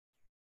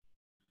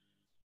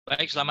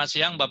Baik, selamat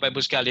siang Bapak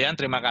Ibu sekalian.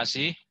 Terima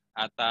kasih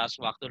atas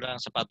waktu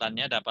dan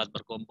kesempatannya dapat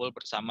berkumpul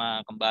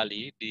bersama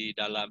kembali di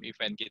dalam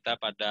event kita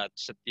pada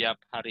setiap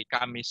hari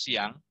Kamis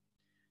siang.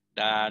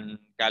 Dan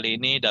kali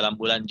ini dalam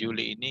bulan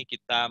Juli ini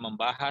kita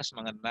membahas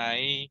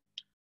mengenai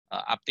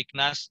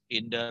Aptiknas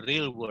in the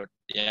Real World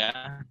ya.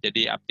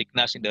 Jadi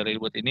Aptiknas in the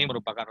Real World ini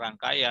merupakan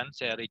rangkaian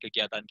seri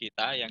kegiatan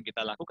kita yang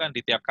kita lakukan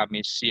di tiap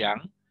Kamis siang,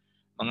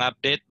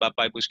 mengupdate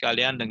Bapak Ibu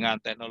sekalian dengan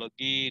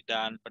teknologi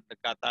dan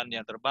pendekatan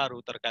yang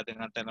terbaru terkait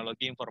dengan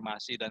teknologi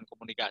informasi dan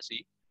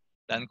komunikasi.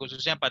 Dan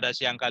khususnya pada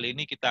siang kali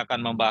ini kita akan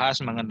membahas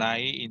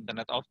mengenai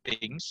Internet of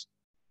Things.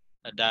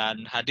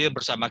 Dan hadir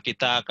bersama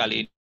kita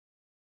kali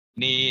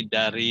ini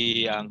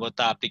dari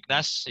anggota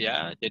Aptiknas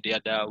ya. Jadi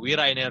ada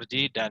WIRA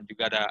Energy dan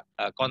juga ada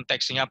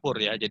CONTECT Singapura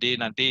ya. Jadi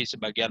nanti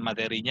sebagian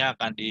materinya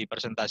akan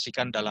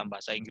dipresentasikan dalam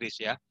bahasa Inggris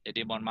ya.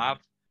 Jadi mohon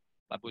maaf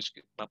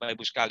Bapak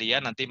Ibu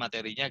sekalian, nanti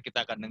materinya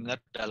kita akan dengar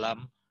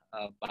dalam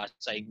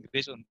bahasa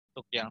Inggris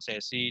untuk yang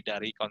sesi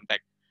dari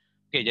CONTECT.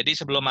 Oke, jadi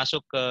sebelum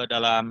masuk ke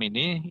dalam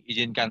ini,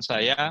 izinkan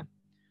saya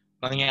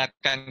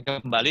mengingatkan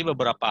kembali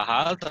beberapa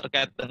hal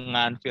terkait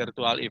dengan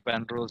virtual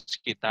event rules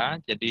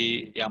kita.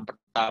 Jadi yang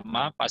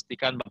pertama,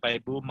 pastikan Bapak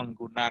Ibu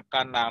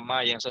menggunakan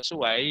nama yang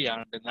sesuai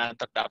yang dengan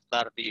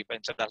terdaftar di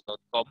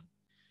eventcerdas.com.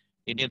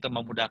 Ini untuk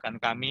memudahkan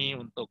kami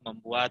untuk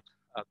membuat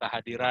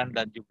kehadiran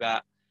dan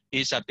juga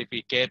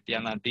e-certificate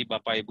yang nanti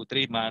Bapak Ibu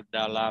terima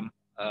dalam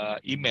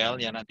email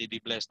yang nanti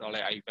di-blast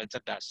oleh Event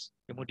Cerdas.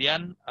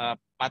 Kemudian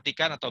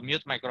matikan atau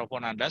mute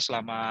mikrofon Anda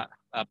selama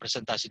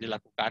presentasi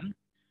dilakukan.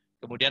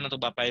 Kemudian untuk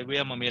Bapak Ibu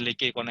yang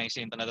memiliki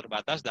koneksi internet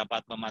terbatas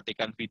dapat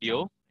mematikan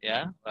video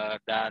ya,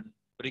 dan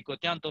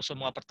berikutnya untuk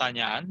semua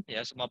pertanyaan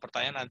ya, semua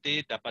pertanyaan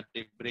nanti dapat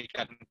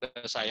diberikan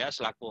ke saya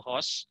selaku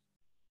host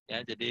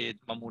ya, jadi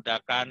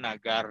memudahkan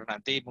agar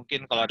nanti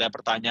mungkin kalau ada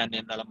pertanyaan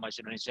yang dalam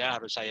bahasa Indonesia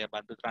harus saya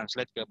bantu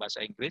translate ke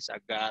bahasa Inggris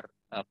agar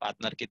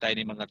partner kita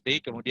ini mengerti.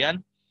 Kemudian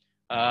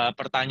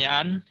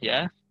pertanyaan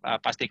ya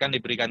pastikan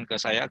diberikan ke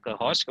saya, ke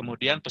host.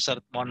 Kemudian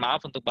mohon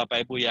maaf untuk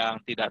Bapak Ibu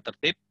yang tidak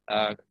tertib,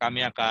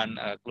 kami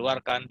akan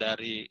keluarkan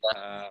dari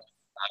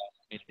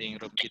meeting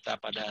room kita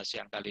pada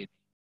siang kali ini.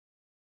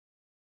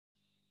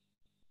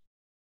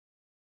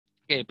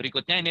 Oke,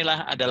 berikutnya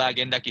inilah adalah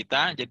agenda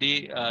kita.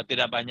 Jadi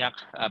tidak banyak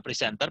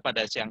presenter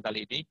pada siang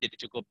kali ini,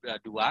 jadi cukup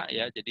dua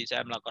ya. Jadi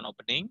saya melakukan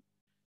opening.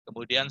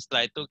 Kemudian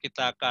setelah itu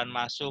kita akan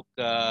masuk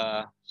ke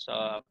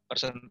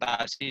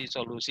presentasi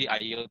solusi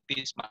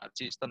IoT Smart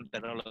System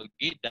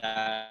Teknologi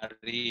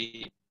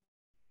dari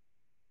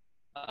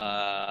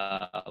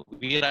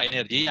WIRA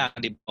Energy yang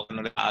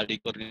dibawakan oleh ALDY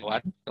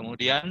KURNIAWAN.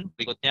 Kemudian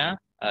berikutnya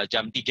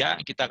jam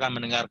 3 kita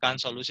akan mendengarkan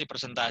solusi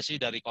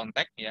presentasi dari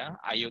CONTECT ya,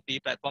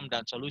 IoT Platform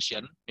dan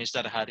Solution,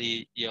 Mr.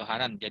 Hari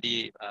YOHANNAN.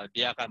 Jadi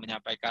dia akan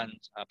menyampaikan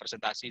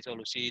presentasi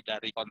solusi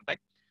dari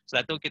CONTECT.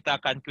 Setelah itu kita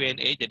akan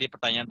Q&A, jadi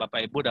pertanyaan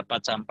Bapak Ibu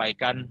dapat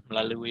sampaikan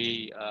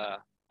melalui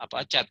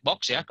chat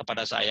box ya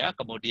kepada saya.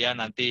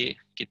 Kemudian nanti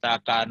kita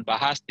akan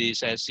bahas di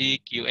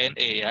sesi Q&A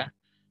ya.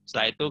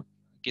 Setelah itu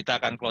kita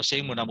akan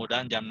closing,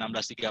 mudah-mudahan jam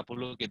 16.30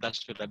 kita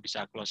sudah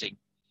bisa closing.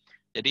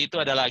 Jadi itu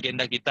adalah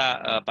agenda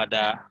kita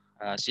pada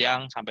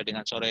siang sampai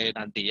dengan sore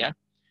nanti ya.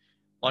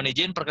 Mohon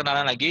izin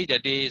perkenalan lagi,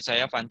 jadi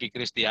saya FANKY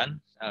Christian,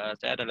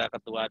 saya adalah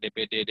Ketua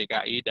DPD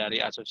DKI dari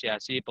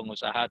Asosiasi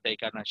Pengusaha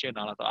TIK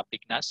Nasional atau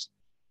Aptiknas.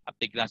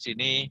 Aptiknas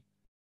ini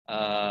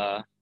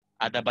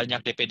ada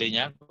banyak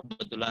DPD-nya,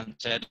 kebetulan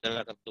saya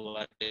adalah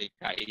Ketua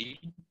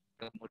DKI,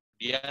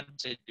 kemudian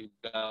saya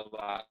juga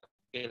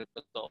Wakil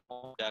Ketua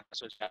Umum dan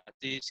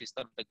Asosiasi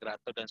Sistem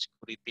Integrator dan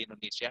Security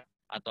Indonesia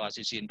atau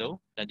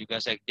ASISINDO, dan juga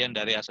Sekjen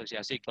dari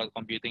Asosiasi Cloud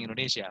Computing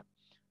Indonesia.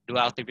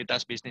 Dua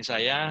aktivitas bisnis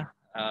saya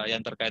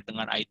yang terkait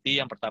dengan IT,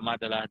 yang pertama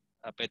adalah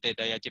PT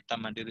Daya Cipta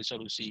Mandiri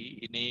Solusi,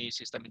 ini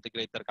System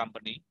Integrator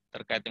Company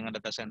terkait dengan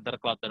data center,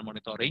 cloud, dan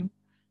monitoring.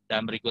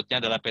 Dan berikutnya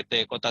adalah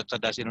PT Kota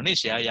Cerdas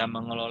Indonesia yang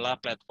mengelola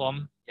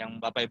platform yang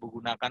Bapak Ibu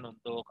gunakan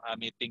untuk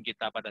meeting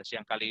kita pada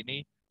siang kali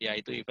ini,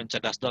 yaitu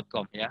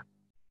eventcerdas.com ya.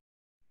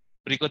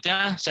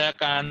 Berikutnya saya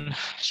akan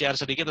share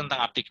sedikit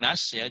tentang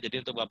Aptiknas ya.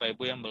 Jadi untuk Bapak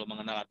Ibu yang belum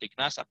mengenal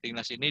Aptiknas,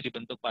 Aptiknas ini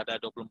dibentuk pada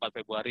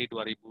 24 Februari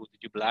 2017.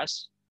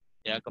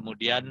 Ya,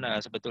 kemudian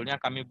sebetulnya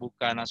kami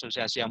bukan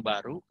asosiasi yang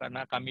baru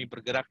karena kami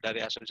bergerak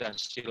dari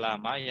asosiasi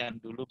lama yang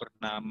dulu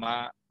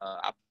bernama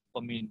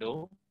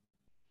Apkomindo.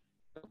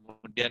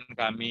 Kemudian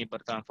kami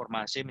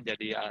bertransformasi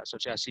menjadi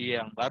asosiasi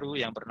yang baru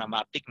yang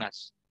bernama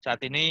Aptiknas.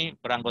 Saat ini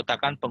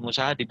beranggotakan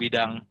pengusaha di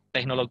bidang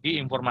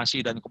teknologi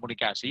informasi dan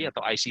komunikasi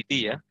atau ICT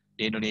ya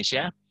di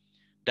Indonesia.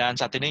 Dan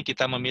saat ini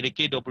kita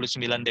memiliki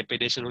 29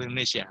 DPD seluruh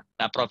Indonesia.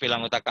 Nah, profil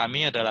anggota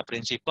kami adalah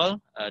prinsipal,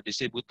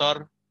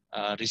 distributor,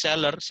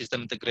 reseller,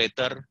 system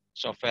integrator,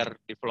 software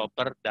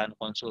developer, dan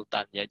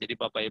konsultan. Ya, jadi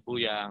Bapak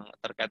Ibu yang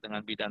terkait dengan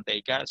bidang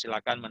TIK,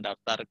 silakan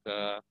mendaftar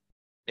ke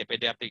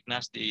DPD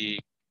Aptiknas di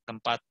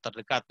tempat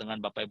terdekat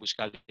dengan Bapak Ibu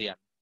sekalian.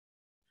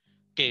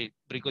 Oke,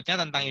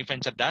 berikutnya tentang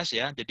event cerdas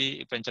ya.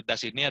 Jadi event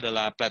cerdas ini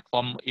adalah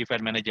platform event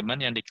management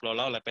yang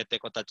dikelola oleh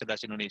PT Kota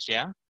Cerdas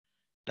Indonesia.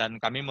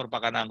 Dan kami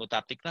merupakan anggota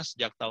Aptiknas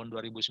sejak tahun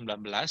 2019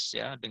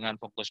 ya, dengan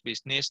fokus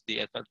bisnis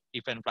di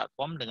event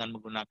platform dengan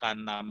menggunakan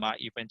nama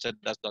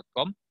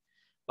eventcerdas.com.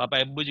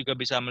 Bapak Ibu juga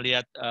bisa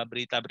melihat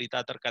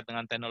berita-berita terkait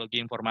dengan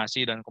teknologi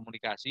informasi dan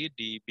komunikasi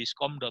di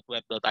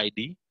biscom.web.id,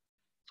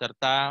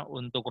 serta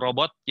untuk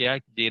robot ya,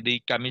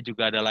 jadi kami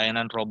juga ada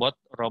layanan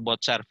robot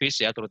service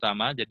ya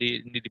terutama,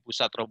 jadi ini di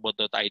pusat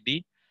robot.id,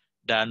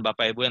 dan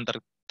Bapak Ibu yang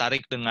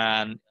tertarik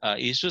dengan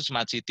isu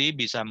Smart City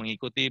bisa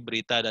mengikuti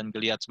berita dan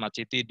geliat Smart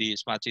City di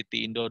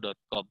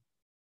smartcityindo.com.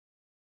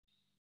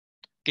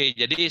 Oke,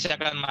 jadi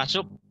saya akan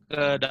masuk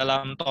ke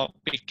dalam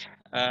topik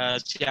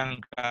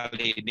siang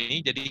kali ini.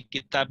 Jadi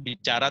kita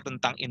bicara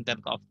tentang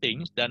Internet of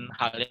Things, dan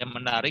hal yang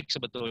menarik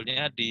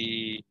sebetulnya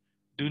di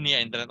dunia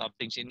Internet of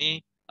Things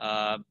ini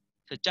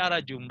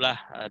secara jumlah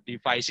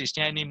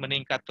devices-nya ini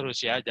meningkat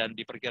terus ya, dan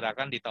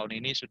diperkirakan di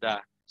tahun ini sudah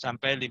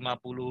sampai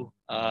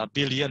 50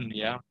 billion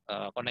ya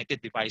connected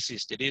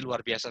devices. Jadi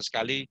luar biasa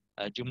sekali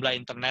jumlah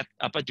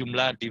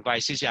jumlah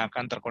devices yang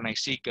akan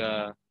terkoneksi ke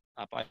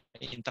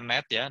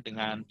internet ya,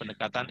 dengan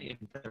pendekatan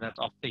Internet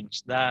of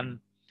Things.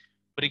 Dan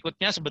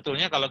berikutnya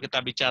sebetulnya kalau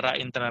kita bicara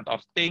Internet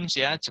of Things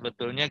ya,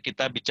 sebetulnya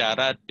kita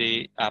bicara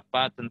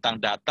tentang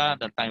data,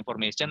 tentang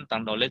information,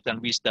 tentang knowledge dan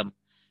wisdom.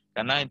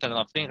 Karena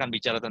Internet of Things akan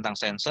bicara tentang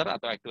sensor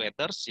atau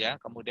actuators ya,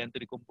 kemudian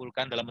itu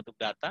dikumpulkan dalam bentuk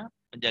data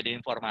menjadi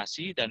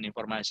informasi, dan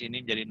informasi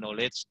ini menjadi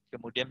knowledge,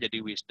 kemudian menjadi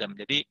wisdom.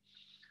 Jadi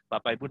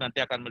Bapak Ibu nanti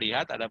akan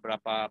melihat ada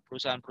beberapa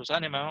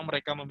perusahaan-perusahaan yang memang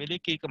mereka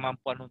memiliki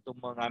kemampuan untuk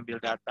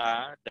mengambil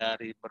data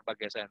dari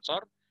berbagai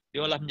sensor,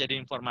 diolah menjadi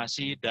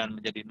informasi dan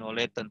menjadi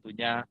knowledge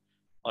tentunya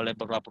oleh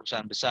beberapa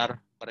perusahaan besar,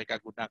 mereka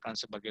gunakan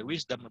sebagai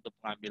wisdom untuk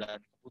pengambilan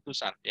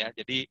keputusan ya.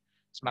 Jadi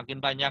semakin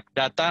banyak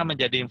data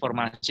menjadi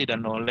informasi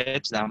dan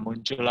knowledge, dan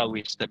muncullah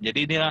wisdom.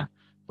 Jadi inilah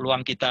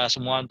peluang kita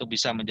semua untuk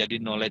bisa menjadi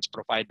knowledge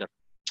provider.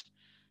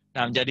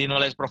 Nah, menjadi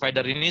knowledge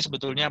provider ini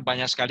sebetulnya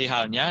banyak sekali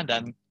halnya,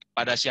 dan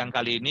pada siang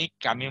kali ini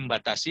kami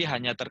membatasi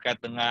hanya terkait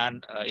dengan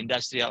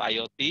industrial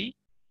IoT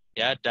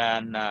ya,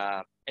 dan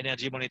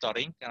energy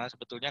monitoring, karena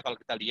sebetulnya kalau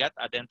kita lihat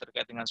ada yang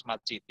terkait dengan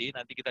smart city,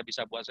 nanti kita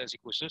bisa buat sesi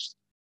khusus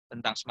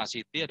tentang smart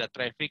city, ada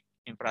traffic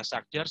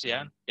infrastructure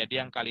ya. Jadi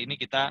yang kali ini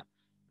kita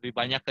lebih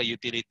banyak ke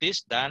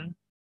utilities dan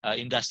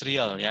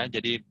industrial ya.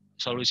 Jadi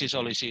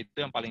solusi-solusi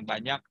itu yang paling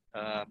banyak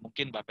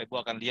mungkin Bapak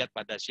Ibu akan lihat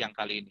pada siang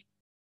kali ini.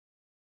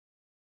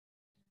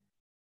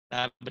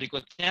 Nah,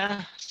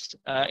 berikutnya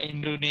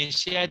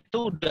Indonesia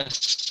itu udah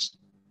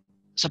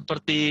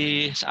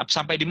seperti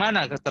sampai di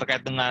mana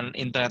terkait dengan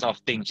Internet of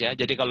Things ya.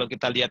 Jadi kalau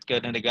kita lihat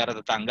ke negara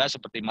tetangga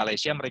seperti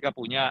Malaysia, mereka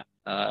punya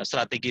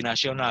strategi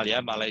nasional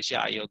ya,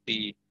 Malaysia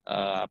IoT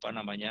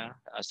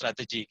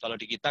strategi. Kalau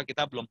di kita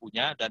belum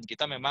punya, dan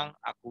kita memang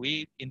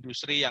akui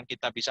industri yang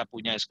kita bisa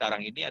punya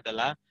sekarang ini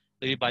adalah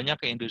lebih banyak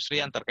ke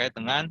industri yang terkait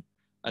dengan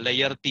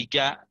layer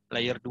 3,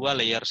 layer 2,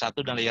 layer 1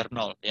 dan layer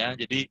 0 ya.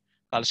 Jadi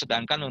kalau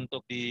sedangkan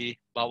untuk di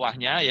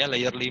bawahnya ya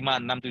layer 5,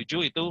 6,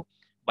 7 itu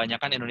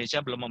kebanyakan Indonesia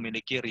belum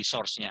memiliki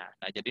resource-nya.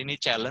 Nah, jadi ini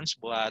challenge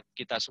buat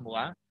kita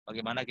semua,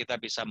 bagaimana kita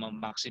bisa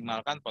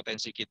memaksimalkan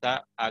potensi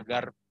kita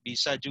agar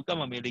bisa juga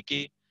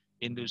memiliki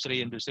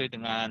industri-industri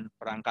dengan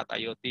perangkat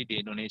IoT di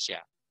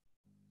Indonesia.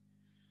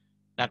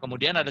 Nah,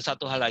 kemudian ada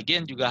satu hal lagi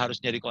yang juga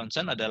harus jadi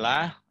concern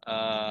adalah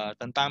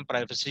tentang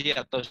privacy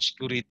atau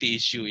security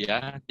issue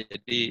ya.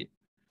 Jadi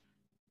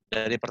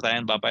dari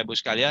pertanyaan Bapak Ibu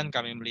sekalian,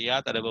 kami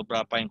melihat ada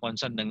beberapa yang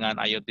concern dengan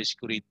IoT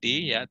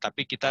security ya,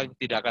 tapi kita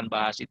tidak akan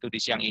bahas itu di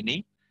siang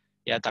ini.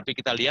 Ya, tapi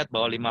kita lihat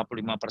bahwa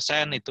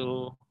 55%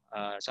 itu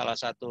salah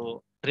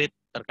satu threat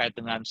terkait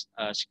dengan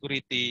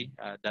security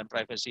dan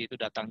privacy itu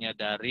datangnya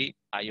dari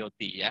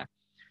IoT ya.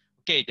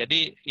 Oke,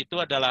 jadi itu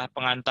adalah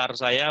pengantar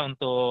saya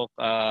untuk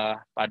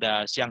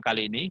pada siang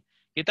kali ini.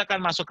 Kita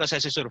akan masuk ke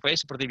sesi survei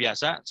seperti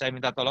biasa. Saya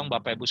minta tolong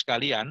Bapak Ibu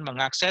sekalian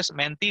mengakses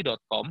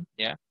menti.com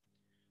ya.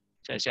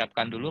 Saya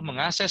siapkan dulu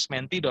mengakses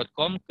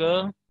menti.com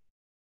ke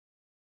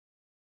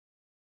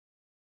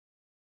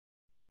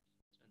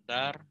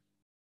sebentar.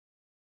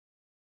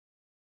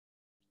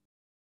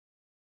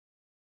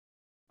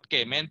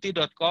 Oke,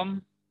 menti.com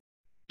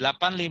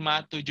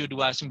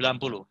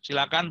 857290.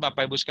 Silakan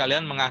Bapak Ibu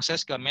sekalian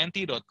mengakses ke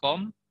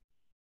menti.com.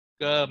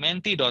 Ke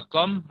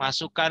menti.com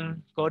masukkan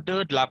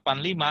kode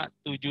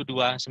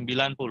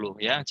 857290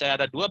 ya. Saya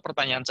ada 2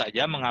 pertanyaan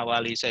saja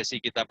mengawali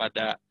sesi kita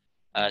pada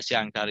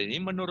siang kali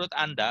ini. Menurut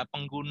Anda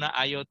pengguna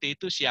IoT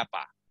itu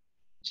siapa?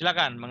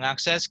 Silakan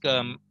mengakses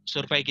ke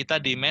survei kita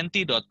di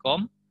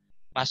menti.com,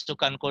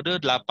 masukkan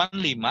kode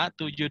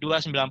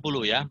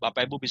 857290 ya.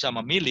 Bapak Ibu bisa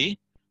memilih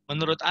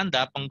menurut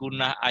Anda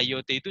pengguna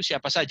IoT itu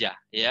siapa saja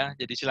ya.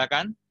 Jadi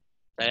silakan.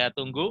 Saya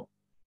tunggu.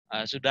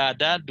 Sudah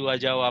ada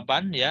 2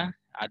 jawaban ya.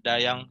 Ada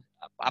yang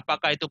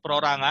apakah itu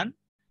perorangan,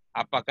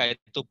 apakah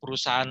itu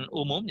perusahaan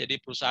umum, jadi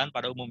perusahaan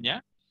pada umumnya,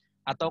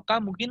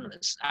 ataukah mungkin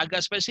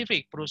agak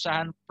spesifik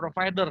perusahaan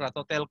provider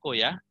atau telco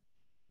ya,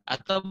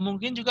 atau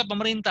mungkin juga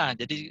pemerintah.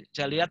 Jadi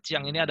saya lihat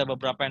siang ini ada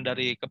beberapa yang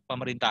dari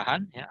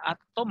pemerintahan, ya,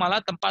 atau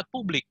malah tempat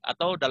publik,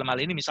 atau dalam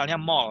hal ini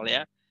misalnya mall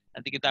ya.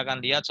 Nanti kita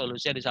akan lihat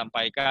solusi yang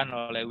disampaikan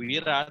oleh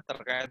WIRA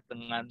terkait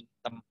dengan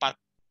tempat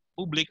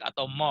publik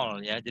atau mall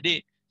ya.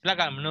 Jadi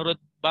Silakan, menurut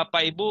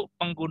Bapak Ibu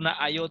pengguna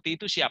IoT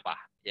itu siapa?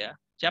 Ya,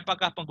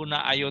 siapakah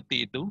pengguna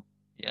IoT itu?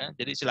 Ya,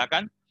 jadi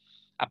silakan.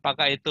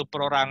 Apakah itu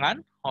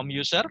perorangan, home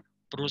user,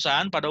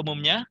 perusahaan pada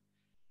umumnya,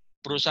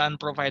 perusahaan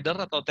provider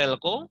atau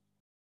telco,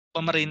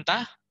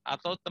 pemerintah,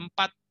 atau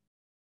tempat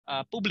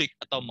publik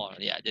atau mall?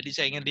 Ya, jadi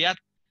saya ingin lihat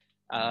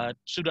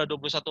sudah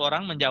 21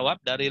 orang menjawab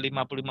dari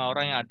 55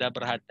 orang yang ada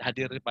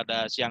hadir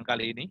pada siang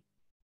kali ini.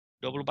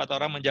 24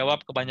 orang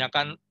menjawab,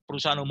 kebanyakan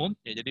perusahaan umum,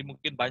 ya, jadi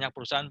mungkin banyak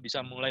perusahaan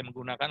bisa mulai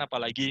menggunakan,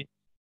 apalagi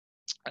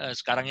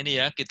sekarang ini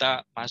ya,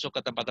 kita masuk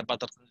ke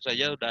tempat-tempat tertentu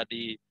saja udah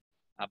di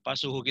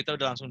suhu kita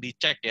udah langsung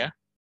dicek ya,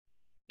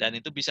 dan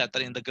itu bisa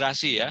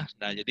terintegrasi ya.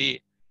 Nah, jadi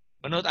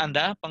menurut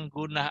Anda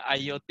pengguna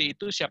IoT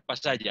itu siapa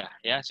saja?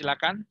 Ya,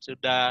 silakan.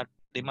 Sudah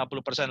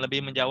 50%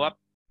 lebih menjawab.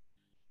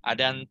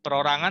 Ada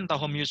perorangan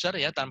atau home user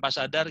ya, tanpa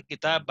sadar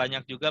kita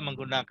banyak juga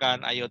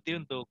menggunakan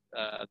IoT untuk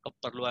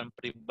keperluan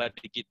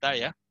pribadi kita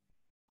ya.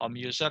 Home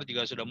user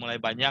juga sudah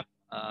mulai banyak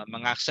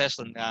mengakses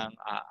tentang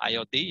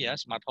IoT ya,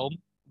 smart home.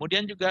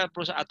 Kemudian juga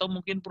perusahaan atau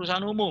mungkin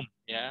perusahaan umum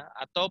ya,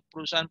 atau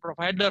perusahaan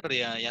provider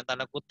ya, yang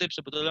tanda kutip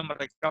sebetulnya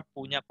mereka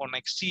punya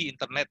koneksi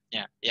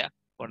internetnya ya.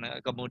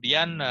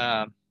 Kemudian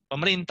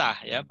pemerintah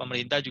ya,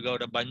 pemerintah juga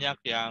udah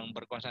banyak yang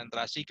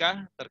berkonsentrasi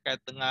kah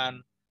terkait dengan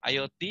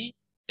IoT.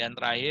 Dan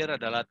terakhir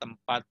adalah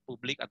tempat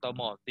publik atau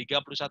mall.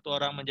 31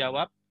 orang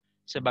menjawab,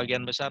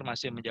 sebagian besar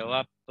masih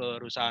menjawab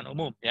perusahaan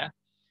umum ya.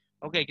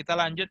 Oke, kita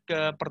lanjut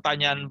ke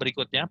pertanyaan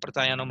berikutnya,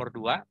 pertanyaan nomor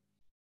 2.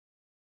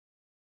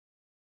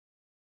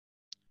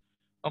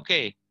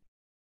 Oke,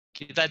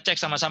 kita cek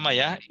sama-sama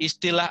ya,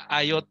 istilah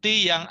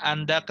IoT yang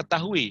Anda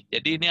ketahui.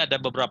 Jadi ini ada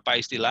beberapa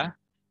istilah.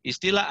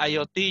 Istilah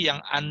IoT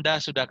yang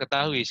Anda sudah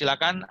ketahui.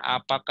 Silakan,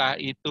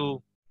 apakah itu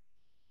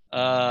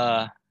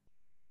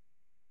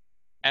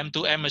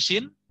M2M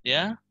machine,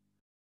 ya,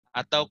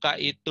 ataukah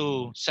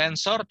itu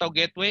sensor atau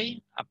gateway,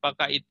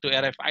 apakah itu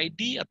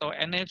RFID atau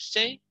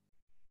NFC,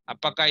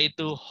 apakah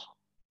itu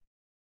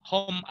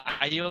home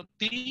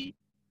IoT,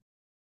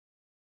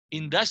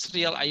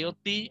 industrial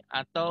IoT,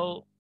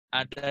 atau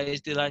ada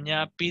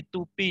istilahnya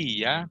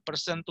P2P ya,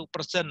 person to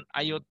person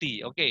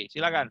IoT. Oke,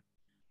 silakan.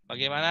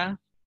 Bagaimana?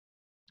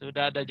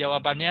 Sudah ada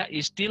jawabannya,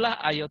 istilah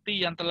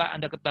IoT yang telah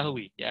Anda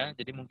ketahui ya.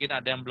 Jadi mungkin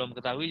ada yang belum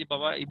ketahui,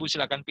 Bapak Ibu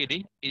silakan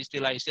pilih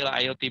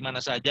istilah-istilah IoT mana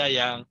saja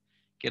yang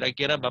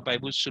kira-kira Bapak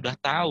Ibu sudah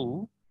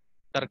tahu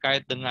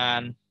terkait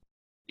dengan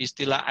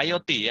istilah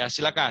IoT ya.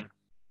 Silakan.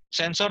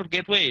 Sensor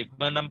gateway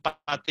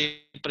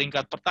menempati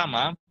peringkat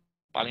pertama,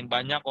 paling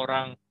banyak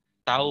orang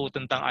tahu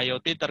tentang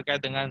IoT terkait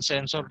dengan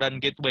sensor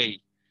dan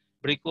gateway.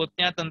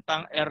 Berikutnya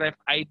tentang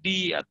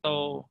RFID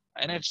atau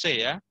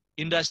NFC ya.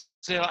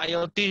 Industrial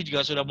IoT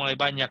juga sudah mulai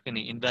banyak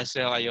ini,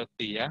 industrial IoT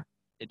ya.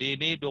 Jadi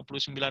ini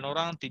 29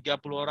 orang, 30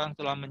 orang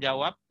telah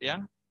menjawab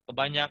ya.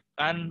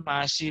 Kebanyakan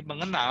masih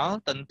mengenal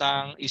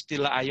tentang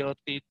istilah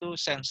IoT itu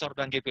sensor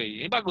dan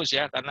gateway. Ini bagus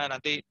ya, karena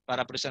nanti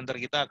para presenter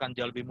kita akan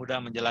jauh lebih mudah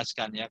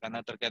menjelaskan ya,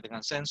 karena terkait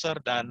dengan sensor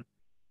dan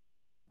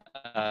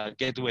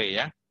gateway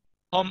ya.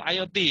 Home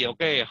IoT,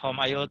 oke, home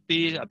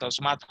IoT atau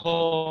smart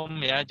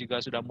home ya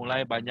juga sudah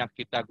mulai banyak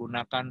kita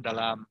gunakan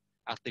dalam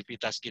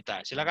aktivitas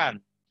kita. Silakan.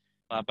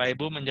 Bapak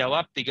Ibu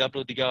menjawab,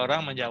 33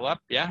 orang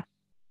menjawab ya.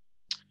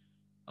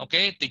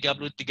 Oke,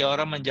 33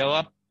 orang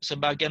menjawab.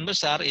 Sebagian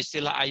besar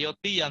istilah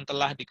IoT yang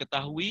telah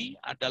diketahui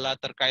adalah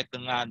terkait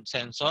dengan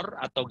sensor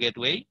atau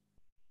gateway.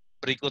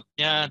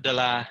 Berikutnya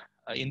adalah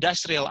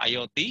industrial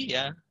IoT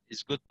ya.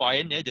 Is good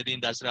point ya. Jadi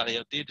industrial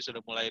IoT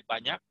sudah mulai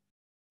banyak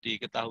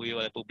diketahui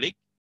oleh publik.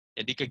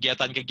 Jadi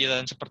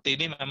kegiatan-kegiatan seperti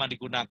ini memang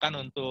digunakan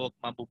untuk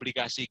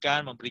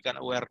mempublikasikan, memberikan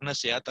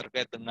awareness ya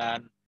terkait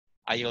dengan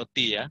IoT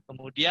ya.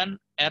 Kemudian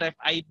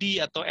RFID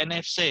atau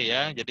NFC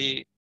ya.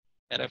 Jadi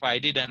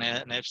RFID dan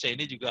NFC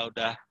ini juga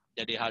udah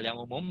jadi hal yang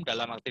umum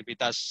dalam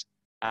aktivitas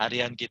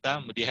harian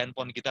kita. Di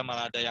handphone kita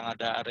malah ada yang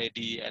ada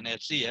ready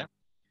NFC ya.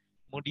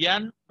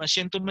 Kemudian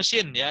machine to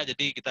machine ya.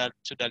 Jadi kita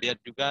sudah lihat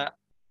juga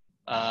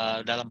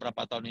dalam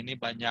beberapa tahun ini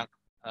banyak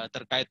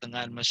terkait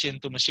dengan machine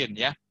to machine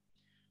ya.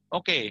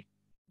 Oke,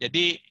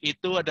 jadi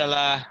itu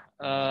adalah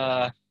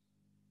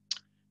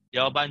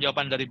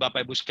jawaban-jawaban dari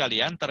Bapak Ibu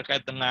sekalian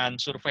terkait dengan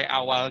survei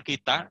awal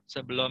kita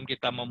sebelum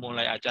kita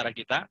memulai acara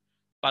kita.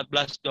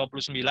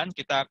 14.29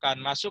 kita akan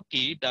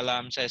masuki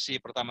dalam sesi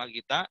pertama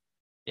kita.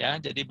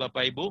 Ya, jadi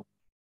Bapak Ibu,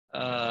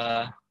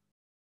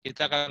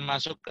 kita akan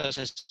masuk ke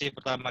sesi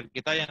pertama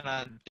kita yang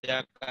nanti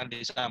akan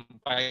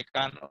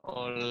disampaikan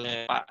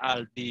oleh Pak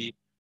Aldy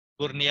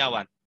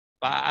Kurniawan.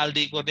 Pak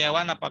Aldy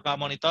Kurniawan, apakah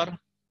monitor?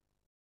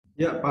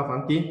 Ya, Pak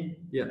Fanky.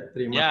 Ya,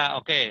 terima. Ya,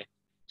 oke.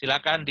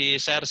 Silakan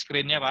di-share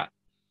screen-nya, Pak.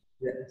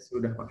 Ya,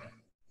 sudah,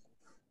 Pak.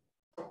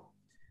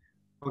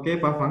 Oke,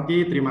 Pak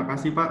Fanky, terima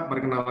kasih, Pak.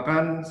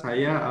 Perkenalkan,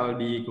 saya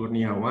Aldy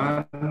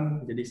Kurniawan.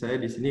 Jadi saya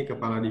di sini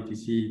Kepala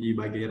Divisi di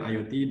bagian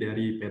IoT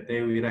dari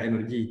PT WIRA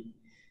Energi.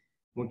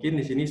 Mungkin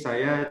di sini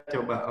saya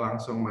coba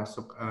langsung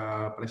masuk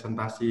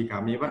presentasi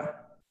kami, Pak.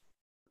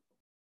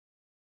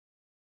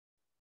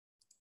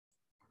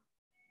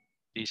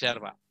 Di-share,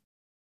 Pak.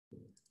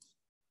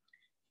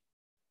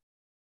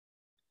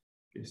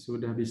 Oke,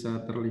 sudah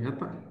bisa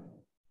terlihat, Pak?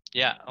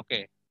 Ya,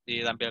 oke.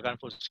 ditampilkan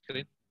full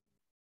screen.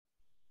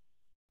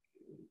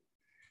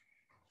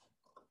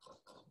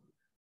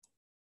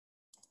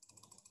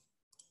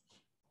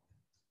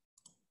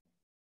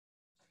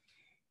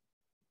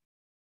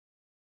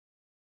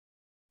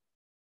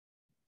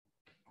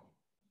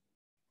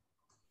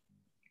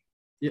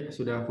 Ya,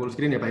 sudah full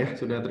screen ya Pak ya?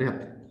 Sudah terlihat?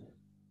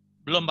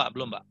 Belum Pak,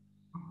 belum Pak.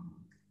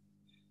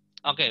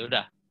 Oke,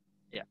 udah.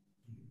 Ya.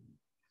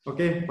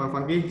 Oke, Pak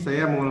Fangky,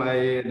 saya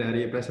mulai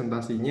dari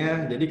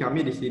presentasinya. Jadi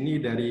kami di sini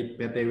dari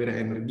PT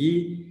WIRA Energi,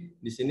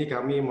 di sini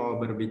kami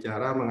mau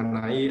berbicara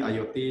mengenai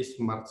IoT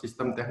Smart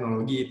System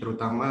Teknologi,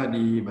 terutama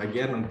di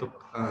bagian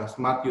untuk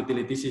Smart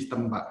Utility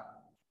System, Pak.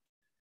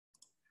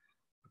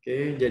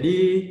 Oke, jadi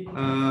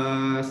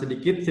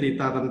sedikit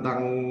cerita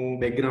tentang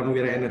background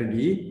WIRA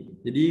Energi.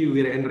 Jadi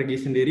WIRA Energi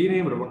sendiri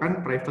ini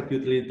merupakan private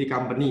utility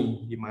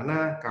company, di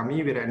mana kami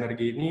WIRA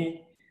Energi ini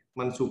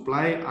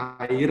mensuplai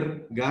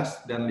air,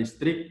 gas, dan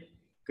listrik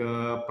ke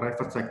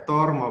private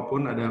sector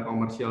maupun ada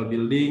commercial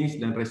buildings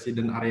dan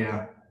resident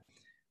area.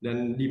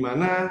 Dan di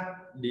mana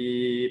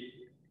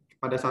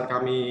pada saat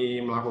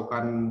kami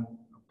melakukan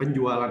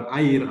penjualan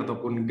air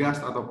ataupun gas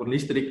ataupun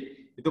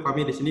listrik, itu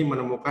kami di sini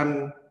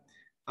menemukan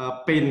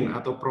pain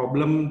atau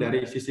problem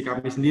dari sisi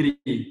kami sendiri,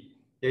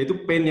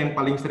 yaitu pain yang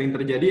paling sering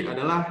terjadi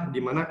adalah di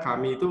mana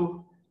kami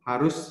itu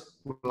harus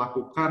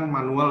melakukan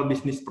manual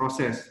business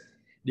proses,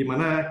 di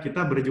mana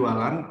kita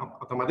berjualan,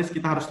 otomatis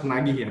kita harus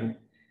menagih ya.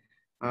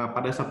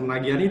 Pada saat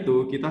penagihan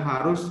itu kita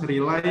harus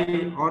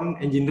rely on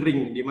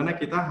engineering, di mana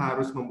kita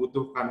harus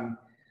membutuhkan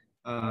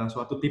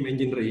suatu tim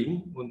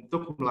engineering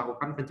untuk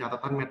melakukan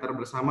pencatatan meter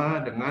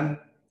bersama dengan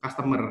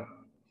customer.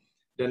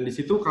 Dan di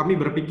situ kami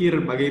berpikir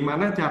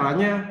bagaimana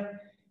caranya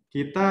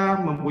kita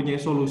mempunyai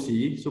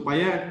solusi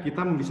supaya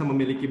kita bisa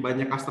memiliki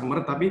banyak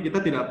customer, tapi kita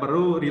tidak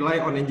perlu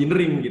rely on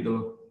engineering gitu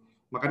loh.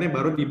 Makanya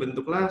baru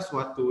dibentuklah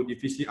suatu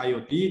divisi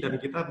IoT dan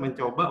kita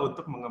mencoba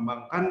untuk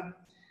mengembangkan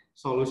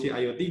solusi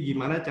IoT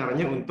gimana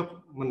caranya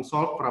untuk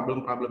men-solve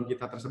problem-problem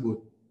kita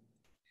tersebut.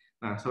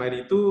 Nah,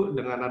 selain itu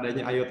dengan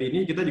adanya IoT ini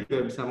kita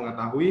juga bisa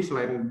mengetahui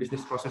selain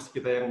bisnis proses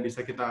kita yang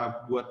bisa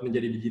kita buat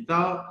menjadi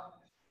digital,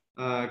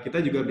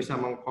 kita juga bisa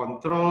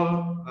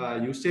mengkontrol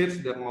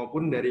usage dan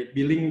maupun dari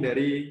billing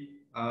dari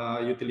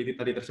utility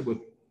tadi tersebut.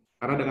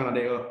 Karena dengan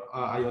adanya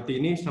IoT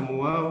ini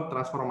semua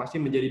transformasi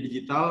menjadi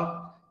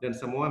digital dan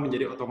semua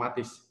menjadi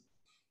otomatis.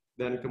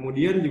 Dan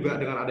kemudian juga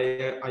dengan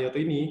adanya IoT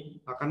ini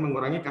akan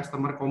mengurangi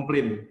customer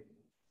complaint.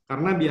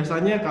 Karena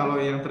biasanya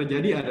kalau yang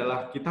terjadi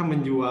adalah kita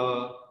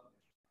menjual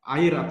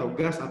air atau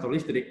gas atau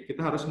listrik,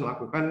 kita harus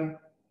melakukan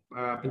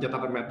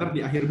pencatatan meter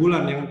di akhir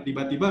bulan yang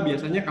tiba-tiba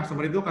biasanya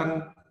customer itu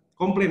akan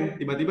komplain,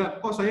 tiba-tiba,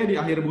 kok saya di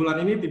akhir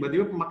bulan ini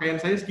tiba-tiba pemakaian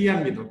saya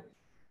sekian gitu.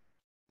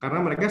 Karena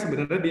mereka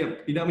sebenarnya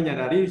tidak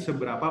menyadari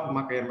seberapa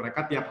pemakaian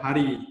mereka tiap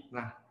hari.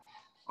 Nah,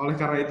 oleh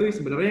karena itu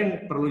sebenarnya yang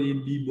perlu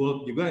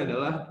di-bold juga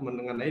adalah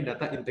mengenai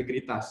data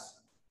integritas.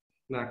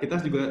 Nah,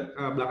 kita juga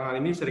belakangan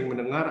ini sering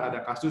mendengar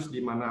ada kasus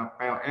di mana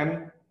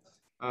PLN,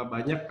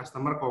 banyak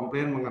customer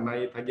komplain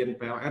mengenai tagihan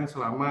PLN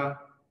selama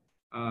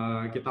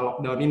kita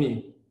lockdown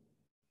ini.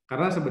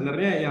 Karena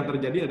sebenarnya yang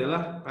terjadi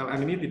adalah PLN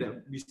ini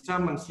tidak bisa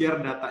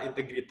men-share data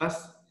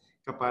integritas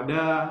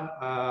kepada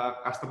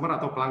customer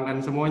atau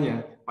pelanggan semuanya.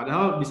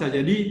 Padahal bisa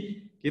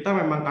jadi kita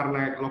memang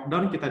karena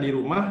lockdown kita di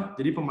rumah,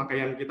 jadi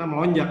pemakaian kita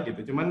melonjak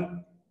gitu. Cuman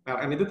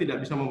PLN itu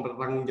tidak bisa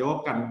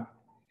mempertanggungjawabkan.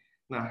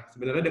 Nah,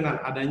 sebenarnya dengan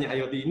adanya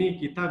IoT ini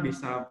kita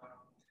bisa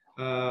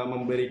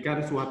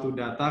memberikan suatu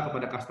data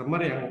kepada customer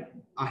yang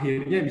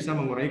akhirnya bisa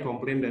mengurangi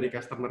komplain dari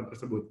customer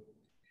tersebut.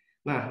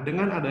 Nah,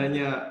 dengan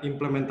adanya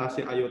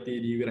implementasi IoT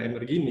di WIRA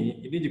Energi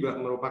ini juga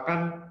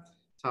merupakan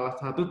salah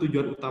satu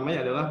tujuan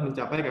utamanya adalah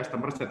mencapai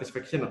customer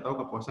satisfaction atau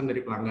kepuasan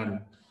dari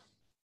pelanggan.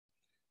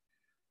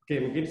 Oke,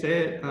 mungkin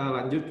saya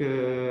lanjut ke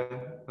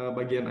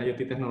bagian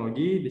IoT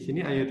teknologi. Di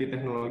sini IoT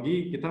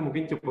teknologi kita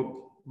mungkin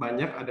cukup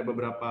banyak, ada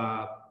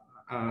beberapa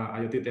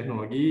IoT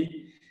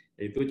teknologi,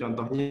 yaitu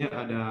contohnya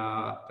ada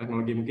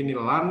teknologi mungkin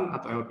LAN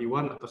atau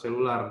LP1 atau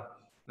selular.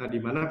 Nah, di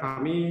mana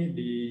kami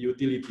di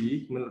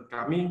utility, menurut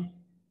kami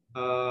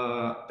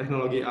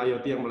teknologi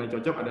IoT yang mulai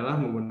cocok adalah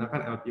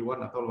menggunakan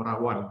LP1 atau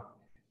LoRaWAN.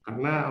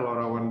 Karena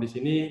LoRaWAN di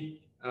sini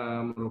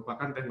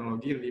merupakan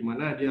teknologi di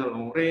mana dia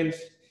long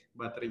range,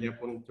 baterainya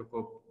pun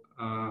cukup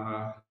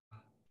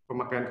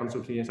pemakaian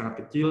konsumsinya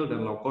sangat kecil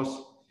dan low cost,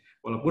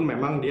 walaupun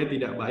memang dia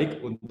tidak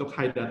baik untuk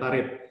high data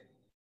rate.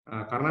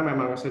 Karena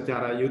memang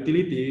secara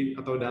utility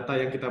atau data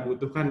yang kita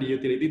butuhkan di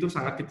utility itu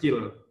sangat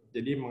kecil.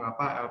 Jadi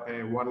mengapa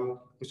LP1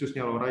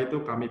 khususnya LoRa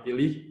itu kami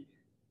pilih,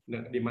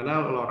 di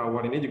mana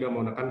LoRaWAN ini juga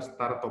menggunakan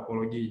star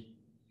topologi,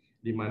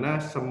 di mana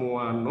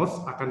semua nodes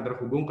akan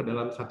terhubung ke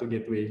dalam satu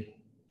gateway.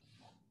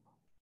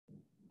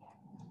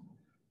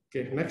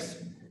 Oke,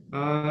 next.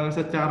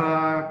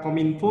 Secara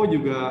Kominfo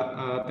juga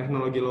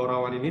teknologi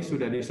LoRaWAN ini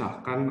sudah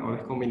disahkan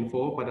oleh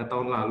Kominfo pada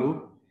tahun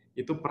lalu,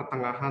 itu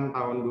pertengahan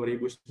tahun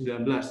 2019,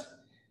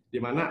 di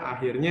mana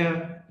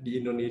akhirnya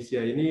di Indonesia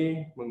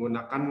ini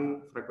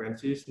menggunakan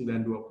frekuensi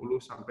 920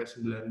 sampai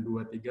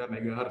 923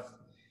 MHz.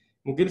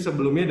 Mungkin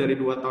sebelumnya dari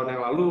 2 tahun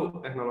yang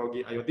lalu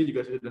teknologi IoT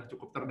juga sudah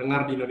cukup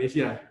terdengar di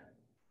Indonesia.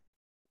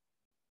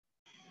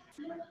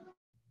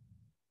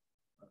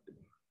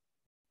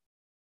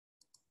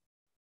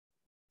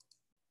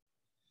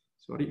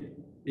 Sorry,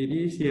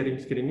 ini sharing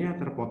screen-nya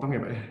terpotong ya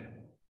Pak ya?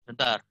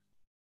 Bentar.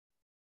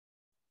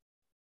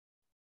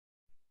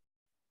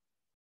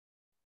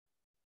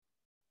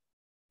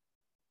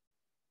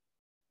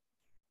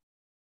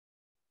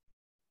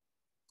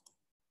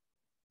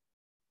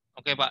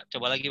 Oke Pak,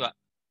 coba lagi Pak.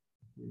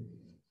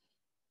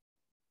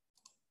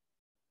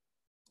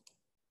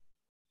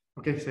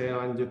 Oke,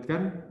 saya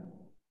lanjutkan.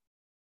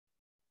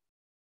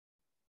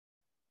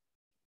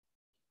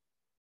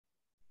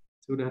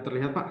 Sudah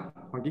terlihat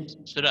Pak, Pagi?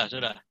 Sudah,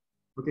 sudah.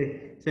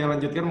 Oke, saya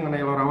lanjutkan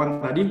mengenai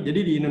LoRaWAN tadi.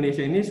 Jadi di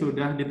Indonesia ini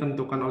sudah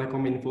ditentukan oleh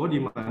Kominfo di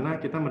mana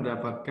kita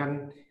mendapatkan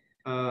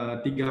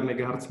 3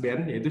 MHz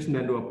band, yaitu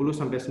 920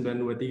 sampai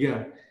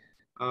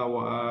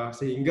 923.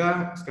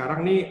 Sehingga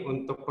sekarang nih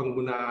untuk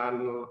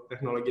penggunaan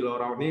teknologi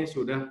LoRaWAN ini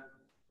sudah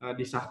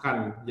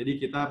disahkan.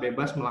 Jadi kita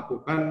bebas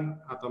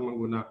melakukan atau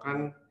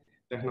menggunakan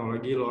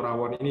teknologi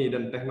LoRaWAN ini,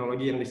 dan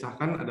teknologi yang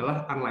disahkan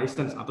adalah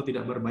unlicensed atau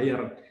tidak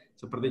berbayar.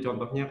 Seperti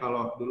contohnya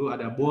kalau dulu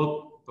ada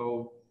Bolt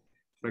atau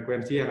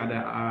frekuensi yang ada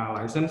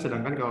license,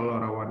 sedangkan kalau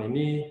LoRaWAN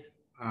ini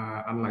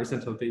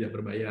unlicensed atau tidak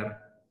berbayar.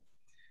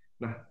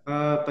 Nah,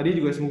 tadi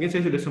juga mungkin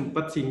saya sudah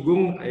sempat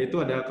singgung, yaitu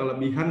ada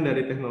kelebihan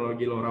dari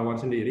teknologi LoRaWAN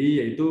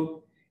sendiri,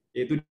 yaitu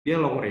dia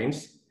long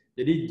range.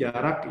 Jadi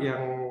jarak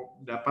yang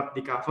dapat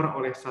di-cover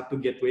oleh satu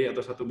gateway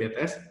atau satu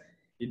BTS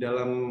di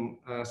dalam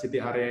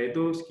city area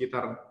itu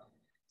sekitar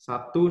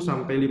 1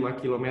 sampai 5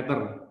 km.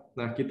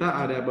 Nah, kita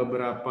ada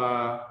beberapa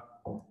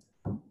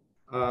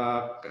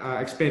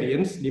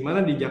experience di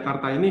mana di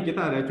Jakarta ini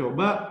kita ada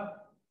coba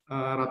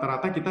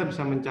rata-rata kita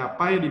bisa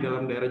mencapai di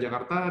dalam daerah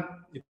Jakarta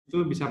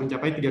itu bisa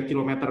mencapai 3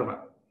 km, Pak.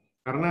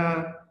 Karena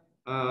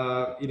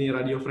ini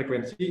radio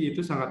frekuensi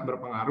itu sangat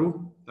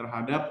berpengaruh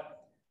terhadap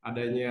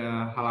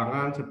adanya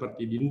halangan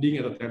seperti dinding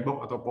atau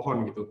tembok atau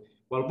pohon gitu.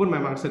 Walaupun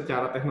memang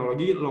secara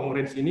teknologi long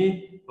range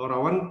ini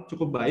LoRaWAN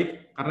cukup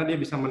baik karena dia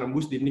bisa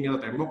menembus dinding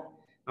atau tembok.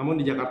 Namun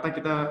di Jakarta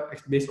kita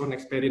based on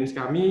experience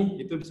kami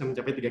itu bisa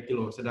mencapai 3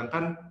 kilo.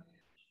 Sedangkan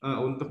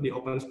untuk di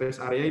open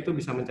space area itu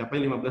bisa mencapai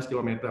 15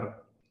 km.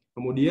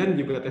 Kemudian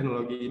juga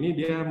teknologi ini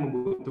dia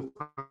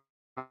membutuhkan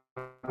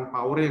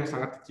power yang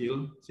sangat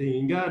kecil,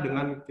 sehingga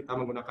dengan kita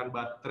menggunakan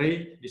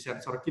baterai di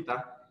sensor kita,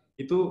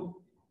 itu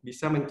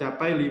bisa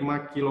mencapai 5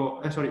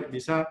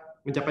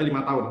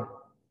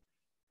 tahun.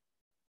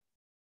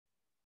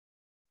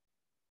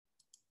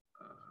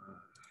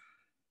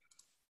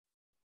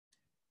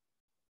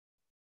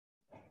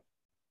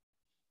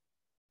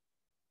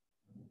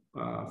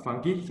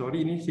 Funky,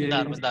 sorry ini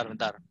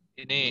Bentar.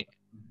 Ini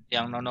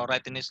yang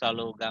nonoride ini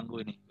selalu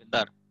ganggu ini.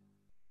 Bentar.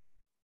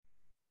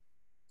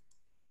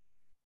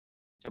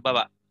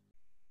 Coba Pak.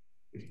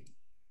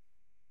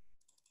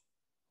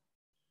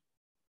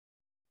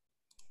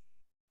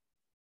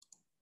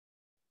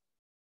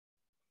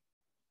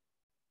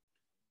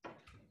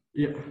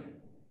 Iya,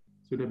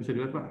 sudah bisa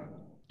dilihat Pak?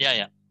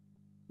 Ya.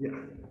 Ya,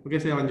 oke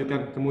saya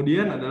lanjutkan.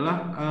 Kemudian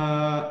adalah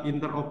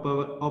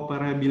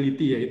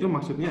interoperability, yaitu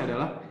maksudnya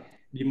adalah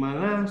di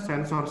mana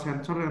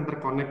sensor-sensor yang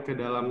terkonek ke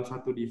dalam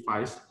satu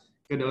device,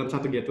 ke dalam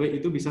satu gateway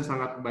itu bisa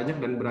sangat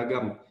banyak dan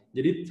beragam.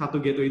 Jadi satu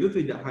gateway itu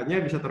tidak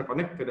hanya bisa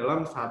terkonek ke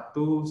dalam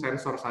satu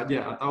sensor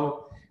saja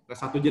atau ke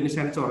satu jenis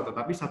sensor,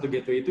 tetapi satu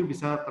gateway itu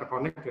bisa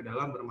terkonek ke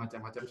dalam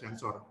bermacam-macam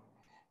sensor.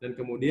 Dan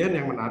kemudian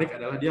yang menarik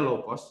adalah dia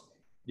low cost,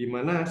 di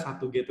mana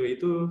satu gateway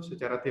itu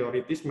secara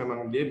teoritis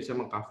memang dia bisa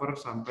mengcover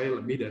sampai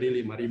lebih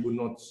dari 5.000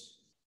 nodes.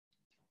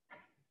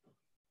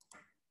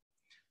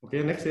 Oke,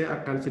 next saya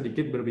akan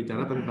sedikit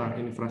berbicara tentang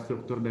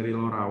infrastruktur dari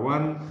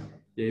LoRaWAN,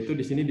 yaitu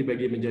di sini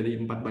dibagi menjadi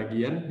 4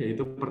 bagian,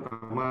 yaitu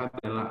pertama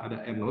adalah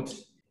ada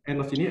end-nodes.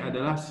 End-nodes ini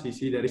adalah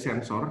sisi dari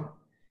sensor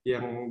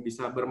yang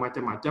bisa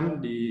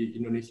bermacam-macam. Di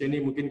Indonesia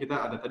ini mungkin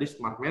kita ada tadi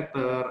smart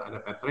meter, ada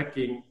pet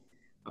tracking,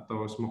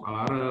 atau smoke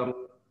alarm,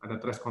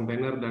 ada trash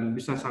container, dan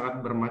bisa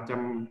sangat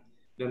bermacam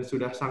dan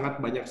sudah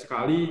sangat banyak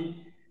sekali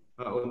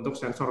untuk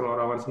sensor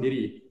LoRaWAN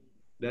sendiri.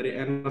 Dari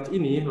end-nodes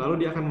ini, lalu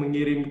dia akan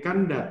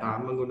mengirimkan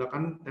data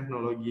menggunakan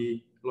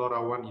teknologi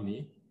LoRaWAN ini,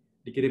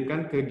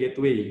 dikirimkan ke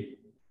gateway.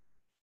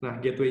 Nah,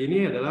 gateway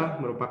ini adalah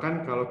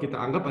merupakan, kalau kita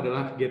anggap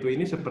adalah gateway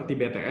ini seperti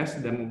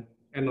BTS, dan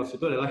end-nodes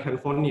itu adalah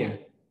handphone-nya.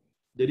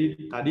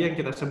 Jadi tadi yang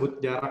kita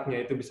sebut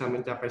jaraknya itu bisa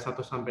mencapai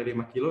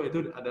 1-5 kilo,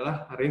 itu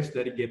adalah range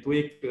dari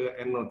gateway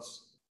ke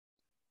end-nodes.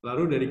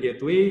 Lalu dari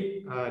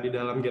gateway, di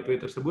dalam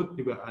gateway tersebut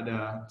juga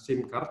ada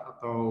SIM card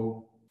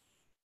atau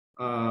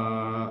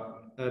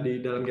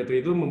di dalam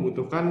gateway itu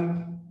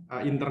membutuhkan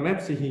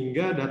internet,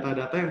 sehingga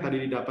data-data yang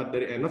tadi didapat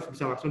dari end-nodes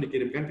bisa langsung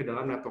dikirimkan ke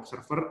dalam network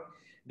server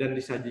dan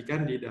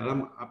disajikan di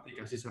dalam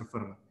aplikasi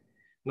server.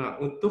 Nah,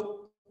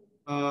 untuk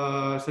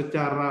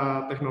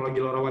secara teknologi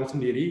LoRaWAN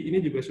sendiri,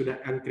 ini juga sudah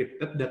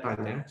encrypted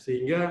datanya,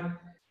 sehingga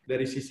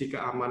dari sisi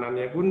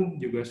keamanannya pun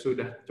juga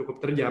sudah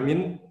cukup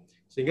terjamin,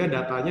 sehingga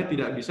datanya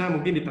tidak bisa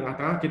mungkin di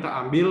tengah-tengah kita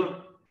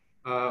ambil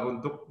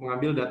untuk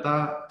mengambil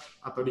data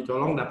atau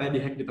dicolong datanya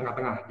dihack di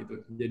tengah-tengah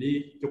gitu.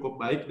 Jadi cukup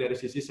baik dari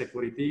sisi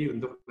security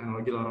untuk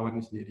teknologi LoRaWAN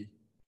ini sendiri.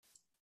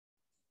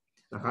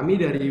 Nah, kami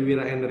dari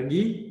WIRA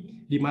Energi,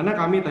 di mana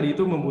kami tadi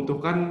itu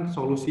membutuhkan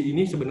solusi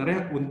ini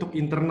sebenarnya untuk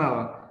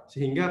internal,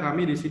 sehingga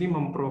kami di sini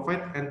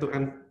memprovide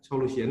end-to-end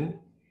solution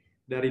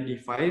dari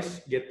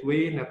device,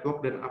 gateway,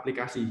 network, dan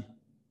aplikasi.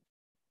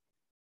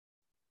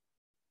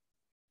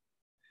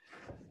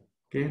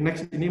 Oke,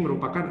 next ini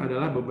merupakan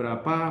adalah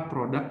beberapa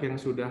produk yang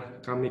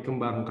sudah kami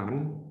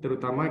kembangkan,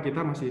 terutama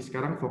kita masih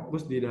sekarang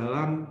fokus di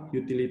dalam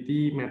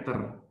utility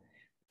meter.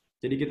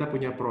 Jadi kita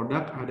punya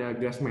produk, ada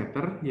gas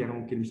meter yang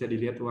mungkin bisa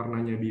dilihat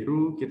warnanya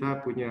biru, kita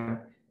punya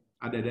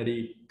ada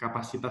dari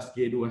kapasitas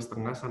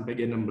G2,5 sampai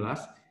G16,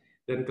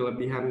 dan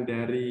kelebihan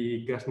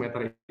dari gas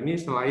meter ini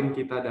selain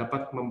kita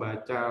dapat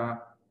membaca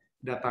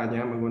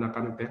datanya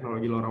menggunakan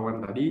teknologi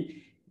LoRaWAN tadi,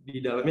 di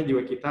dalamnya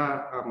juga kita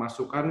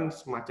masukkan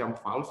semacam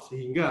valve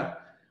sehingga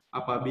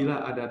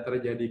apabila ada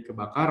terjadi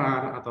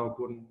kebakaran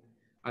ataupun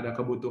ada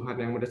kebutuhan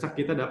yang mendesak,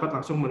 kita dapat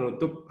langsung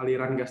menutup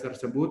aliran gas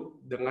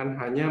tersebut dengan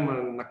hanya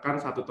menekan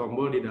satu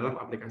tombol di dalam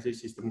aplikasi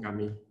sistem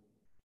kami.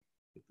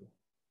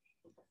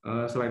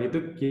 Selain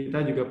itu,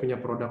 kita juga punya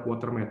produk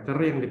water meter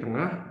yang di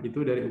tengah, itu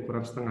dari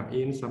ukuran 0,5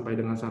 in sampai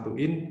dengan 1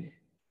 in,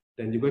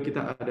 dan juga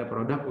kita ada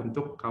produk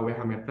untuk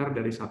KWH meter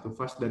dari 1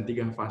 fast dan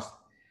 3 fast.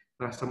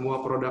 Nah, semua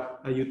produk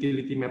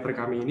utility meter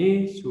kami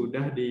ini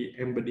sudah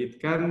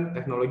di-embeddedkan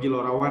teknologi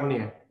LoRaWAN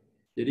ya.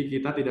 Jadi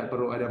kita tidak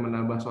perlu ada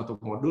menambah suatu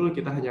modul,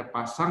 kita hanya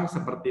pasang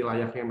seperti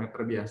layaknya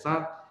meter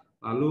biasa,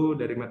 lalu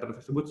dari meter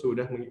tersebut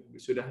sudah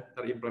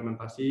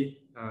terimplementasi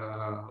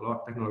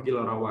teknologi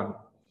LoRaWAN.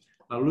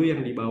 Lalu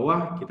yang di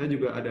bawah kita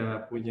juga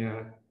ada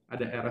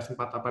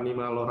RS485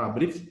 LoRa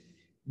Bridge.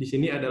 Di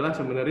sini adalah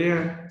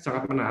sebenarnya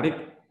sangat menarik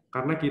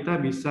karena kita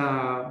bisa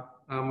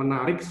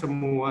menarik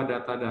semua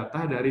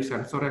data-data dari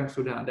sensor yang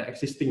sudah ada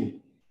existing,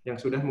 yang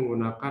sudah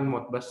menggunakan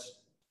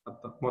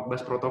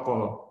Modbus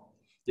protokol.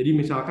 Jadi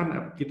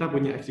misalkan kita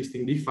punya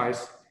existing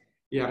device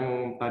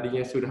yang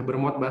tadinya sudah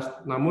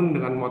bermodbus, namun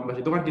dengan modbus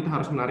itu kan kita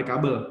harus menarik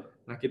kabel.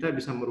 Nah, kita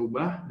bisa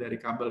merubah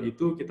dari kabel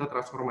itu kita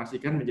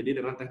transformasikan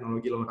menjadi dengan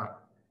teknologi LoRa.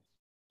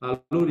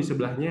 Lalu di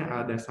sebelahnya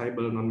ada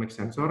Sable non-max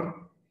sensor.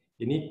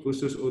 Ini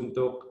khusus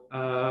untuk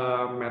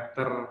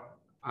meter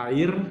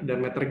air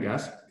dan meter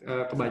gas.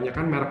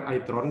 Kebanyakan merek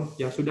Itron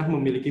yang sudah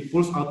memiliki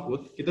pulse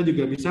output, kita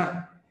juga bisa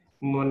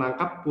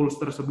menangkap pulse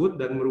tersebut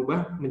dan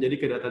merubah menjadi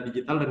ke data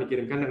digital dan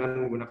dikirimkan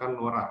dengan menggunakan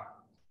LoRa.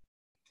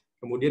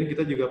 Kemudian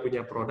kita juga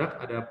punya produk,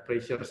 ada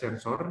pressure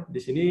sensor. Di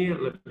sini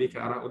lebih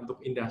ke arah untuk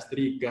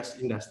industri,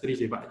 gas industri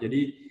sih Pak.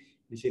 Jadi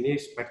di sini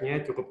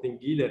speknya cukup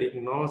tinggi dari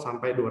 0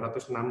 sampai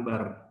 206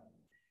 bar.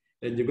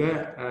 Dan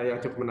juga yang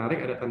cukup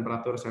menarik ada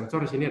temperatur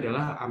sensor. Di sini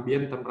adalah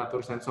ambient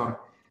temperatur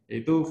sensor.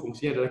 Yaitu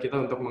fungsinya adalah kita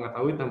untuk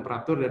mengetahui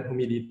temperatur dan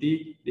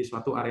humidity di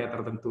suatu area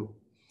tertentu.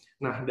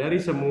 Nah, dari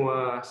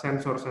semua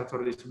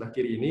sensor-sensor di sebelah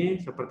kiri ini,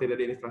 seperti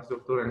dari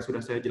infrastruktur yang sudah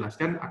saya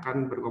jelaskan,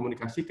 akan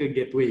berkomunikasi ke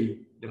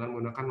gateway dengan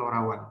menggunakan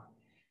LoRaWAN.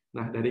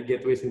 Nah, dari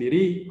gateway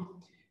sendiri,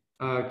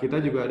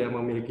 kita juga ada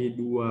memiliki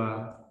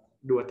dua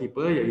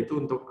tipe, yaitu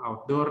untuk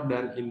outdoor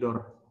dan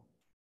indoor.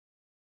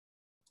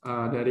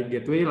 Dari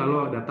gateway,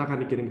 lalu data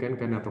akan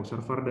dikirimkan ke network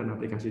server dan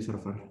aplikasi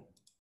server.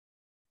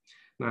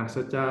 Nah,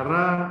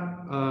 secara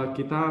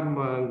kita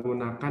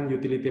menggunakan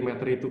utility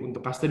meter itu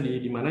untuk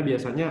custody, di mana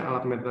biasanya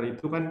alat meter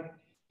itu kan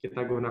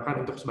kita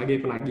gunakan untuk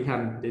sebagai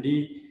penagihan. Jadi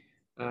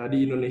di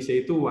Indonesia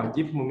itu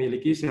wajib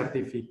memiliki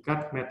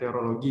sertifikat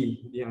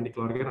meteorologi yang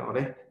dikeluarkan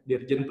oleh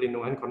Dirjen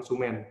Pelindungan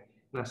Konsumen.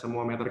 Nah,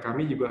 semua meter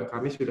kami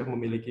sudah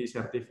memiliki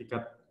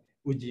sertifikat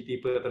uji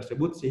tipe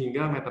tersebut,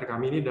 sehingga meter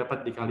kami ini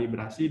dapat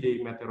dikalibrasi di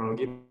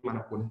meteorologi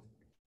manapun.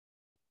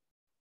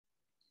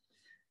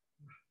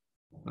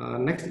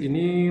 Next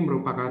ini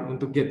merupakan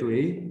untuk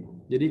gateway.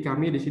 Jadi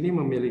kami di sini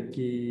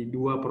memiliki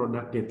dua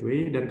produk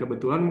gateway dan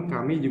kebetulan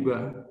kami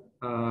juga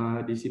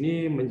di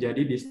sini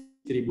menjadi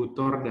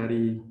distributor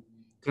dari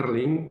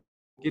curling.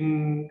 Mungkin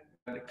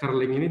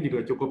curling ini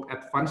juga cukup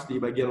advance di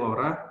bagian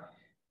LoRa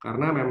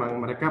karena memang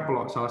mereka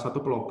salah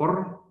satu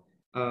pelopor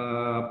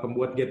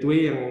pembuat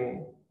gateway yang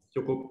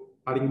cukup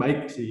paling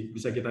baik sih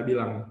bisa kita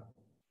bilang.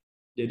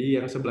 Jadi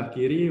yang sebelah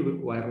kiri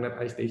WireNet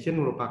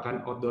iStation merupakan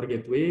outdoor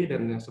gateway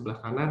dan yang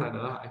sebelah kanan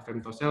adalah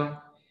FMTOCell,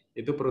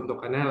 itu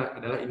peruntukannya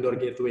adalah indoor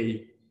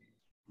gateway.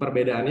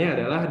 Perbedaannya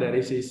adalah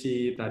dari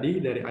sisi tadi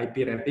dari IP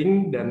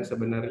rating dan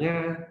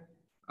sebenarnya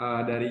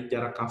dari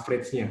jarak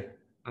coverage-nya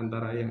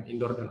antara yang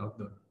indoor dan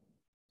outdoor.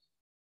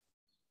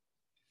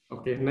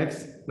 Oke,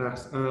 next. Nah,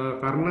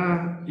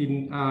 karena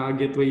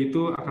gateway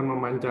itu akan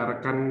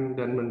memancarkan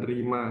dan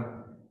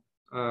menerima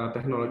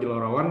teknologi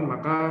LoRaWAN,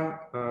 maka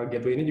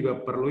gateway ini juga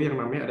perlu yang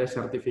namanya ada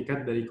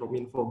sertifikat dari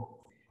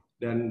Kominfo.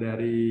 Dan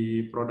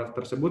dari produk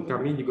tersebut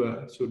kami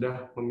juga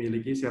sudah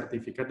memiliki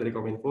sertifikat dari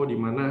Kominfo, di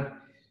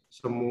mana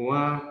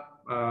semua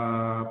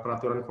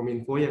peraturan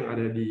Kominfo yang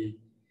ada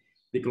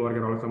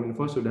dikeluarkan oleh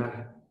Kominfo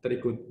sudah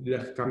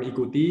kami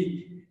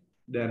ikuti,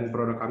 dan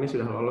produk kami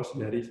sudah lolos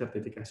dari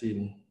sertifikasi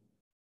ini.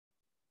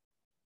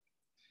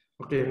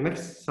 Oke,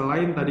 next.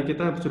 Selain tadi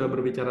kita sudah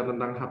berbicara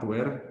tentang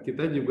hardware,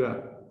 kita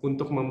juga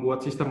untuk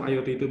membuat sistem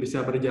IoT itu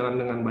bisa berjalan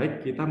dengan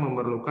baik, kita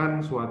memerlukan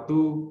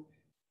suatu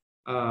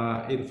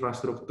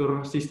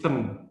infrastruktur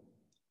sistem.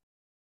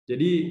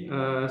 Jadi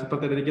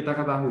seperti tadi kita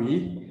ketahui,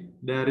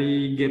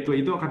 dari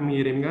gateway itu akan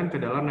mengirimkan ke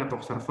dalam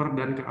network server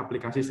dan ke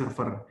aplikasi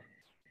server.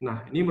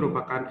 Nah, ini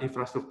merupakan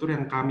infrastruktur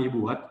yang kami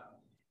buat,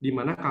 di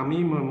mana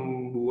kami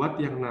membuat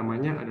yang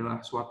namanya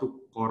adalah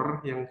suatu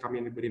core yang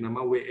kami beri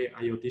nama WE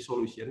IoT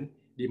Solution,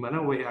 di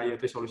mana WE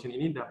IoT Solution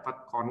ini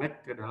dapat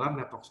connect ke dalam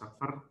network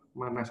server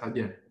mana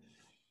saja.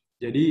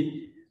 Jadi,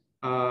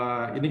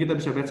 ini kita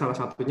bisa lihat salah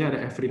satunya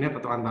ada Everynet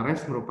atau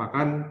Antares,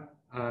 merupakan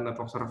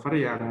network server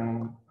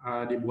yang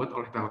dibuat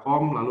oleh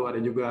Telkom, lalu ada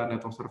juga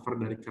network server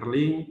dari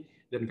Kerling,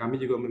 dan kami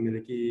juga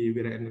memiliki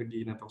WIRA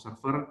Energy network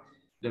server,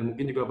 dan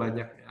mungkin juga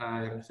banyak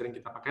yang sering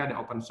kita pakai ada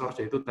open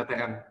source yaitu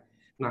TTN.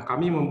 Nah,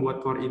 kami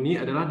membuat core ini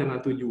adalah dengan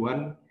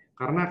tujuan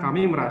karena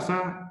kami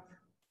merasa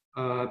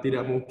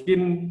tidak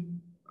mungkin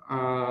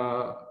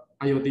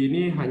IoT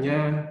ini hanya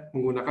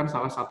menggunakan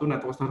salah satu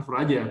network server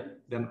aja,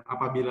 dan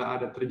apabila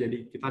ada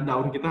terjadi kita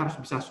down, kita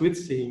harus bisa switch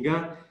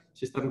sehingga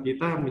sistem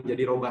kita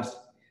menjadi robust.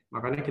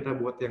 Makanya kita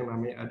buat yang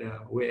namanya ada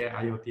WE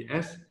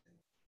IoTS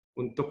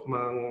untuk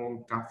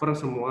mengcover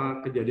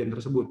semua kejadian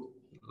tersebut.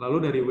 Lalu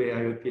dari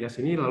WIOTS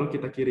ini lalu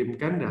kita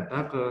kirimkan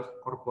data ke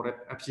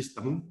corporate app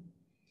system,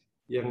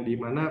 yang di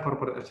mana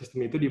corporate app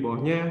system itu di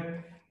bawahnya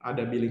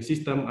ada billing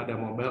system, ada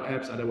mobile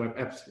apps, ada web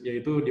apps,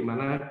 yaitu di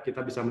mana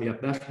kita bisa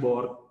melihat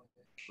dashboard,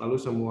 lalu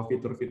semua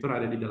fitur-fitur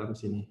ada di dalam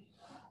sini.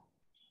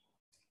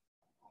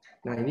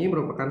 Nah, ini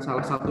merupakan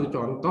salah satu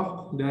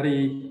contoh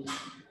dari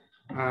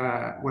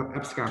web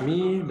apps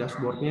kami,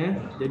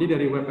 dashboardnya. Jadi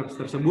dari web apps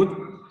tersebut,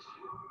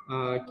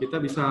 kita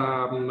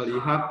bisa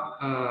melihat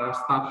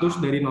status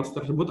dari nodes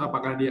tersebut,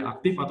 apakah dia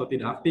aktif atau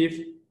tidak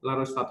aktif,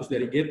 lalu status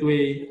dari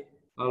gateway,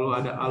 lalu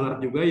ada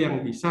alert juga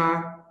yang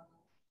bisa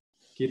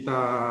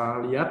kita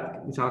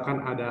lihat,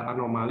 misalkan ada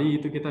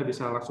anomali, itu kita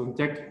bisa langsung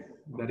cek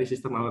dari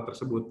sistem alert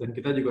tersebut, dan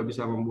kita juga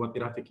bisa membuat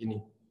grafik ini.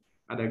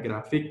 Ada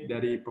grafik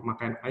dari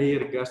pemakaian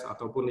air, gas,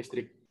 ataupun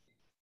listrik.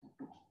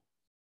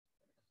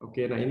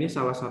 Oke, nah ini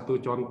salah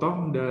satu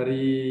contoh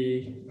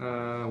dari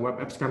web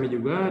apps kami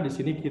juga. Di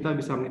sini kita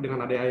bisa,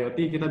 dengan ada IoT,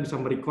 kita bisa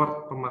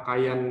merecord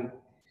pemakaian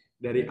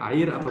dari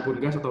air ataupun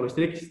gas atau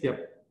listrik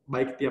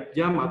baik tiap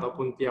jam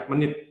ataupun tiap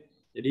menit.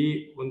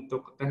 Jadi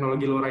untuk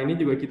teknologi LoRa ini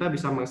juga kita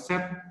bisa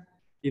men-set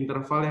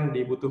interval yang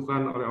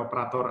dibutuhkan oleh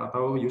operator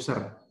atau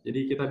user.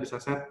 Jadi kita bisa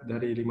set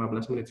dari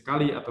 15 menit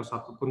sekali atau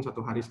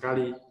satu hari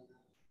sekali.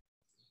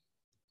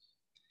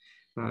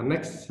 Nah,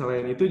 next,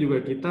 selain itu juga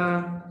kita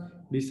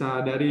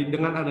bisa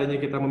dengan adanya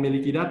kita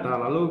memiliki data,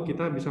 lalu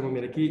kita bisa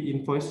memiliki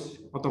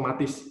invoice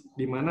otomatis,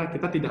 di mana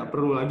kita tidak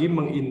perlu lagi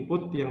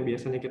menginput yang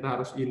biasanya kita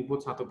harus input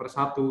satu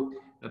persatu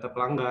data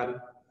pelanggan.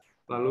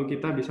 Lalu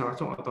kita bisa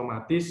langsung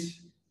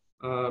otomatis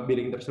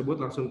billing tersebut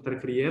langsung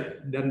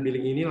tercreate, dan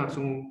billing ini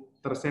langsung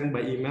tersend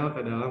by email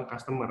ke dalam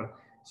customer.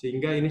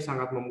 Sehingga ini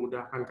sangat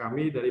memudahkan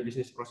kami dari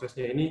bisnis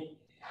prosesnya ini,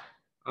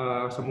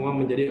 semua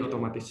menjadi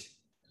otomatis.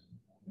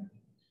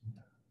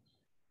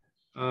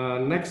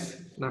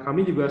 Next, nah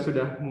kami juga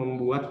sudah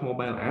membuat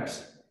mobile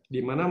apps,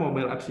 di mana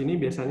mobile apps ini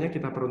biasanya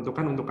kita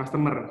peruntukkan untuk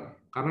customer,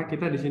 karena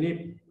kita di sini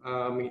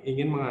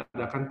ingin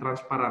mengadakan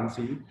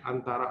transparansi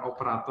antara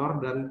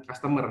operator dan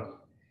customer,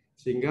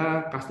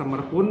 sehingga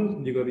customer pun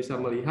juga bisa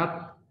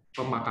melihat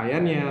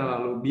pemakaiannya,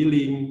 lalu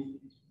billing,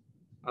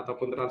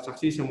 ataupun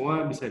transaksi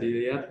semua bisa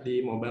dilihat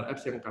di mobile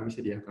apps yang kami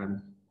sediakan.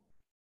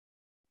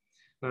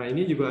 Nah,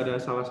 ini juga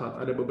ada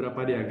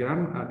beberapa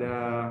diagram, ada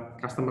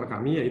customer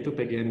kami yaitu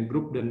PGN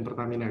Group dan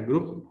Pertamina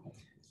Group,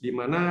 di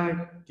mana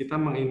kita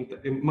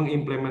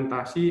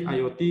mengimplementasi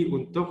IoT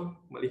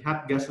untuk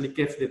melihat gas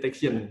leakage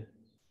detection.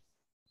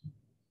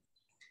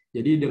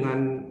 Jadi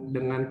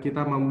dengan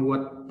kita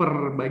membuat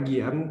per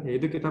bagian,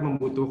 yaitu kita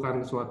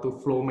membutuhkan suatu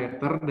flow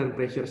meter dan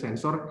pressure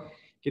sensor,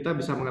 kita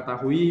bisa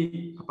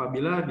mengetahui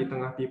apabila di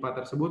tengah pipa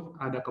tersebut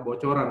ada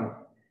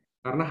kebocoran.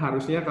 Karena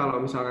harusnya kalau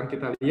misalkan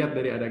kita lihat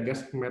dari ada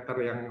gas meter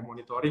yang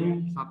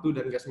monitoring 1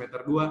 dan gas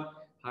meter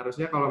 2,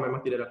 harusnya kalau memang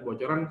tidak ada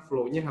kebocoran,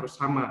 flow-nya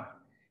harus sama,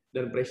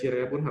 dan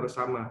pressure-nya pun harus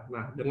sama.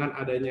 Nah, dengan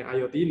adanya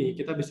IoT ini,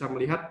 kita bisa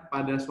melihat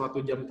pada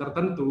suatu jam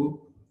tertentu,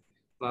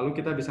 lalu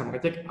kita bisa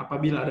mengecek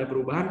apabila ada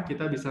perubahan,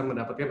 kita bisa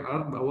mendapatkan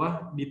alert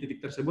bahwa di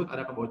titik tersebut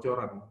ada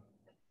kebocoran.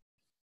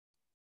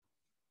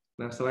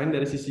 Nah, selain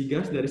dari sisi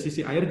gas, dari sisi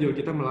air juga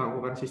kita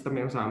melakukan sistem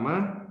yang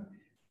sama,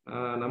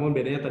 namun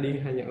bedanya tadi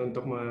hanya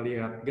untuk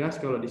melihat gas,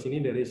 kalau di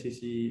sini dari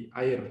sisi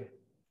air.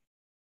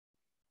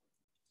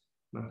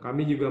 Nah,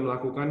 kami juga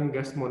melakukan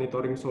gas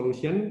monitoring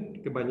solution,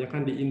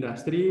 kebanyakan di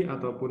industri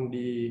ataupun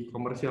di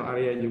komersial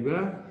area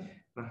juga.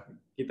 Nah,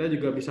 kita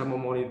juga bisa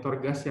memonitor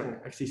gas yang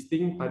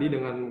existing tadi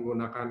dengan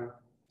menggunakan,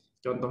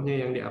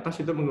 contohnya yang di atas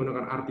itu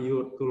menggunakan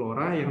RTU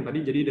LoRa, yang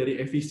tadi jadi dari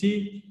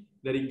efisi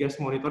dari gas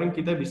monitoring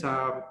kita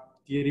bisa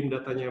kirim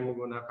datanya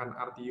menggunakan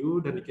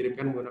RTU dan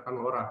dikirimkan menggunakan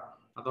LoRa.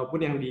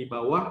 Ataupun yang di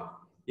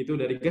bawah itu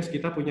dari gas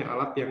kita punya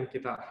alat yang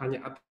kita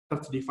hanya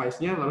attach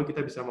device-nya, lalu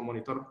kita bisa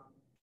memonitor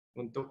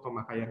untuk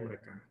pemakaian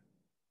mereka.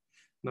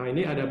 Nah,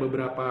 ini ada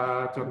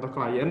beberapa contoh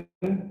klien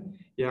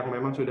yang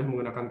memang sudah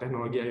menggunakan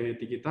teknologi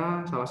IoT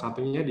kita, salah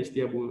satunya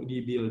di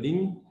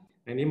building,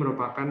 Nah, ini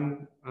merupakan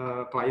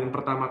klien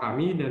pertama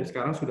kami dan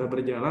sekarang sudah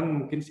berjalan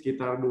mungkin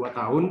sekitar 2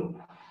 tahun,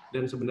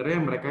 dan sebenarnya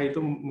mereka itu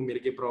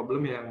memiliki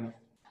problem yang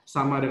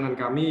sama dengan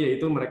kami,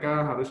 yaitu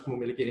mereka harus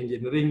memiliki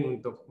engineering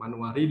untuk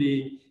manual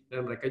reading,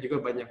 dan mereka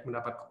juga banyak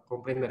mendapat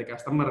komplain dari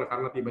customer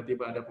karena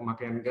tiba-tiba ada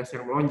pemakaian gas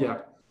yang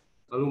melonjak.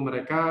 Lalu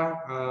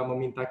mereka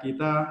meminta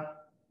kita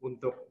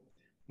untuk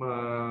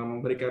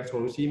memberikan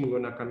solusi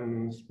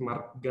menggunakan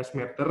smart gas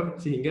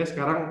meter, sehingga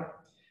sekarang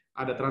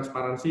ada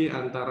transparansi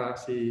antara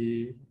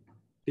si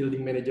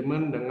building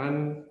management dengan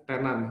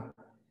tenant,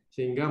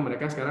 sehingga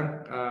mereka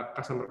sekarang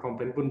customer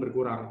complaint pun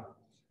berkurang.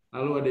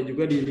 Lalu ada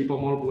juga di Lipo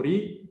Mall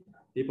Puri.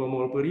 Lipo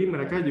Mall Puri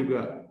mereka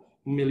juga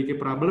memiliki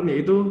problem,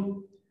 yaitu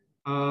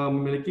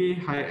memiliki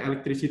high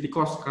electricity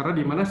cost, karena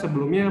di mana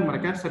sebelumnya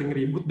mereka sering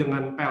ribut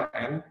dengan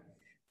PLN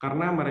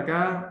karena mereka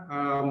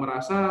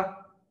merasa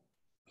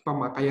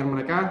pemakaian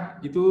mereka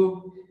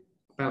itu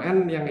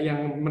PLN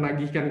yang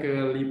menagihkan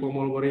ke Lipo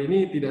Mall Puri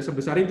ini tidak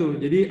sebesar itu.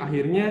 Jadi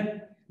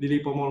akhirnya di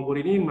Lipo Mall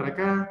Puri ini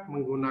mereka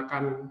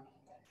menggunakan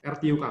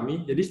RTU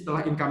kami. Jadi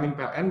setelah incoming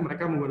PLN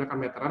mereka menggunakan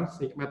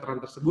meteran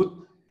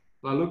tersebut,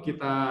 lalu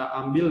kita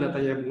ambil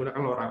datanya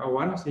menggunakan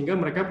LoRaWAN, sehingga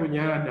mereka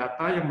punya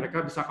data yang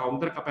mereka bisa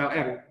counter ke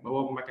PLN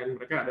bahwa pemakaian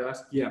mereka adalah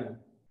sekian.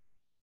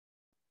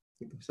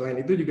 Selain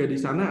itu juga di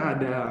sana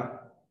ada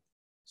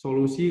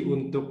solusi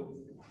untuk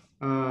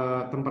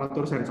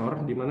temperatur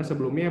sensor, di mana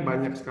sebelumnya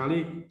banyak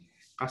sekali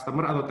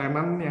customer atau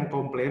tenant yang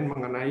komplain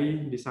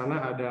mengenai di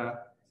sana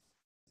ada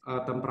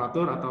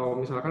temperatur, atau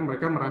misalkan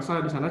mereka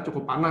merasa di sana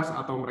cukup panas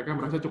atau mereka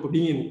merasa cukup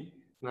dingin.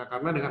 Nah,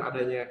 karena dengan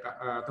adanya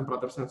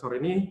temperatur sensor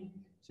ini,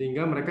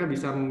 sehingga mereka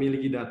bisa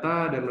memiliki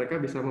data dan mereka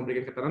bisa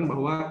memberikan keterangan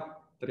bahwa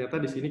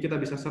ternyata di sini kita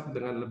bisa set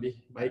dengan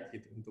lebih baik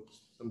gitu untuk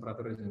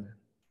temperatur di sana.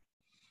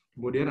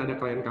 Kemudian ada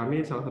klien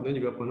kami, salah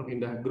satunya juga Pondok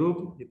Indah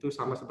Group, itu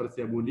sama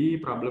seperti Budi,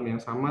 problem yang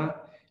sama,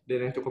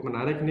 dan yang cukup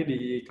menarik ini di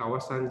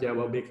kawasan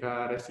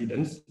Jababeka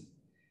Residence,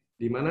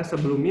 di mana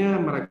sebelumnya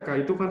mereka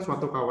itu kan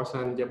suatu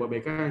kawasan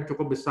Jababeka yang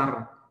cukup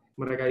besar.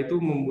 Mereka itu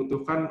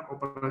membutuhkan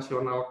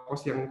operasional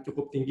cost yang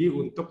cukup tinggi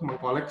untuk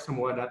mengkolek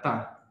semua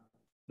data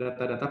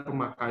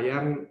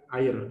pemakaian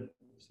air.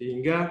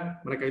 Sehingga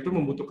mereka itu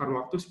membutuhkan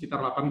waktu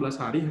sekitar 18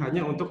 hari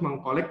hanya untuk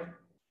mengkolek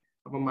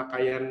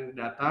pemakaian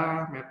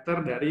data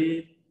meter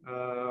dari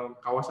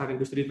kawasan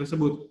industri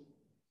tersebut.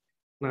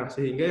 Nah,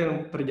 sehingga yang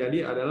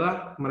terjadi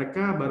adalah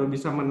mereka baru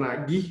bisa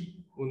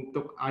menagih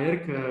untuk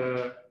air ke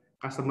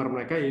customer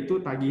mereka, yaitu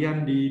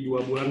tagihan di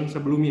 2 bulan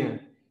sebelumnya.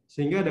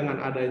 Sehingga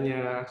dengan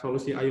adanya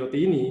solusi IoT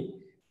ini,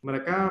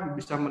 mereka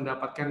bisa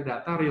mendapatkan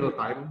data real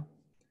time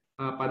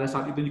pada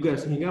saat itu juga,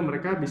 sehingga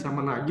mereka bisa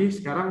menagih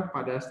sekarang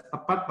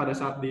tepat pada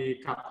saat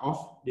di cut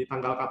off, di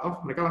tanggal cut off,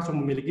 mereka langsung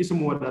memiliki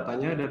semua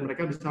datanya dan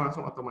mereka bisa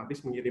langsung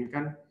otomatis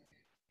mengirimkan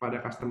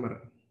pada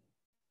customer.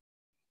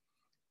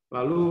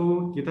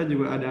 Lalu kita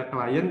juga ada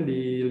klien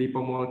di Lipo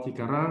Mall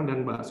Cikarang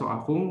dan Bakso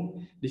Afung.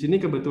 Di sini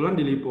kebetulan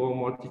di Lipo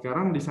Mall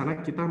Cikarang, di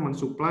sana kita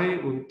mensuplai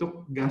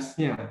untuk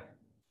gasnya.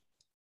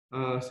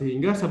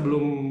 Sehingga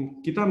sebelum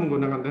kita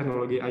menggunakan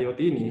teknologi IoT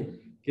ini,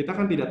 kita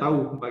kan tidak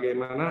tahu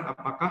bagaimana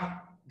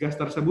apakah gas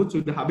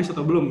tersebut sudah habis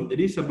atau belum.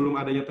 Jadi sebelum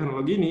adanya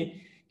teknologi ini,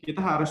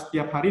 kita harus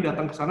setiap hari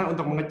datang ke sana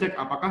untuk mengecek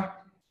apakah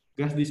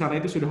gas di sana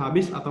itu sudah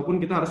habis,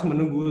 ataupun kita harus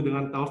menunggu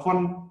dengan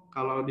telepon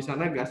kalau di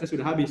sana gasnya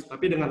sudah habis.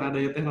 Tapi dengan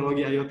adanya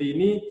teknologi IoT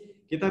ini,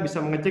 kita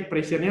bisa mengecek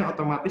pressure-nya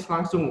otomatis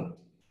langsung.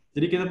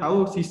 Jadi kita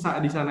tahu sisa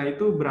di sana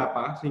itu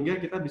berapa,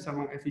 sehingga kita bisa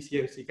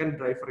mengefisiensikan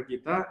driver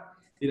kita,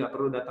 tidak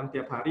perlu datang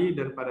tiap hari,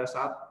 dan pada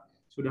saat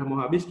sudah mau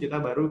habis, kita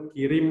baru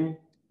kirim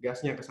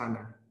gasnya ke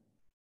sana.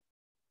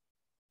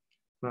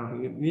 Nah,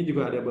 ini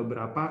juga ada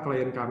beberapa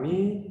klien kami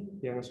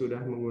yang sudah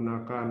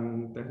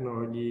menggunakan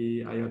teknologi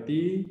IoT.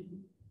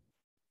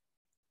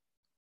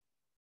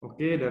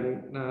 Oke,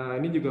 dan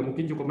ini juga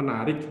mungkin cukup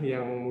menarik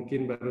yang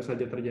mungkin baru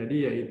saja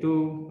terjadi,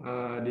 yaitu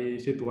di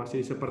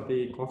situasi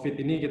seperti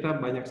COVID ini kita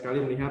banyak sekali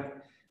melihat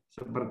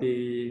seperti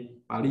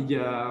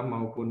Palija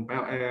maupun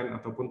PLN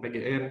ataupun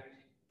PGN,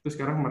 itu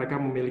sekarang mereka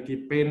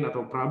memiliki pain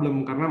atau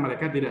problem karena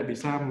mereka tidak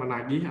bisa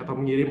menagih atau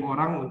mengirim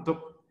orang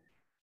untuk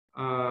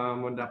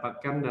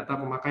mendapatkan data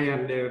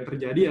pemakaian. Dan yang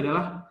terjadi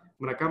adalah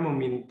mereka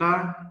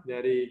meminta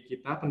dari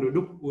kita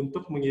penduduk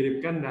untuk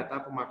mengirimkan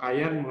data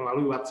pemakaian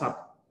melalui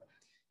WhatsApp.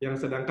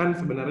 Yang sedangkan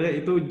sebenarnya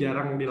itu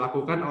jarang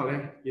dilakukan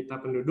oleh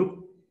kita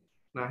penduduk.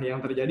 Nah,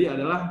 yang terjadi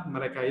adalah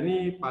mereka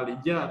ini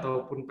Palija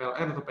ataupun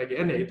PLN atau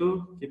PGN,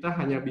 yaitu kita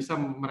hanya bisa,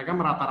 mereka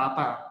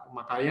merata-rata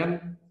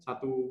pemakaian 1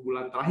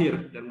 bulan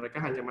terakhir, dan mereka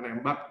hanya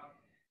menembak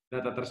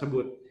data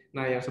tersebut.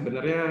 Nah, yang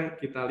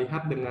sebenarnya kita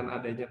lihat dengan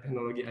adanya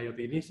teknologi IoT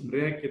ini,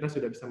 sebenarnya kita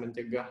sudah bisa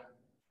mencegah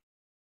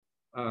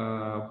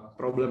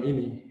problem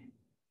ini.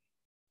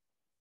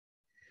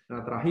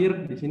 Nah,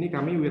 terakhir di sini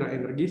kami WIRA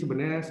Energi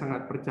sebenarnya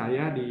sangat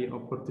percaya di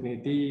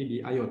opportunity di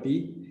IoT,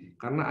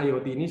 karena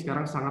IoT ini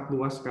sekarang sangat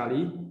luas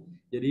sekali.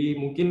 Jadi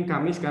mungkin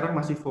kami sekarang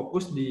masih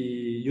fokus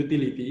di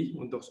utility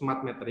untuk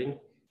smart metering,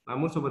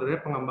 namun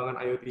sebenarnya pengembangan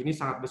IoT ini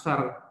sangat besar,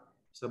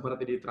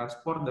 seperti di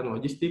transport dan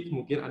logistik,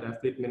 mungkin ada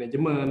fleet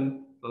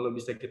management, lalu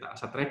bisa kita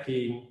asset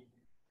tracking,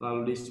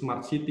 Lalu di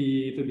smart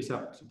city itu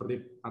bisa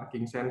seperti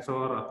parking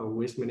sensor atau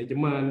waste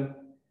management,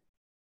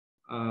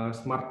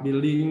 smart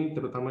building,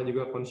 terutama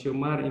juga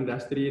consumer,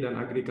 industri, dan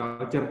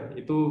agriculture.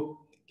 Itu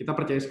kita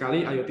percaya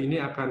sekali IoT ini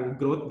akan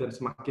growth dan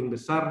semakin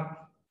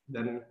besar,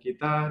 dan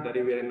kita dari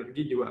WIRA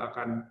Energy juga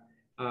akan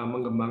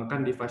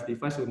mengembangkan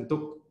device-device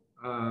untuk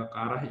ke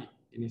arah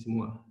ini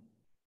semua.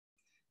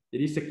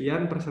 Jadi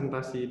sekian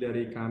presentasi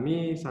dari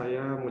kami,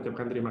 saya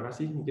mengucapkan terima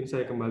kasih. Mungkin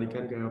saya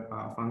kembalikan ke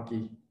Pak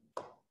Funky.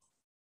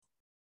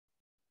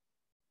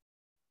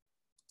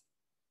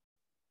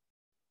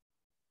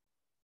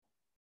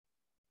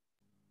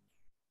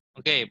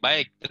 Oke,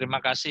 baik.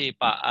 Terima kasih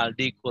Pak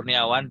Aldi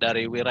Kurniawan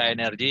dari WIRA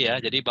Energy ya.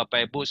 Jadi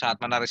Bapak Ibu sangat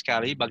menarik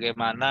sekali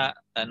bagaimana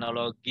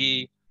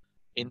teknologi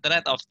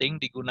Internet of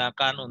Things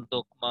digunakan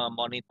untuk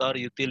memonitor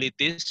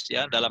utilities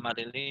ya. Dalam hal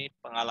ini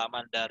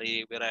pengalaman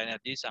dari WIRA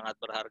Energy sangat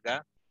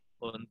berharga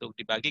untuk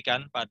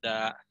dibagikan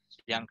pada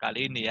siang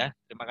kali ini ya.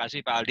 Terima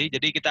kasih Pak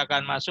Aldi. Jadi kita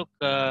akan masuk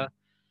ke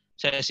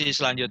sesi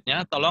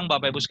selanjutnya. Tolong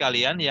Bapak Ibu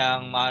sekalian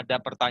yang ada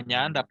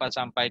pertanyaan dapat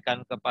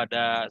sampaikan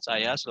kepada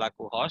saya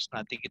selaku host.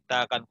 Nanti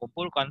kita akan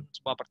kumpulkan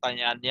semua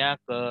pertanyaannya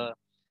ke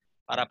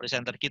para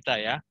presenter kita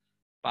ya.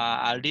 Pak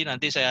Aldi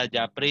nanti saya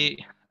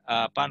japri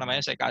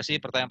saya kasih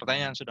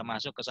pertanyaan-pertanyaan yang sudah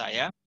masuk ke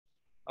saya.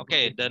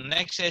 Oke, the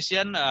next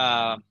session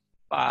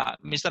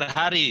Pak Mr.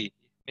 Hari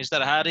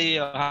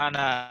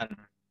Yohannan.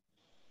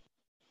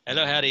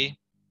 Hello Harry.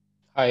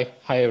 Hi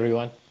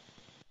everyone.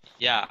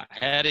 Ya,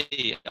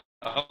 Harry.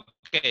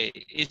 Okay,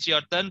 it's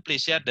your turn.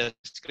 Please share the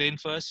screen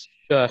first.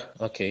 Sure.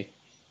 Okay.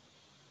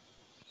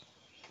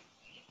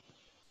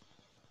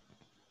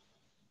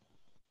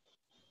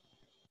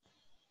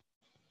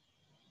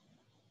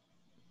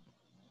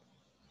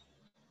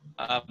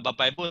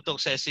 Bapak Ibu, untuk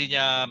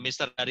sesinya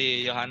Mr.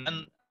 Hari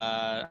Yohannan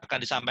akan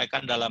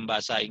disampaikan dalam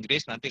bahasa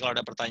Inggris. Nanti kalau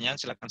ada pertanyaan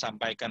silakan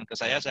sampaikan ke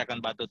saya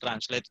akan bantu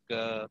translate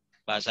ke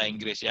bahasa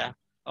Inggris ya.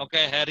 Oke,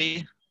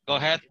 Harry,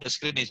 go ahead. The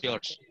screen is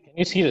yours. Can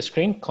you see the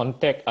screen?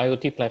 Contact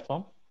IoT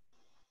platform.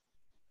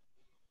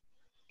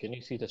 Can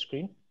you see the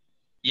screen?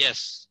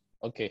 Yes.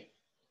 Okay.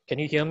 Can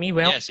you hear me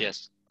well?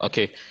 Yes.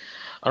 Okay.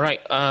 All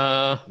right.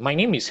 My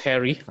name is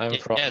Harry.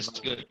 Yes,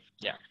 good.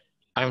 Yeah.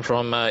 I'm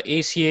from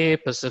ACA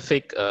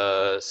Pacific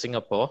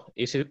Singapore,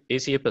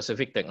 ACA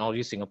Pacific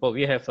Technology Singapore.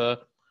 We have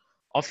an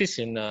office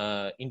in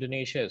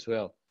Indonesia as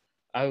well.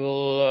 I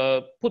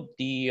will put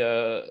the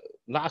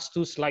last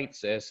two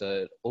slides as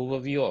an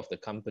overview of the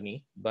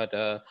company, but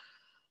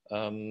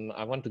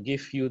I want to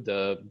give you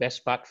the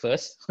best part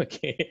first,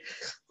 okay,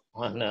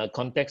 on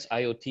Context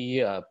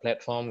IoT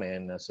platform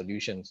and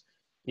solutions.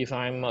 If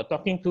I'm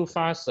talking too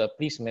fast,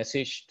 please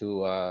message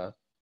to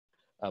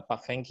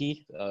Pak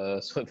FANKY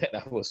so that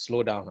I will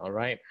slow down, all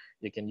right?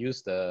 You can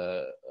use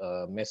the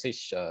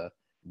message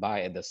bar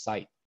at the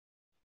side.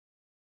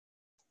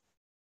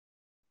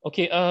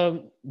 Okay,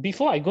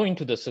 before I go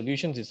into the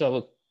solutions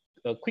itself,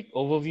 a quick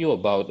overview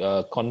about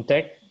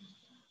CONTECT.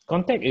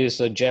 CONTECT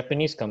is a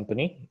Japanese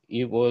company.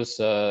 It was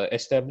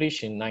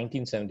established in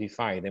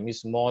 1975. That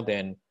means more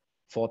than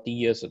 40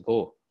 years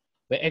ago.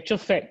 But actual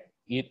fact,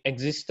 it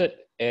existed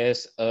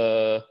as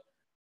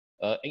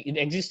it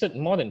existed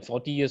more than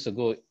 40 years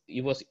ago.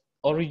 It was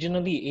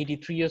originally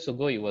 83 years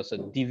ago. It was a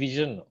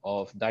division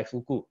of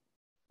Daifuku,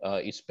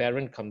 its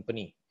parent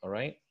company. All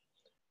right.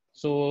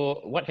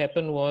 So what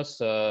happened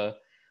was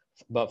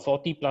about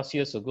 40 plus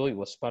years ago, it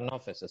was spun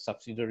off as a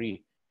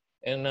subsidiary.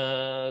 And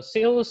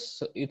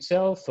sales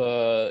itself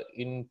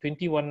in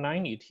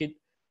 2019, it hit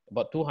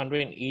about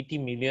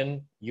 $280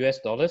 million US,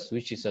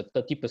 which is a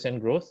 30%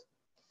 growth,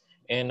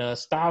 and a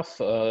staff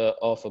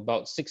of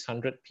about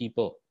 600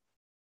 people.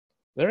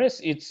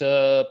 Whereas its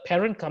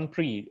parent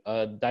company,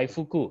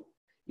 Daifuku,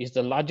 is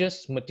the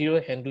largest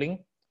material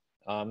handling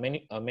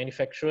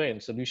manufacturer and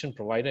solution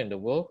provider in the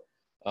world,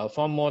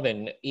 formed more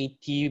than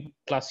 80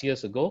 plus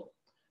years ago.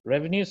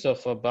 Revenues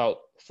of about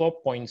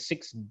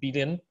 4.6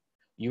 billion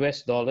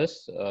US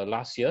dollars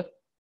last year.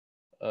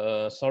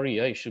 Sorry,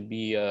 it should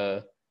be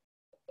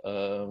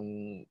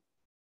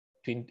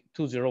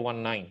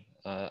 2019.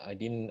 I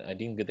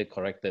didn't get it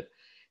corrected.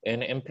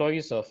 And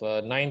employees of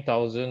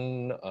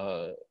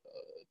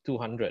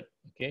 9,200.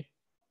 Okay.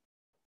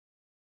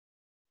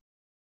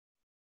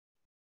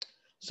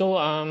 So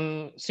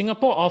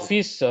Singapore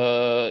office,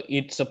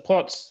 it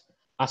supports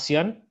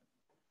ASEAN.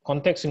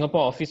 Context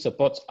Singapore office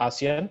supports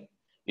ASEAN.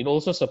 It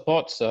also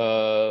supports,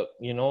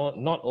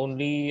 not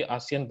only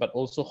ASEAN, but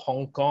also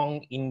Hong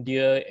Kong,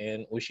 India,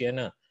 and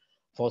Oceania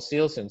for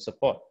sales and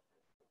support.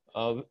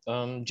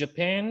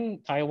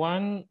 Japan,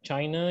 Taiwan,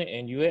 China,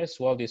 and US,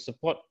 while they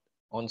support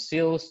on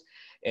sales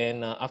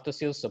and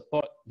after-sales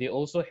support, they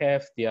also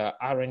have their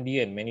R&D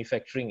and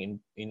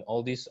manufacturing in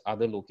all these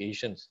other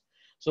locations.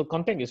 So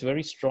CONTECT is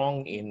very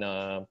strong in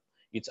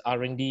its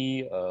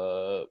R&D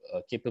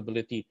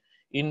capability.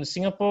 In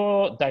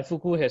Singapore,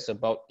 Daifuku has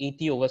about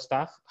 80 over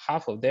staff.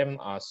 Half of them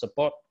are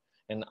support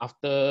and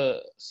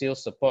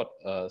after-sales support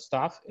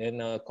staff,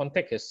 and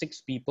CONTECT has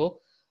 6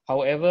 people.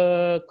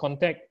 However,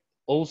 CONTECT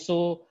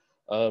also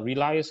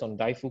relies on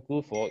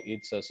Daifuku for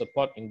its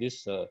support in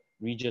this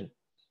region.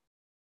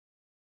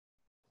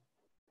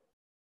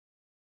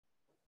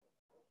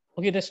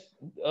 Okay, that's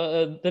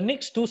the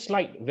next two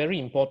slides very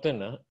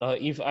important.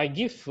 If I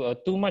give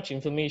too much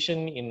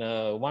information in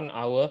 1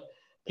 hour,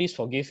 please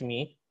forgive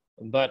me.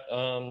 But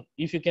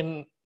if you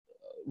can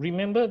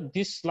remember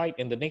this slide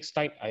and the next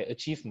slide, I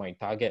achieve my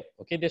target.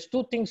 Okay, there's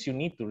two things you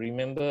need to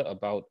remember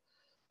about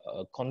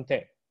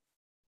CONTECT.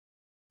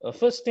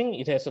 First thing,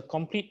 it has a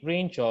complete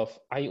range of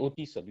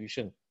IoT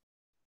solution,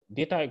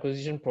 data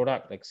acquisition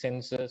product like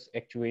sensors,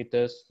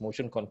 actuators,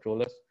 motion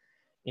controllers.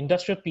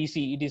 Industrial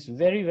PC, it is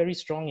very, very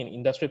strong in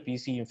industrial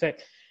PC. In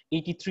fact,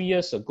 83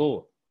 years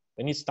ago,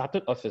 when it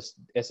started off as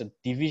a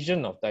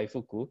division of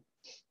Daifuku,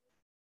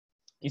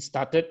 it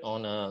started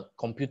on a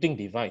computing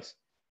device.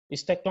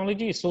 Its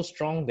technology is so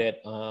strong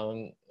that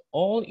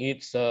all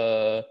its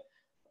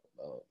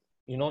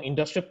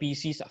industrial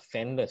PCs are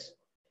fanless.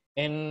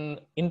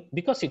 And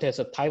because it has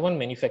a Taiwan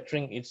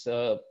manufacturing, its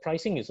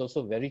pricing is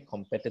also very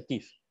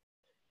competitive.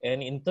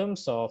 And in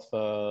terms of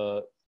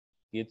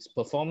its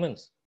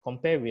performance,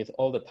 compared with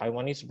all the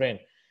Taiwanese brand,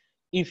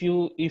 if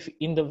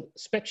in the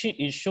spec sheet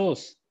it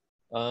shows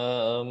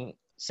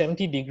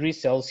 70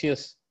 degrees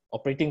Celsius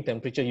operating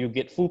temperature, you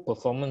get full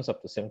performance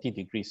up to 70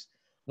 degrees.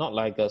 Not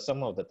like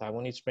some of the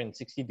Taiwanese brand,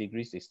 60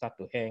 degrees, they start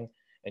to hang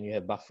and you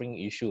have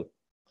buffering issue.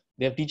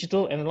 They have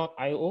digital analog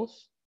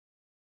IOs.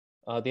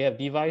 They have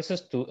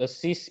devices to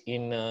assist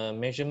in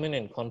measurement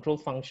and control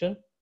function.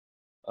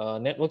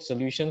 Network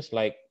solutions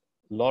like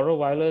LoRa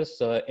wireless,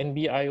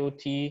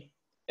 NB-IoT,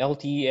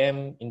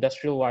 LTE-M,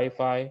 industrial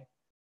Wi-Fi,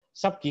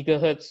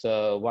 sub-gigahertz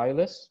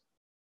wireless.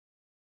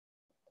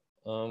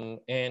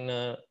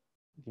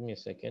 Give me a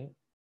second.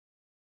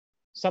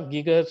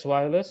 Sub-gigahertz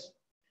wireless.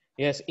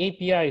 It has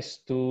APIs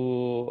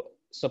to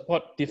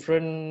support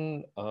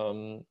different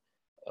and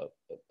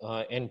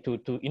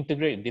to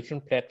integrate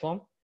different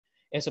platform.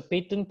 As a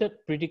patented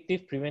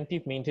predictive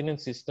preventive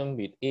maintenance system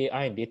with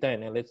AI and data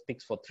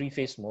analytics for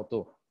three-phase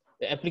motor.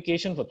 The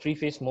application for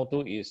three-phase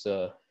motor is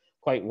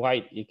quite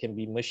wide. It can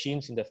be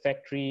machines in the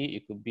factory.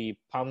 It could be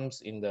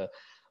pumps in the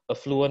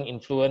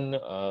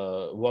influent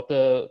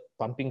water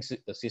pumping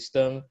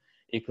system.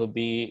 It could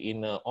be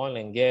in oil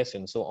and gas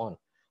and so on.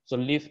 So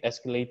lift,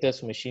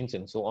 escalators, machines,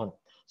 and so on.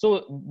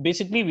 So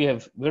basically, we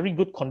have very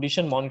good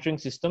condition monitoring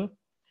system.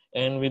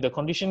 And with the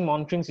condition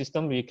monitoring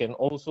system, we can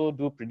also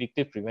do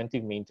predictive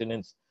preventive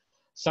maintenance.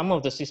 Some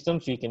of the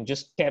systems we can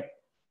just tap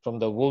from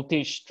the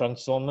voltage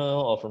transformer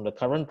or from the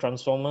current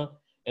transformer.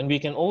 And we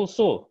can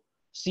also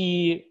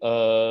see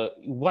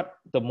what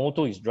the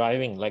motor is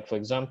driving. Like, for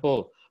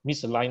example,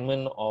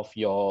 misalignment of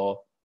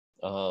your,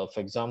 for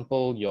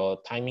example, your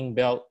timing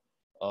belt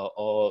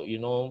or,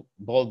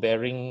 ball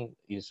bearing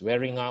is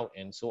wearing out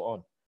and so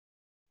on.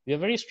 We are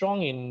very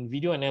strong in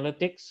video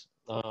analytics.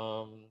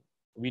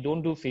 We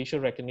don't do facial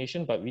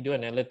recognition, but video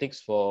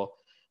analytics for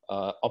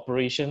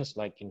operations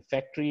like in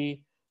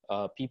factory,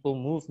 people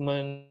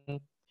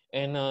movement.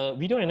 And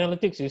video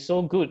analytics is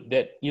so good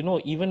that,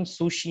 even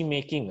sushi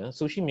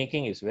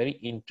making is very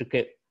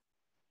intricate.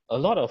 A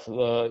lot of,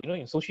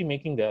 in sushi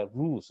making, there are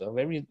rules,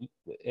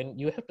 and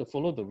you have to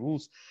follow the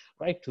rules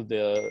right to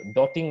the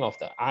dotting of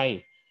the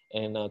I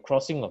and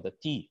crossing of the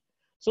T.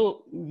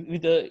 So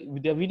with the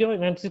video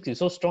analytics is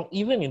so strong,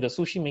 even in the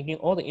sushi making,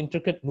 all the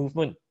intricate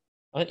movement,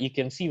 you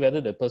can see whether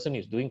the person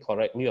is doing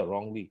correctly or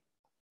wrongly.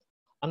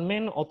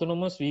 Unmanned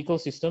autonomous vehicle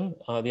system,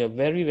 they are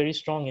very, very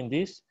strong in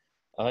this.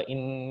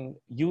 In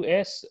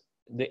US,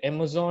 the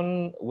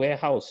Amazon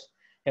warehouse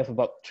have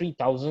about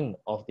 3,000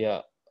 of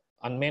their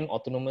unmanned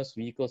autonomous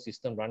vehicle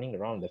system running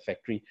around the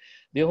factory.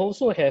 They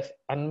also have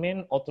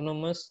unmanned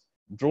autonomous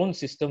drone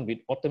system with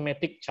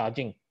automatic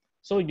charging.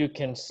 So you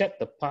can set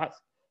the path,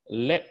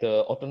 let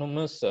the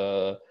autonomous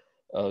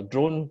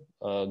drone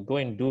go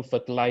and do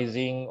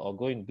fertilizing or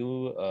go and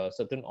do a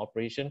certain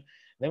operation.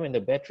 Then when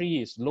the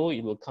battery is low,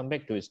 it will come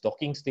back to its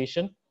docking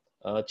station,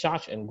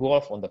 charge and go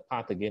off on the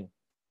path again.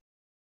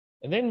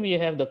 And then we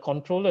have the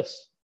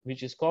controllers,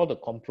 which is called the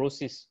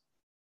Comprosis.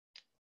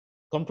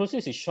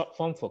 Comprosis is short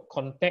form for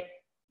Contact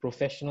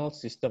Professional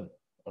System,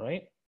 all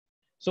right?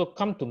 So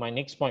come to my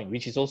next point,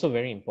 which is also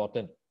very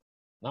important.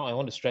 Now I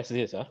want to stress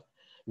this.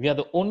 We are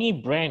the only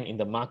brand in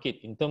the market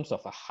in terms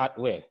of a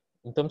hardware,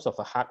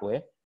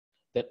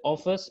 that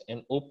offers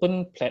an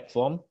open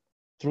platform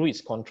through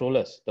its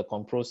controllers, the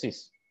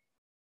Comprosis.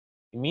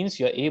 It means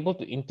you're able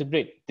to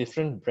integrate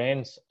different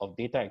brands of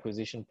data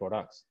acquisition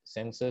products,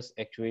 sensors,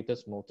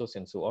 actuators, motors,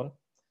 and so on.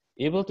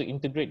 Able to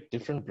integrate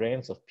different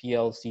brands of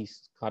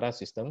PLCs, SCADA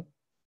system.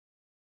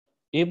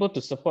 Able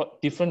to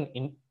support different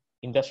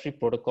industry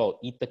protocol,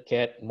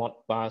 EtherCAT,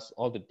 Modbus,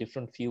 all the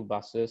different field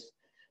buses,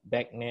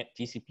 BACnet,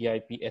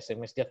 TCP/IP,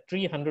 SMS. There are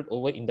 300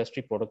 over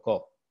industry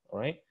protocol, all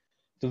right?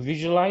 To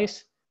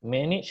visualize,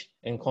 manage,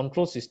 and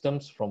control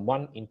systems from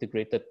one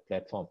integrated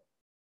platform.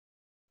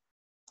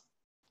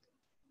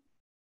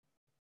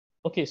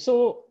 Okay,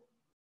 so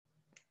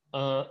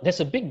there's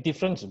a big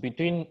difference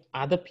between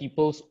other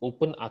people's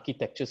open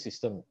architecture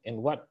system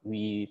and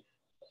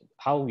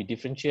how we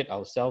differentiate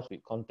ourselves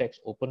with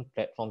Context's open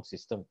platform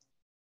system.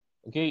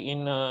 Okay,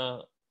 in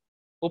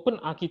open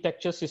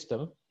architecture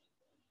system,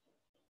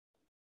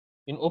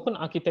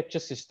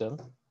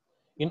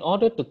 in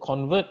order to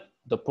convert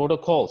the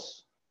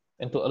protocols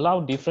and to allow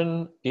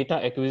different data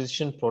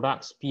acquisition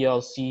products,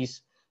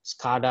 PLCs,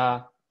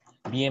 SCADA,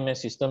 BMS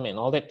system, and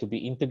all that to be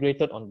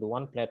integrated onto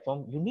one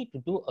platform, you need to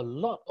do a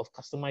lot of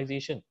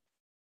customization.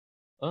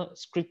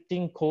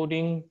 Scripting,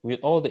 coding with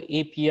all the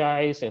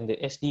APIs and the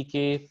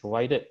SDK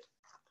provided.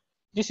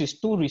 This is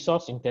too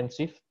resource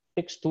intensive,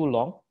 takes too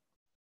long,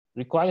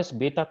 requires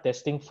beta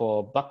testing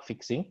for bug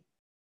fixing,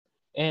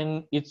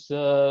 and it's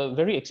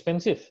very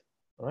expensive,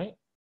 right?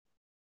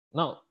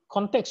 Now,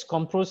 Context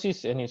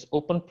Composites and its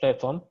open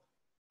platform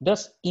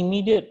does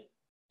immediate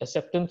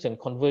acceptance and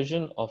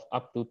conversion of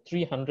up to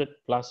 300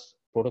 plus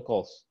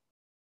protocols.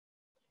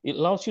 It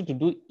allows you to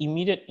do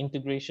immediate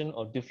integration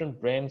of different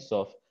brands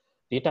of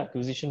data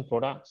acquisition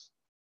products,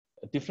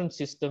 different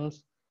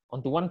systems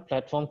onto one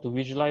platform to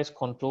visualize,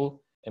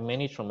 control, and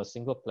manage from a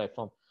single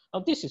platform.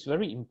 Now, this is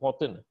very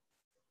important.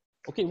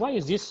 Okay, why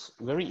is this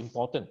very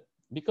important?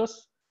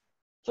 Because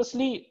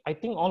firstly, I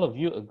think all of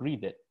you agree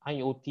that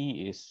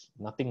IoT is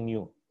nothing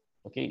new.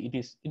 Okay, it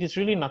is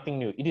really nothing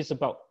new. It is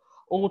about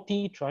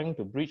OT trying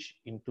to bridge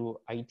into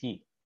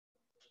IT.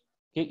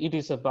 Okay, it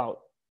is about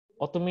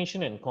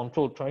automation and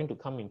control trying to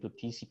come into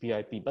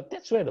TCP/IP. But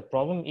that's where the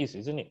problem is,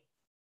 isn't it?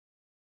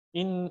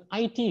 In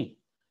IT,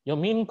 your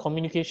main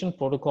communication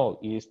protocol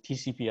is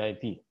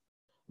TCP/IP.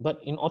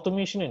 But in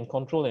automation and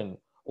control and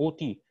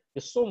OT,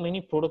 there's so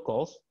many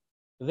protocols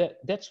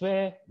that's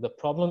where the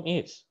problem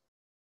is.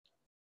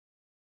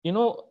 You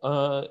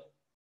know,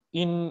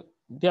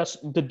 there's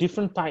the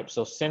different types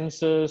of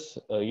sensors,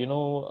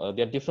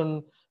 there are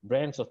different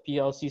brands of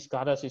PLC,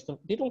 SCADA system.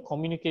 They don't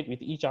communicate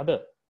with each other.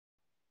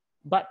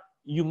 But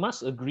you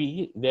must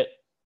agree that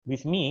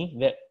with me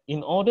that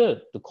in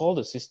order to call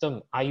the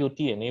system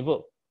IoT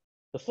enabled,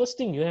 the first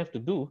thing you have to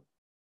do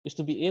is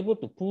to be able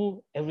to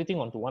pull everything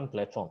onto one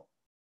platform,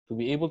 to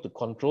be able to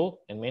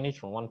control and manage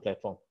from one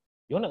platform.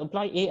 You want to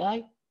apply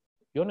AI?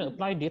 You want to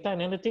apply data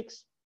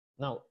analytics?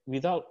 Now,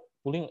 without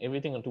pulling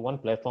everything onto one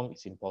platform,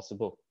 it's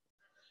impossible.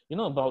 You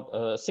know,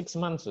 about 6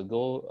 months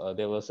ago,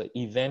 there was an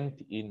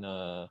event in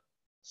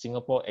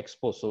Singapore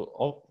Expo.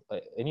 So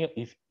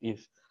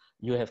if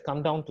you have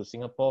come down to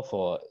Singapore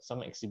for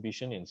some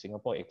exhibition in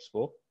Singapore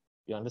Expo,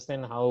 you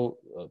understand how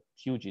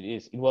huge it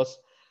is. It was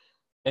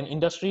an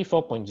Industry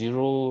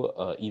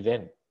 4.0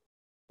 event.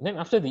 And then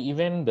after the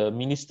event, the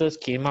ministers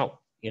came out,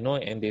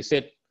 and they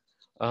said,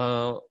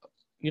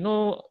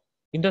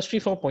 Industry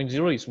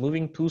 4.0 is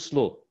moving too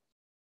slow.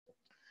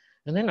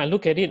 And then I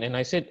look at it and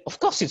I said, of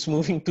course it's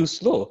moving too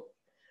slow.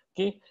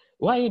 Okay,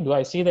 why do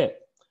I say that?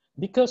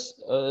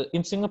 Because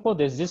in Singapore,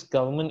 there's this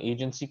government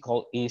agency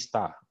called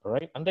A-Star,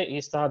 right? Under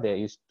A-Star, there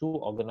is two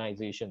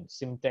organizations,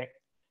 SIMTEC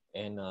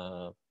and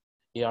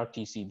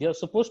ARTC. They are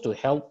supposed to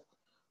help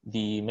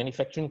the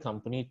manufacturing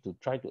company to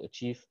try to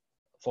achieve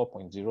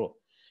 4.0.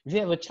 If you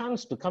have a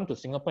chance to come to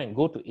Singapore and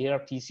go to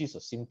ARTC's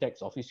or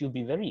SIMTEC's office, you'll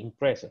be very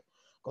impressed.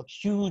 Got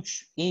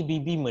huge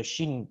ABB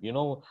machine,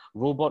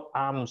 robot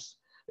arms.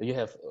 You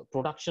have a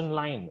production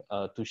line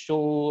to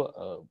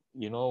show,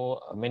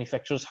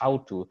 manufacturers how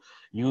to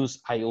use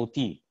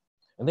IoT.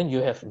 And then you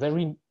have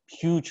very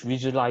huge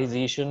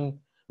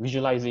visualization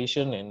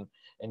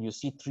and you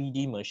see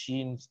 3D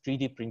machines,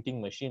 3D printing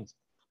machines.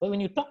 But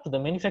when you talk to the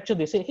manufacturer,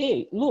 they say,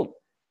 hey, look,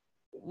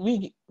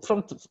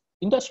 from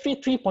Industry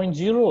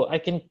 3.0, I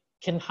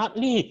can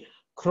hardly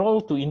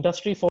crawl to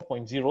Industry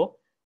 4.0.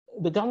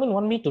 The government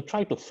want me to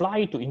try to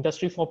fly to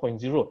Industry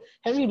 4.0.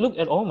 Have you looked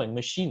at all my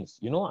machines?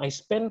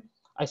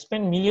 I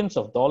spend millions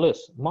of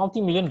dollars,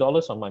 multi-million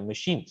dollars on my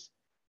machines.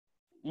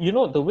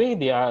 The way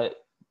they are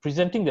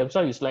presenting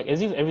themselves is like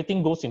as if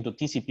everything goes into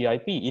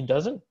TCP/IP. It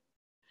doesn't.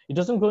 It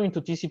doesn't go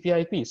into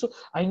TCP/IP. So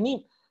I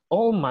need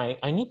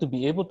to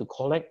be able to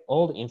collect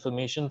all the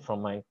information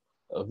from my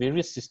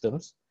various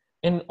systems,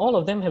 and all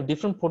of them have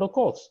different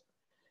protocols.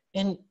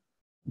 And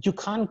you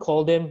can't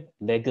call them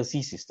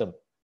legacy system.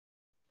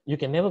 You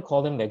can never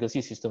call them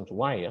legacy systems.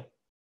 Why?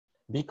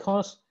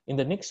 Because in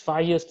the next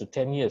 5 years to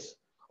 10 years,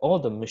 all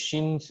the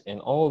machines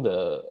and all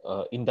the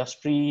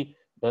industry,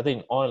 whether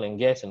in oil and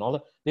gas and all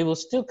that, they will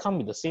still come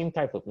with the same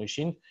type of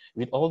machine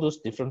with all those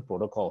different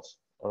protocols.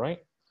 All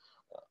right.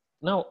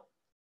 Now,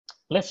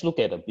 let's look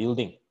at a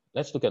building.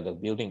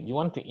 You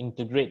want to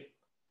integrate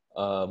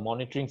a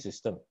monitoring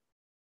system.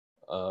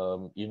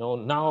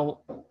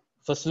 Now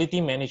facility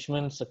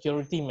management,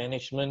 security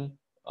management,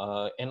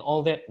 and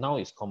all that now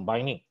is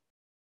combining.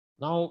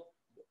 Now,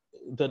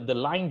 the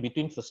line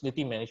between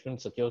facility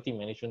management, security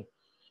management,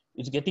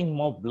 is getting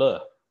more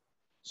blur.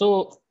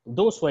 So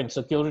those who are in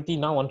security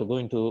now want to go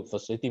into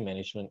facility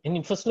management. And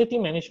in facility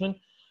management,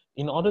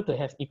 in order to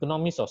have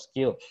economies of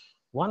scale,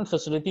 one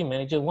facility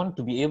manager wants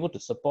to be able to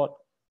support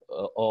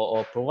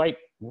or provide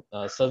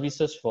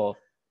services for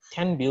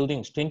 10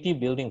 buildings, 20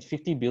 buildings,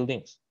 50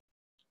 buildings.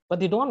 But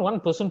they don't want one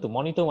person to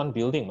monitor one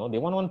building. No? They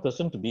want one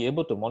person to be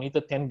able to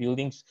monitor 10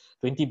 buildings,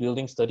 20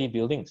 buildings, 30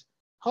 buildings.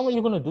 How are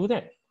you going to do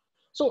that?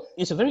 So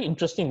it's very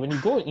interesting when you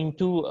go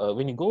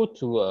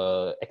to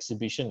an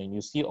exhibition and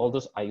you see all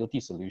those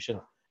IoT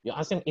solutions. You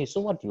ask them, hey, so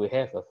what do you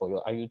have for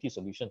your IoT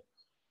solution?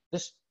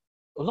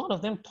 a lot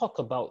of them talk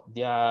about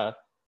their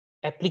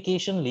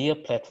application layer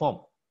platform.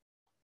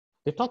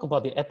 They talk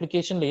about the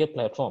application layer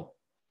platform.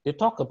 They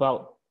talk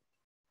about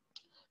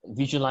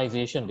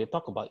visualization. They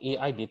talk about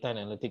AI data and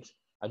analytics.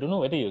 I don't know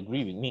whether you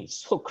agree with me. It's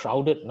so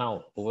crowded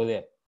now over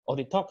there. Or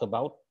they talk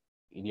about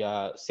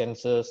their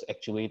sensors,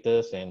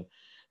 actuators, and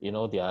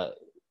their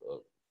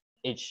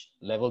edge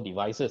level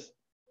devices.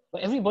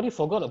 But everybody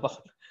forgot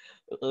about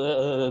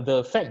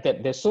the fact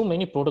that there's so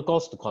many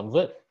protocols to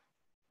convert,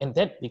 and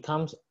that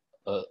becomes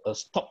a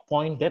stop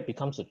point. That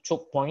becomes a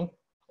choke point.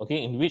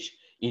 Okay, in which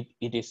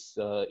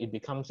it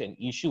becomes an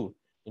issue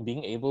in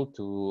being able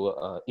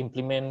to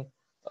implement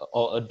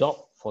or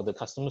adopt, for the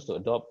customers to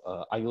adopt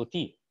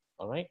IoT.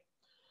 All right.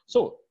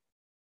 So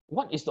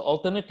what is the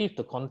alternative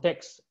to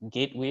Context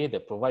Gateway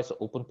that provides an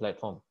open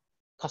platform?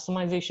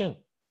 Customization,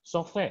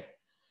 software.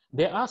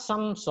 There are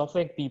some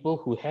software people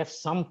who have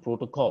some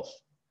protocols,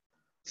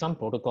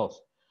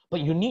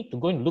 but you need to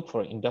go and look for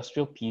an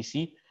industrial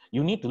PC.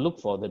 You need to look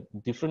for the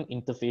different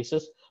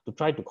interfaces to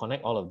try to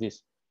connect all of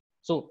this.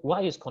 So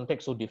why is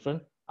Context so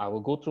different? I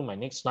will go through my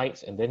next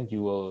slides, and then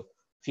you will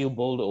feel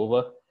bowled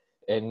over,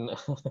 and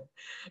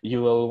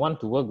you will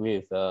want to work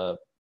with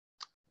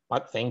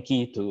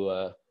FANKY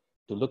to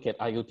look at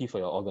IoT for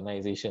your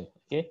organization.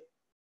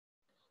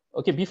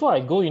 Okay, before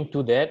I go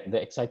into that,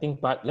 the exciting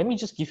part, let me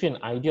just give you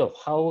an idea of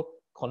how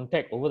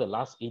Context over the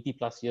last 80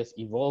 plus years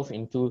evolved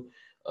into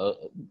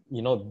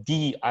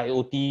the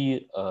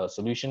IoT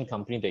solution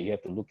company that you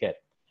have to look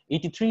at.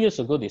 83 years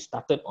ago, they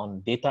started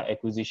on data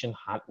acquisition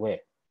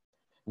hardware.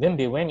 Then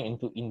they went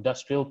into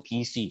industrial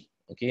PC,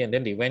 okay, and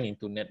then they went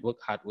into network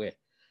hardware.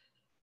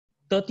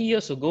 30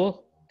 years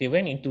ago, they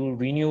went into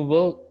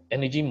renewable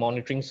energy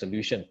monitoring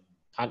solution,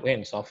 hardware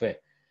and software.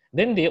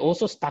 Then they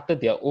also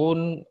started their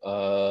own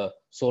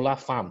solar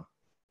farm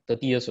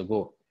 30 years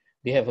ago.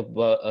 They have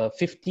a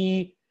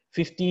 50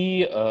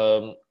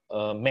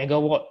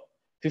 megawatt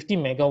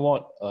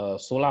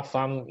solar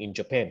farm in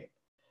Japan.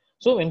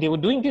 So when they were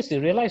doing this, they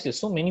realized there's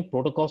so many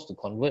protocols to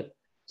convert.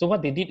 So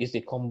what they did is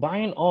they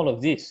combined all of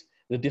this,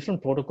 the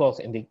different protocols,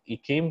 and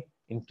it came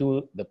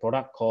into the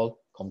product called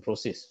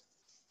Comprosys.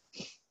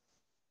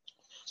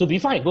 So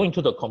before I go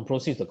into the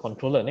Comprosys, the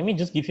controller, let me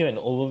just give you an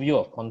overview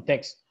of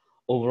Context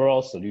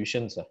overall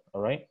solutions.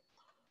 All right,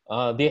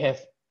 they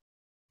have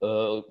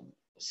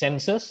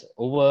sensors,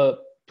 over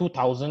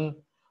 2,000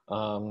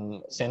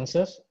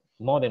 sensors,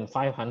 more than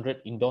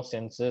 500 indoor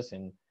sensors,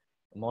 and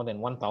more than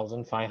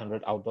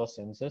 1,500 outdoor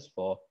sensors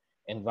for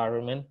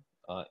environment,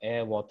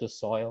 air, water,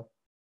 soil,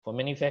 for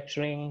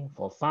manufacturing,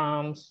 for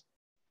farms,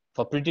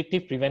 for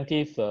predictive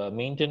preventive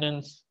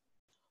maintenance,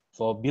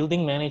 for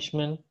building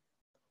management,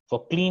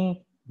 for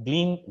green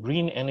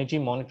energy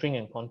monitoring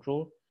and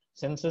control,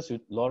 sensors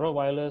with LoRa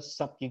wireless,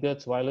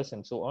 sub-gigahertz wireless,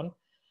 and so on,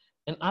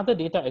 and other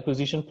data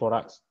acquisition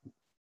products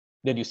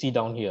that you see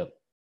down here.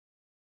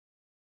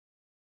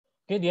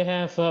 Okay, they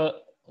have,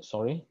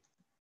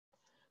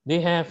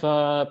 they have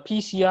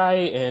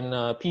PCI and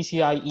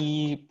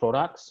PCIe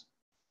products.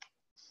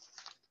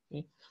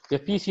 Okay. They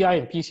have PCI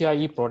and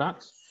PCIe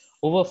products,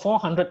 over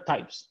 400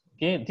 types.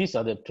 Okay, these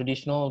are the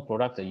traditional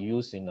products that you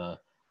use in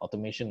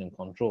automation and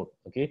control.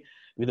 Okay,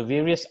 with the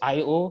various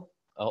I/O,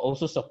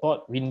 also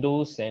support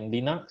Windows and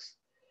Linux,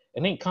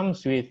 and then it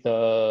comes with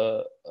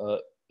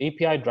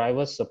API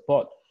driver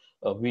support,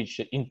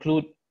 which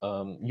include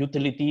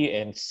utility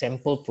and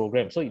sample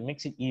programs. So it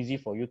makes it easy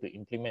for you to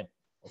implement.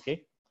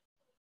 Okay.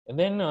 And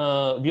then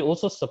we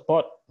also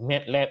support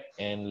MATLAB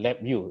and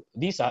LabVIEW.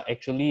 These are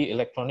actually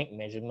electronic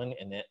measurement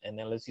and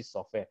analysis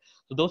software.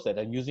 So those that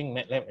are using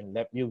MATLAB and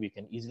LabVIEW, we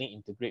can easily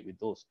integrate with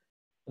those.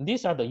 And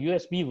these are the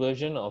USB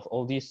version of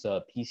all these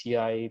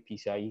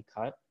PCIe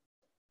card.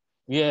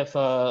 We have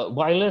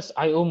wireless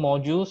I/O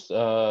modules,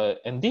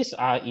 and these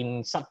are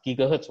in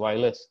sub-gigahertz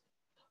wireless.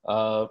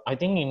 I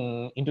think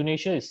in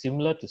Indonesia is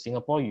similar to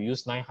Singapore. You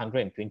use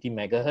 920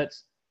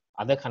 megahertz.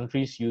 Other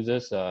countries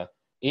uses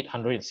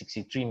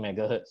 863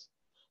 megahertz.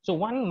 So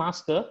one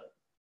master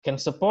can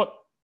support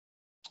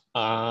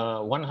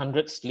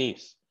 100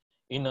 slaves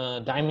in a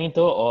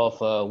diameter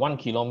of 1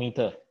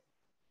 kilometer.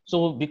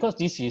 So because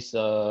this is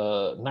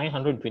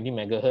 920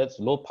 megahertz,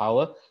 low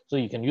power, so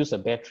you can use a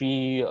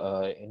battery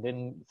and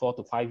then 4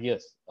 to 5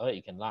 years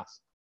it can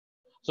last.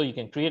 So you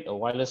can create a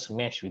wireless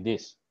mesh with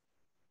this.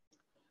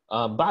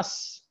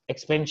 Bus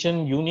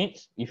expansion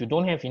units. If you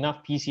don't have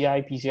enough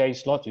PCI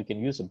slots, you can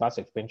use a bus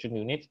expansion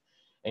unit.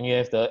 And you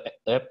have the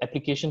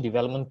application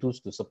development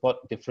tools to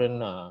support different,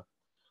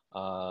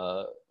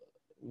 to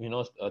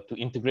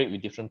integrate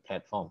with different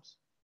platforms.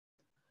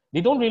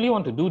 They don't really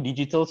want to do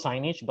digital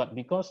signage, but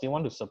because they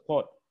want to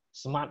support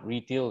smart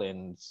retail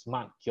and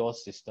smart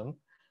kiosk system,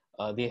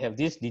 they have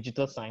this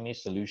digital signage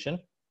solution.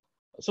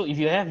 So if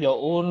you have your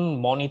own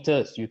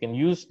monitors, you can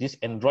use this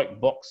Android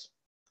box.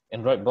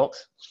 It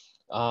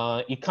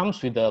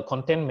comes with a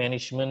content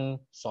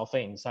management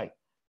software inside.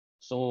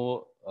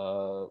 So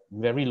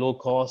very low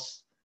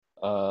cost.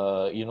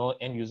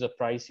 End user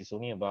price is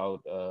only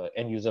about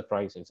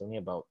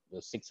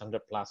 $600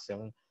 plus,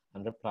 $700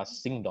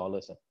 plus Sing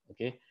dollars.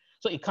 Okay,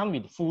 so it comes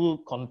with full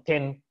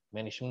content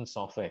management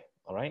software.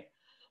 All right.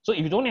 So if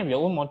you don't have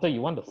your own motor,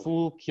 you want the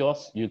full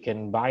kiosk, you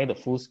can buy the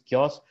full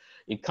kiosk.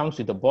 It comes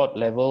with the board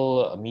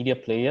level media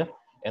player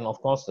and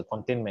of course the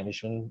content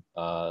management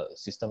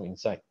system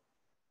inside.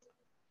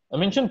 I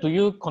mentioned to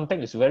you,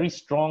 CONTECT is very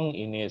strong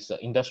in its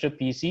industrial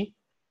PC.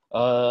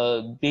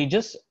 They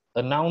just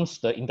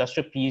announced the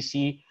industrial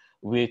PC,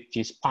 which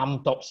is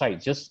palm top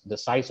size, just the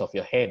size of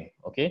your hand.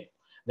 Okay.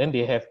 Then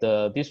they have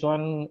this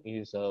one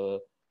is a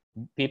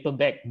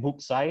paperback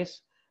book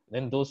size.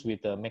 Then those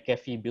with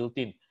McAfee built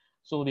in.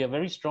 So they are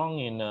very strong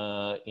in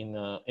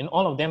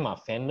all of them are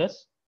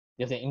fanless.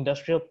 There's an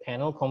industrial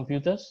panel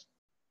computers,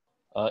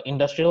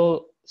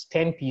 industrial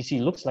stand PC,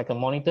 looks like a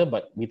monitor,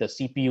 but with a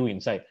CPU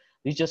inside.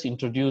 This just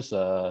introduced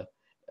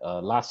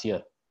last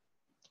year,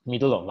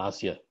 middle of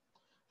last year.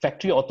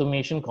 Factory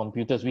automation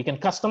computers, we can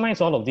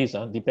customize all of these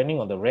depending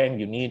on the RAM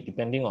you need,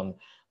 depending on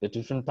the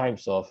different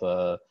types of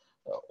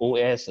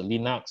OS,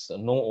 Linux,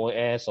 no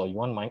OS, or you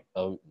want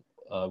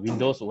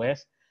Windows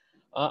OS.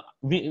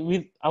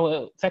 With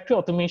our factory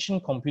automation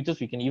computers,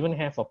 we can even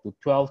have up to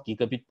 12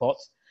 gigabit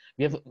ports.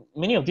 We have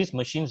many of these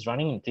machines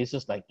running in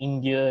places like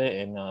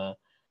India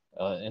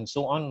and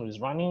so on. Is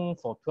running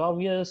for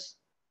 12 years,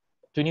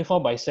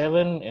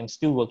 24/7, and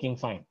still working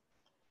fine.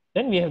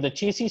 Then we have the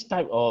chassis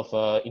type of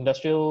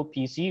industrial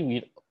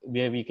PC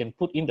where we can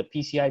put in the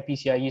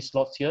PCIe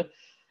slots here,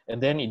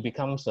 and then it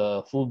becomes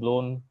a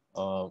full-blown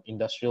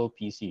industrial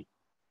PC.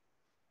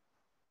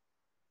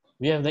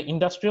 We have the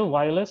industrial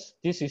wireless.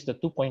 This is the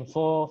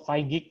 2.4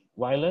 5 gig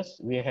wireless.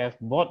 We have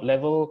board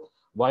level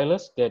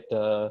wireless that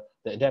the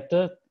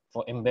adapter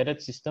for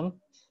embedded system.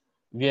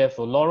 We have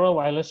LoRa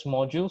wireless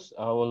modules.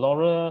 Our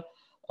LoRa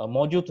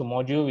module to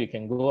module, we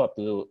can go up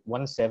to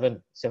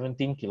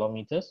 17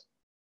 kilometers.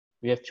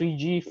 We have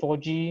 3G,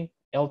 4G,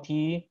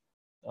 LTE,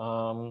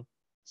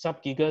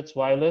 sub-gigahertz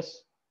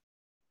wireless,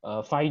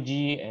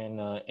 5G, and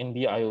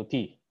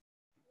NB-IoT.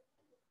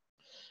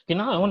 Okay,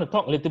 now I want to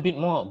talk a little bit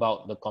more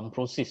about the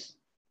Comprosys,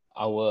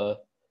 our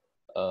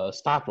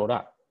star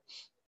product.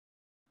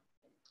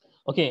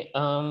 Okay,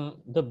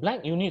 the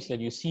black units that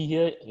you see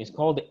here is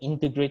called the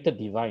integrated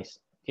device.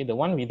 Okay, the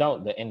one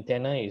without the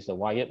antenna is the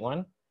wired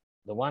one.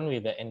 The one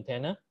with the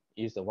antenna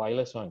is the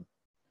wireless one.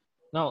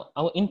 Now,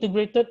 our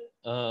integrated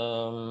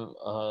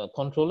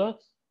controller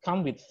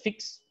come with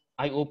fixed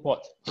I/O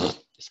port.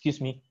 Excuse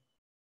me.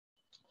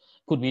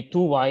 Could be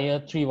 2-wire,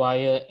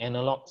 3-wire,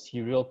 analog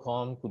serial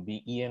COM, could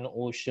be EN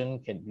Ocean,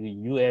 could be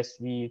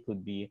USB,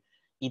 could be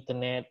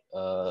Ethernet,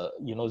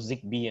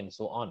 ZigBee, and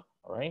so on.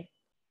 All right,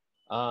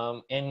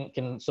 and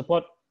can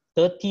support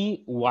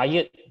 30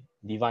 wired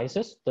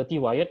devices, 30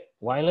 wired,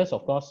 wireless,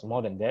 of course,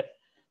 more than that,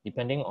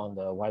 depending on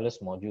the wireless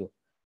module.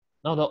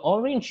 Now, the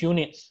orange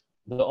units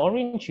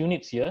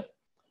here,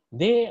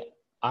 they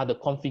are the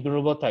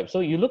configurable type. So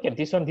you look at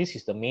this one, this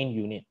is the main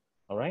unit.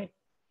 All right,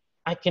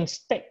 I can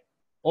stack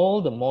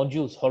all the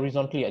modules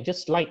horizontally. I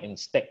just slide and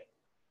stack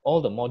all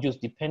the modules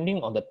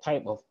depending on the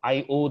type of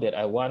I/O that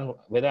I want,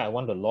 whether I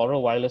want the LoRa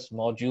wireless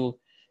module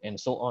and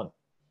so on.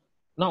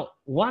 Now,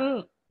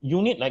 one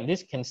unit like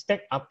this can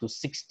stack up to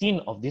 16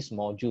 of these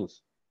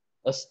modules.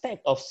 A stack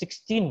of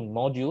 16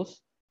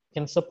 modules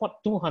can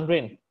support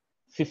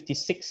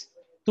 256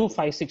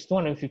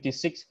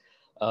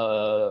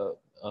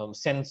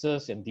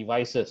 sensors and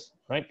devices,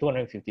 right?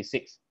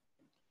 256.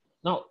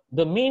 Now,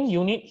 the main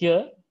unit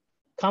here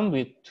come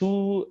with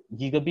 2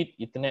 gigabit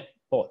Ethernet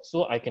ports,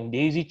 so I can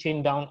daisy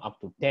chain down up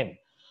to 10.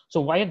 So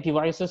wired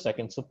devices, I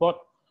can support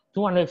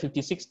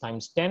 256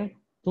 times 10,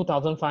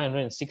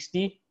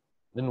 2,560,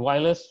 then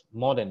wireless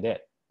more than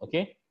that,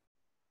 okay?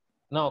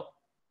 Now,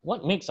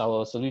 what makes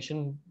our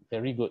solution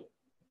very good?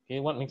 Okay,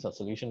 what makes our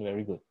solution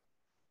very good?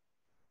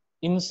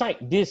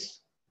 Inside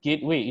this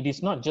gateway, it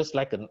is not just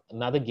like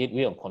another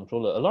gateway or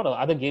controller. A lot of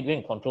other gateway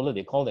and controller,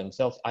 they call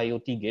themselves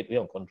IoT gateway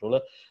or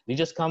controller. They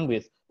just come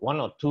with 1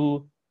 or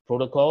 2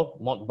 protocol,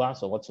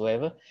 Modbus or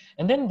whatsoever.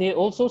 And then they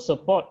also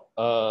support,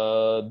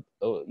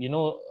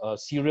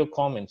 serial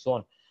COM and so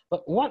on.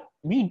 But what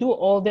we do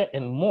all that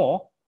and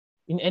more,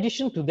 in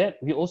addition to that,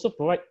 we also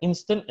provide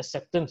instant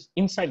acceptance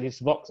inside this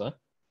box.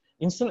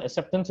 Instant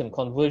acceptance and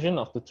conversion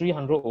of the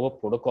 300 over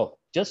protocol.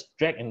 Just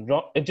drag and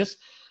drop,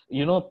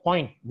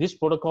 point this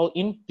protocol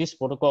in, this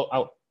protocol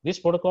out, this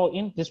protocol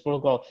in, this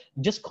protocol,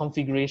 just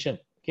configuration,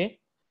 okay?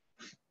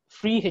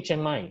 Free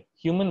HMI,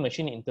 human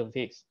machine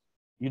interface.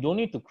 You don't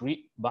need to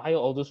buy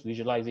all those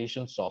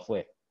visualization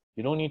software.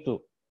 You don't need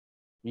to.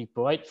 We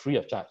provide free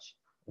of charge,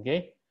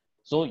 okay?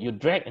 So you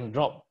drag and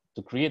drop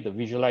to create the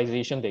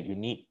visualization that you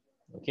need,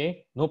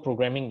 okay? No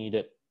programming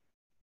needed.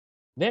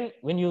 Then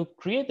when you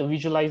create the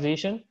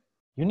visualization,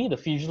 you need the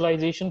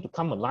visualization to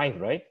come alive,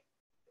 right?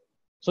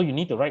 So you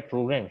need to write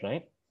programs,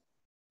 right?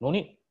 No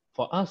need.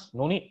 For us,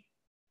 no need.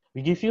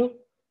 We give you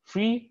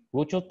free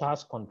virtual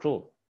task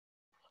control.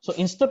 So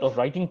instead of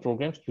writing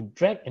programs, you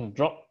drag and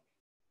drop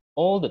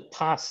all the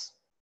tasks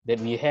that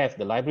we have,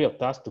 the library of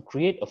tasks, to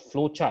create a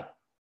flow chart,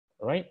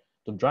 right?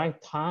 To drive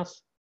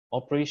tasks,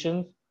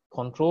 operations,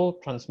 control,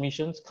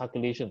 transmissions,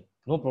 calculation.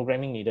 No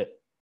programming needed.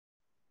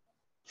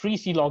 Free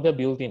C logger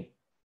built in.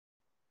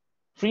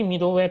 free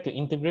middleware to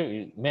integrate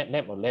with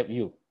MATLAB or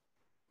LabVIEW,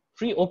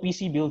 free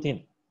OPC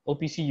built-in,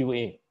 OPC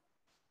UA,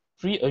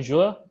 free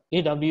Azure,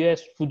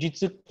 AWS,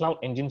 Fujitsu cloud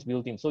engines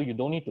built-in. So you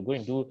don't need to go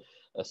and do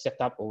a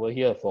setup over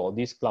here for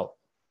this cloud.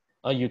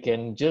 You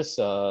can just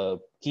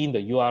key in the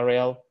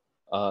URL,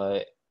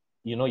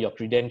 you know, your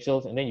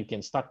credentials, and then you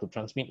can start to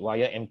transmit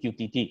via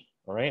MQTT,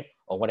 all right,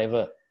 or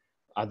whatever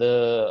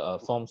other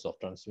forms of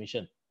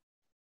transmission.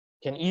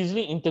 Can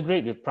easily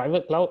integrate with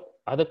private cloud,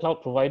 other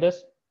cloud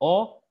providers,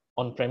 or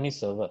on-premise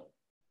server.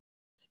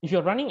 If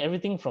you're running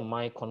everything from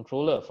my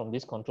controller, from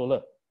this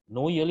controller,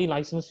 no yearly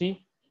license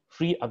fee,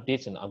 free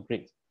updates and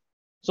upgrades.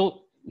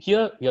 So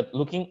here we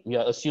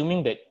are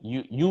assuming that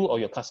you or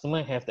your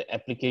customer have the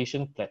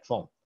application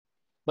platform.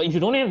 But if you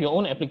don't have your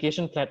own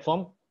application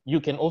platform, you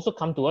can also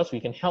come to us. We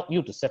can help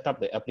you to set up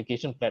the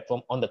application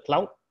platform on the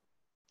cloud,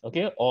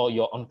 okay, or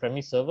your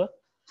on-premise server.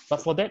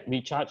 But for that,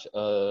 we charge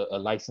a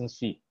license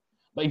fee.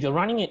 But if you're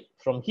running it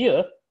from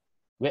here,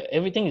 where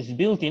everything is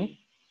built in,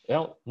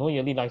 well, no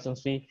yearly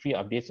license fee, free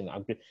updates and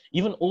upgrades.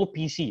 Even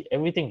OPC,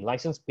 everything,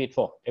 license paid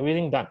for,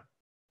 everything done,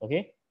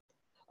 okay?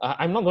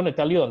 I'm not going to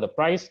tell you on the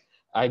price.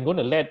 I'm going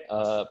to let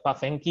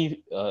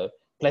FANKY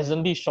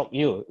pleasantly shock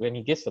you when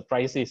he gets the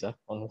prices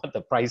on what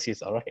the price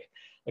is, all right?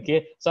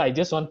 Okay, so I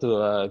just want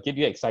to get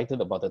you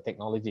excited about the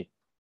technology.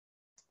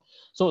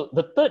 So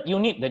the third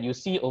unit that you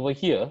see over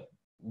here,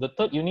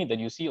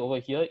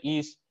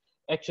 is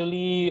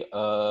actually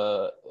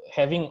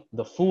having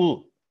the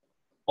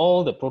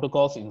all the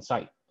protocols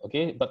inside,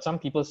 okay? But some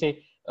people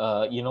say,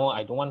 you know,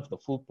 I don't want the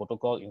full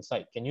protocol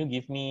inside. Can you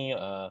give me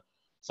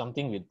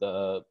something with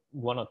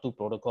 1 or 2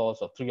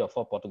 protocols, or 3 or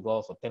 4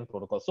 protocols, or 10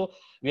 protocols? So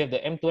we have the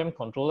M2M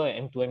controller,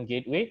 M2M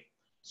gateway.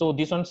 So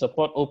this one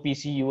support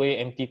OPC, UA,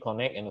 MT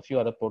Connect, and a few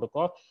other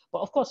protocols.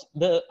 But of course,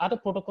 the other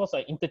protocols are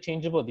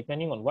interchangeable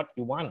depending on what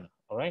you want,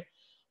 all right?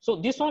 So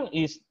this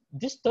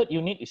third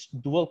unit is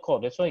dual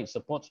core. That's why it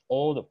supports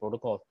all the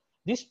protocols.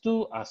 These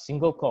two are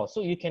single core.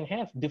 So you can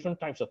have different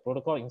types of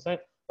protocol inside,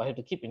 but you have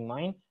to keep in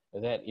mind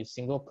that it's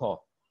single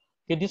core.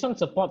 Okay, this one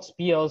supports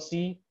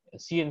PLC,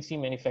 CNC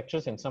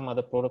manufacturers, and some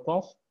other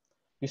protocols.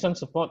 This one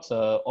supports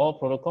all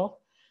protocols.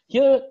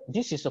 Here,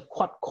 this is a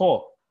quad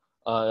core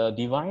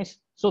device.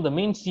 So the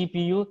main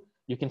CPU,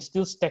 you can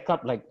still stack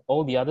up like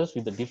all the others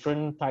with the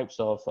different types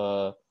of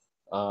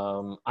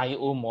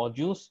I/O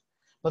modules.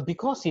 But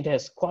because it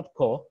has quad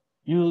core,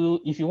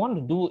 if you want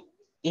to do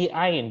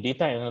AI and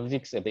data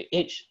analytics at the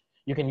edge,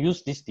 you can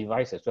use this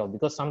device as well,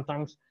 because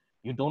sometimes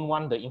you don't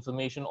want the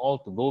information all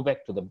to go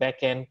back to the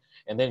back end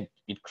and then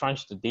it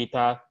crunch the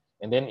data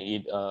and then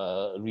it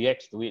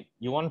reacts to it.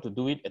 You want to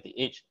do it at the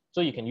edge,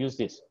 so you can use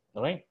this,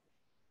 all right?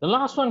 The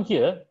last one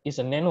here is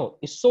a Nano.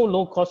 It's so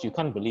low cost, you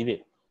can't believe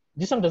it.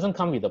 This one doesn't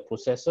come with a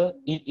processor.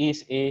 It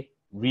is a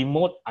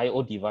remote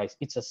I/O device.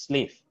 It's a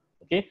slave,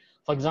 okay?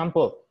 For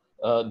example,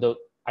 the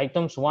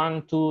items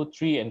 1, 2,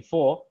 3, and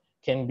 4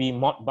 can be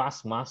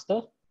Modbus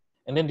master,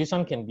 and then this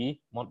one can be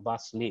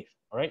Modbus slave,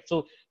 all right?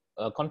 So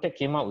CONTECT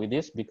came out with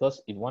this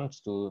because it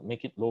wants to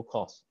make it low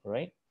cost, all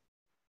right?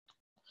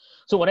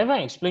 So whatever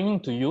I'm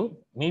explaining to you,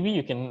 maybe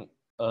you can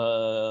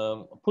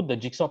put the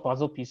jigsaw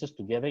puzzle pieces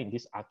together in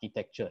this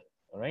architecture,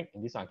 all right?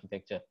 In this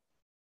architecture.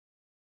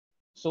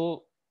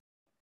 So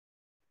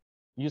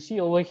you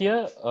see over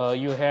here,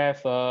 you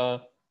have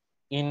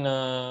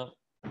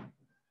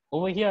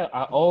over here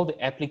are all the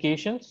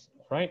applications,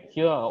 right?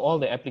 Here are all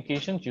the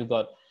applications. You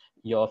got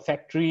your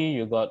factory,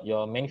 you got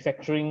your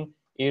manufacturing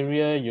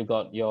area, you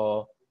got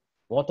your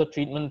water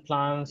treatment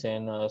plants,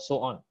 and so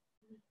on.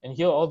 And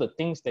here are all the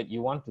things that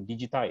you want to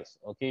digitize.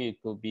 Okay,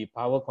 it could be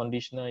power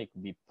conditioner, it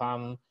could be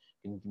pump,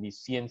 it could be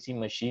CNC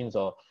machines,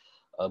 or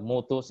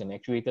motors and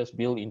actuators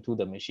built into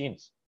the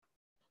machines.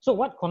 So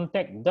what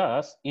CONTECT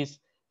does is,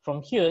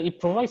 from here, it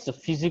provides the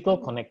physical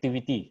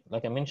connectivity.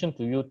 Like I mentioned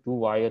to you,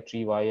 2-wire,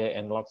 3-wire,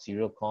 analog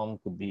serial comm,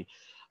 could be,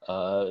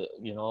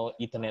 you know,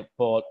 Ethernet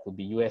port, could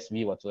be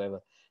USB,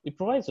 whatsoever. It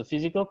provides a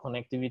physical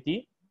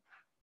connectivity,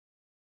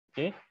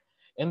 okay?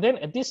 And then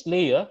at this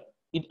layer,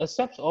 it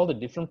accepts all the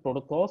different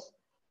protocols,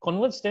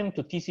 converts them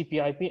to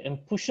TCP/IP,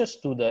 and pushes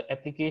to the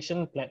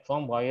application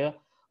platform via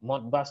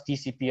Modbus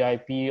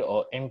TCP/IP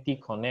or MT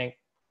Connect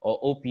or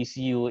OPC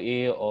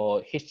UA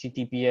or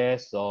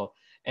HTTPS or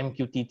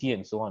MQTT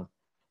and so on.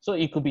 So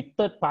it could be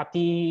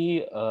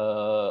third-party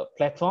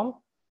platform.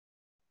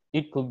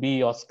 It could be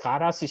your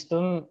SCADA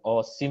system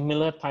or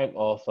similar type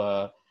of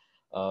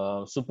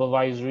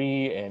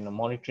supervisory and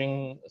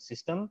monitoring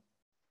system.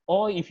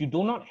 Or if you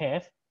do not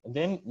have,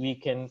 then you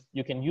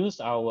can use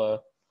our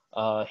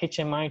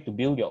HMI to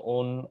build your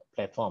own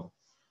platform.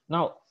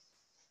 Now,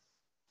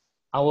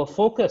 our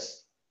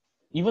focus,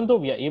 even though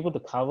we are able to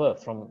cover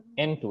from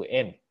end to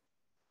end,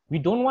 we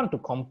don't want to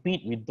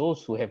compete with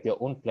those who have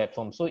their own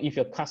platform. So if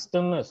your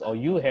customers or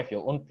you have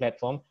your own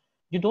platform,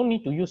 you don't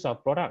need to use our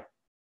product.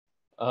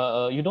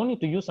 You don't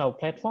need to use our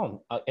platform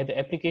at the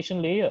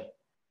application layer.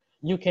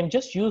 You can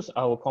just use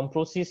our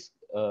Composys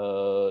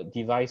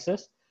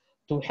devices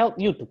to help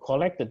you to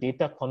collect the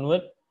data,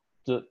 convert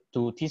to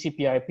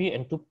TCP/IP,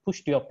 and to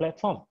push to your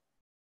platform.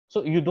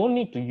 So you don't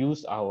need to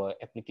use our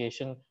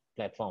application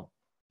platform.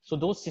 So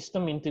those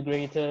system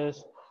integrators,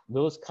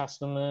 those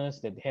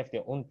customers that have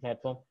their own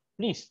platform,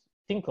 please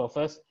think of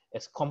us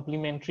as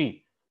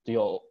complementary to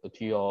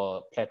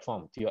your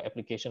platform, to your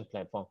application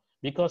platform,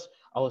 because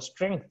our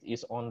strength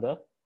is on the,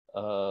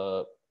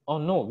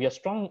 we are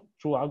strong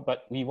throughout,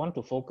 but we want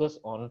to focus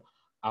on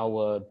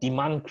our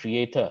demand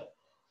creator,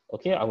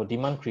 okay, our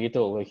demand creator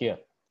over here.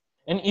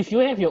 And if you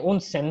have your own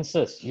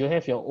sensors, you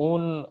have your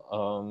own,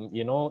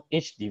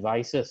 edge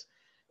devices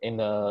in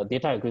the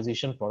data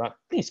acquisition product,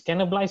 please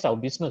cannibalize our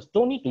business.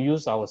 Don't need to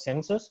use our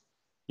sensors.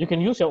 You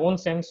can use your own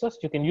sensors.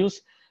 You can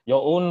use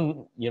your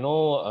own,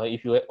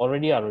 if you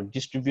already are a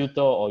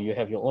distributor or you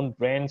have your own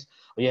brands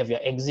or you have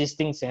your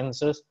existing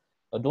sensors,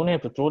 don't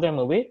have to throw them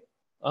away.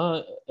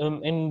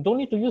 And don't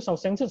need to use our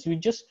sensors.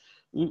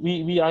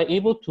 We are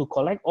able to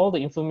collect all the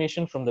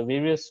information from the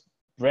various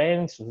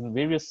brands,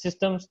 various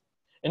systems,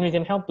 and we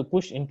can help to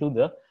push into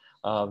the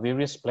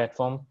various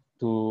platform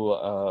to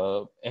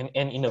and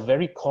in a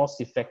very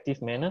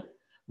cost-effective manner,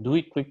 do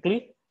it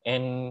quickly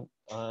and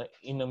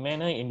in a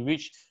manner in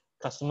which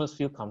customers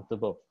feel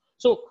comfortable.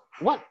 So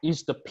what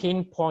is the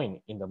pain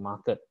point in the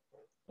market,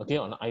 okay,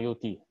 on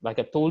IoT? Like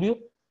I told you,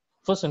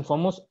 first and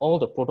foremost, all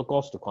the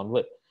protocols to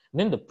convert,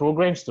 then the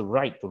programs to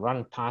write, to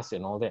run tasks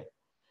and all that.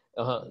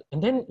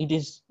 And then it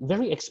is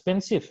very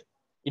expensive.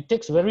 It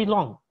takes very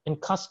long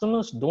and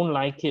customers don't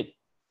like it.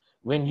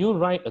 When you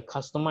write a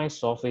customized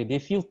software, they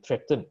feel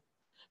threatened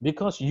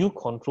because you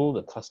control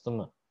the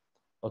customer,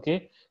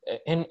 okay?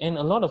 And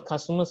a lot of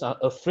customers are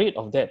afraid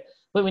of that.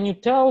 But when you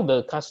tell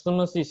the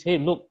customers this, hey,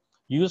 look,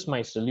 use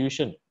my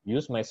solution,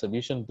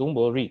 don't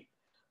worry.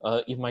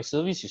 If my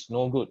service is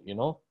no good,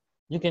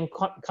 you can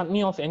cut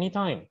me off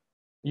anytime.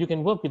 You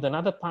can work with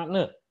another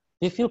partner.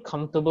 They feel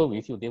comfortable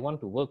with you. They want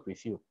to work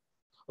with you,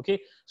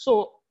 okay?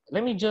 So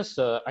let me just,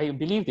 I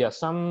believe there are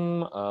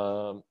some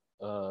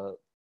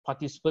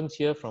participants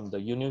here from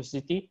the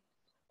university.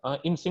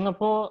 In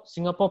Singapore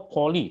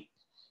Poly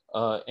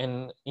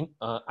and in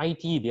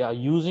IT, they are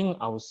using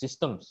our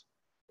systems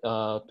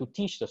to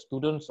teach the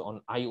students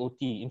on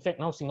IoT. In fact,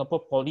 now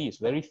Singapore Poly is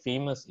very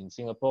famous in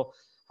Singapore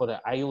for the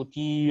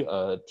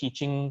IoT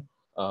teaching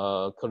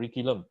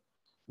curriculum.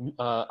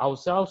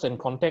 Ourselves and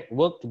CONTECT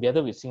work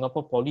together with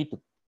Singapore Poly to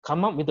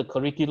come up with the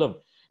curriculum,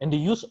 and they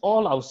use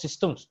all our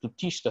systems to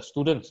teach the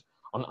students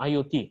on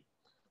IoT.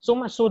 So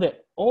much so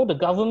that all the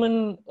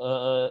government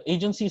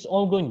agencies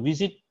all go and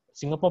visit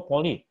Singapore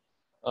Poly.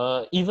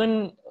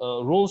 Even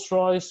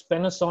Rolls-Royce,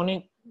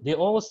 Panasonic, they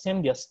all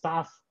send their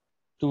staff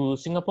to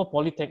Singapore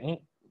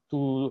Polytechnic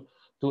to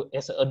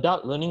as an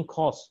adult learning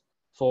course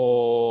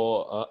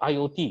for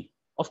IoT.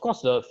 Of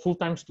course, the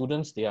full-time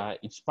students,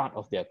 it's part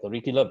of their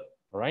curriculum,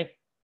 all right?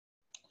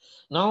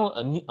 Now,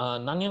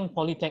 Nanyang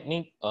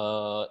Polytechnic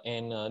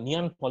and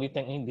Ngee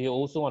Polytechnic, they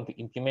also want to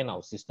implement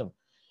our system.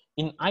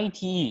 In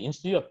ITE,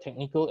 Institute of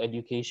Technical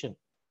Education,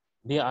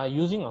 they are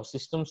using our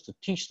systems to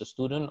teach the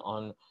student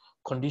on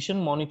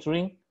condition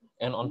monitoring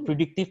and on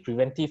predictive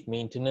preventive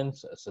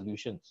maintenance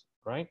solutions,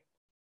 right?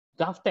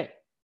 GovTech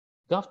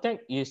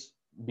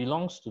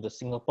belongs to the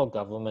Singapore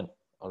government,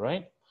 all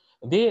right?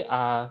 They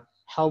are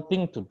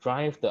helping to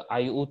drive the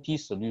IoT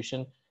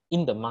solution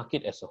in the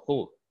market as a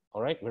whole,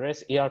 all right?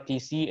 Whereas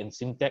ARTC and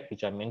Syntec,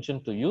 which I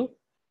mentioned to you,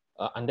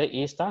 under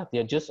A-Star,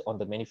 they're just on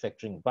the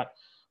manufacturing. But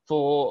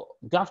for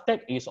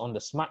GovTech is on the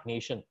Smart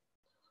Nation.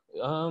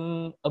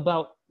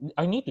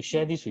 I need to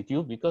share this with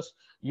you because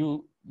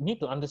you need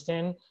to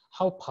understand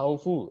how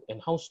powerful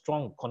and how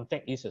strong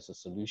CONTECT is as a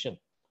solution.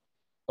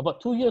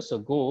 About 2 years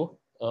ago,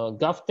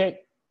 GovTech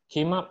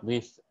came up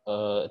with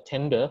a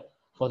tender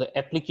for the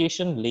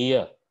application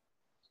layer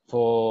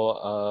for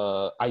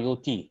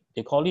IoT.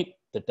 They call it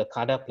the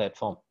JAKARTA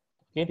platform.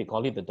 Okay, they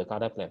call it the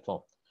JAKARTA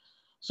platform.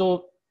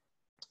 So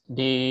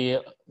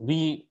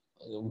we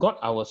got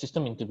our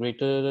system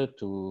integrator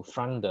to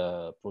fund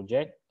the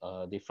project.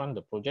 They fund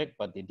the project,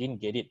 but they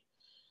didn't get it,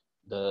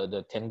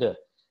 the tender.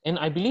 And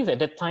I believe at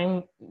that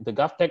time, the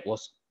GovTech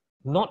was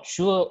not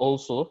sure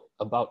also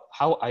about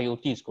how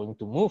IoT is going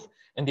to move.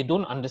 And they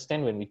don't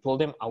understand when we told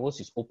them ours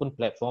is open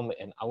platform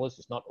and ours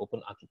is not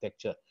open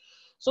architecture.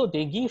 So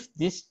they give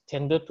this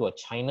tender to a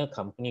China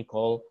company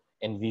called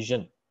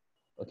Envision,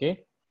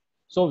 okay?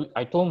 So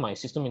I told my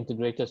system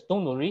integrators,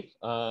 don't worry,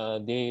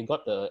 they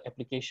got the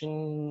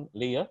application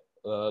layer.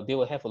 They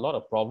will have a lot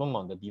of problem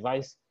on the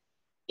device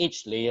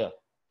edge layer.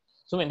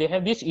 So when they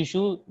have this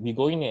issue, we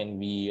go in and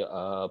we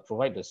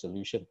provide the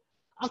solution.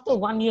 After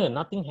 1 year,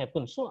 nothing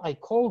happened. So I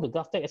called the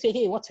GovTech. I said,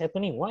 hey, what's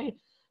happening? Why,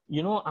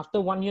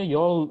 after 1 year, you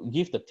all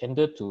give the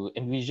tender to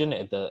Envision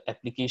at the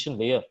application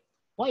layer.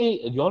 Why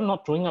you all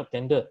not throwing up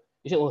tender?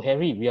 He said, oh,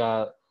 Harry, we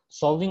are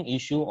solving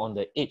issue on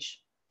the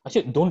edge. I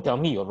said, don't tell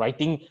me you're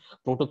writing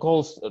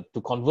protocols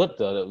to convert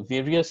the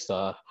various,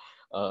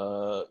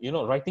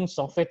 writing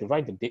software to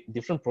write the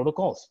different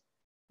protocols.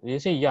 They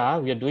say, yeah,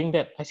 we are doing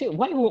that. I said,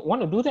 why would you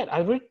want to do that? I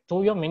already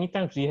told you many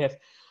times we have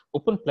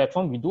open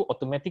platform, we do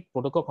automatic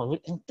protocol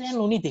conversion, and then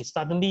only they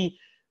suddenly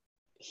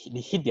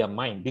hit their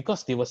mind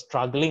because they were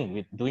struggling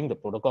with doing the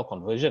protocol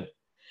conversion.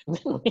 And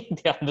then only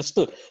they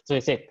understood. So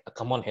they said,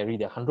 come on, Harry,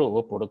 there are 100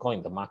 over protocol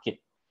in the market.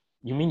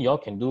 You mean y'all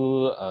can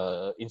do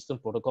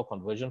instant protocol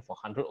conversion for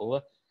 100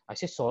 over? I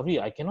said, sorry,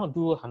 I cannot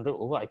do 100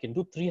 over. I can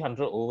do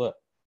 300 over.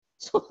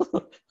 So,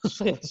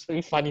 so it was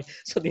very funny.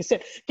 So they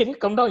said, can you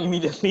come down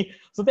immediately?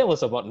 So that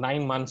was about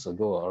 9 months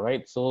ago, all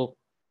right? So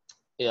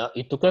yeah,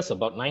 it took us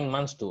about 9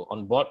 months to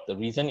onboard. The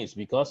reason is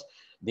because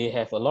they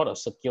have a lot of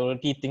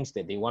security things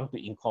that they want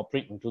to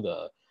incorporate into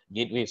the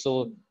gateway.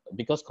 So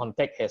because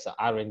CONTECT has a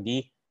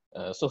R&D,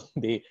 so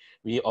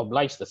we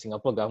obliged the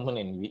Singapore government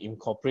and we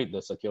incorporate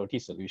the security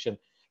solution.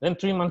 Then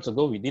 3 months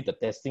ago, we did the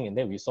testing and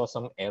then we saw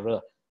some error.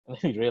 And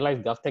then we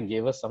realized GovTech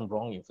gave us some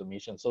wrong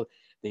information. So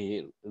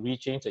they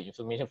rechanged the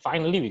information.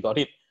 Finally, we got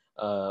it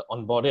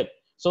onboarded.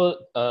 So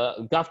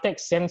GovTech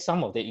sent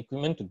some of the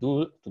equipment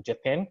to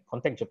Japan,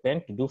 contact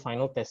Japan to do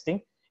final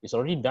testing. It's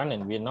already done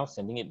and we're now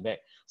sending it back.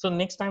 So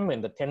next time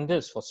when the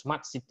tenders for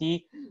smart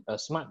city,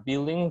 smart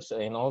buildings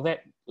and all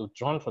that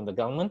drawn from the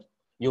government,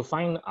 you'll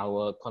find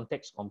our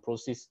context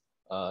composites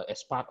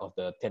as part of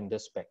the tender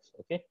specs,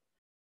 okay?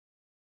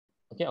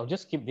 Okay, I'll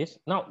just skip this.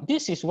 Now,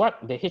 this is what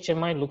the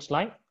HMI looks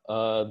like,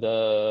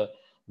 the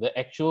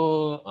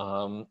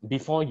actual,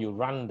 before you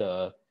run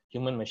the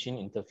human-machine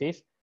interface.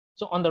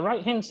 So on the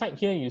right-hand side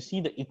here, you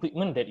see the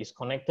equipment that is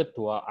connected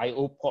to our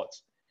I/O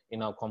ports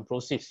in our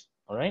composites,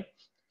 all right?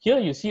 Here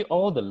you see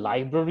all the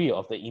library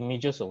of the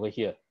images over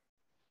here.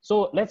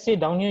 So let's say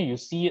down here, you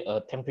see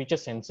a temperature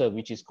sensor,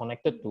 which is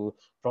connected to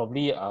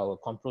probably our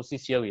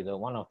composites here with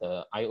one of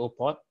the I/O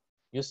port.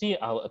 You see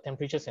our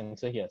temperature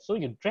sensor here. So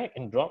you drag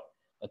and drop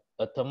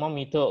a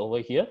thermometer over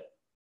here.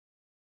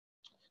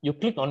 You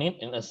click on it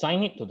and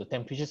assign it to the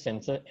temperature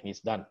sensor and it's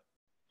done.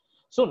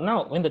 So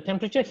now when the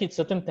temperature hits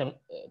certain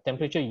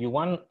temperature, you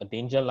want a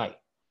danger light.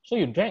 So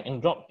you drag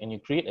and drop and you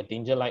create a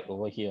danger light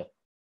over here.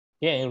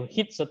 Yeah, and you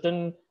hit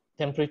certain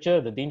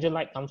temperature, the danger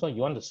light comes on,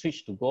 you want the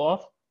switch to go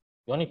off.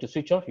 You want it to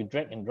switch off, you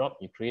drag and drop,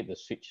 you create the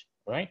switch,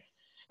 right?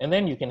 And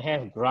then you can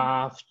have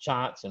graphs,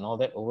 charts and all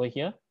that over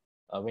here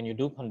when you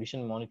do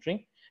condition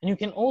monitoring. And you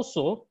can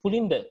also pull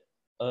in the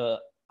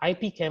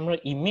IP camera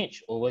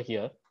image over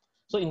here.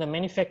 So in the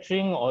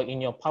manufacturing or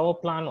in your power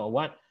plant or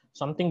what,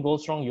 something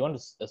goes wrong, you want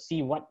to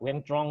see what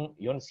went wrong,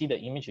 you want to see the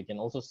image, you can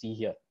also see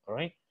here, all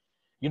right?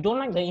 You don't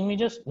like the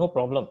images, no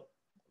problem.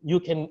 You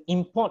can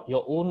import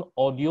your own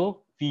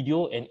audio,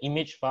 video, and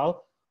image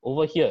file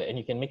over here, and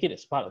you can make it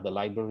as part of the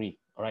library,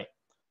 all right?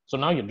 So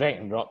now you drag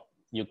and drop,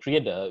 you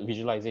create the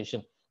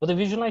visualization, but the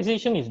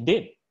visualization is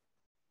dead.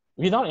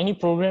 Without any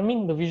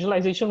programming, the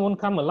visualization won't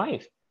come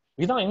alive.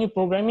 Without any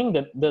programming,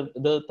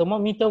 the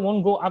thermometer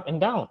won't go up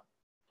and down.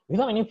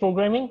 Without any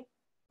programming,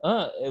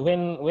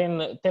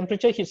 when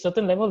temperature hits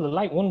certain level, the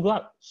light won't go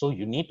up. So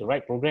you need the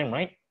right program,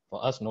 right?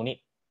 For us, no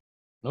need.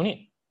 No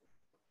need.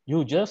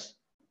 You just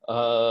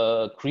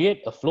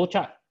create a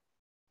flowchart,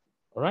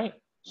 all right?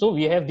 So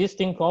we have this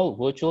thing called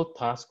virtual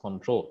task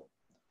control.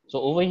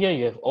 So over here,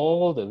 you have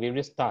all the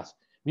various tasks.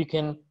 We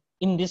can,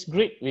 in this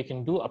grid, we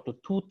can do up to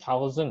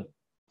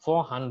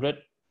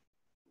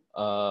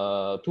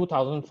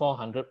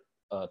 2,400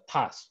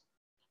 tasks.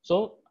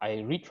 So I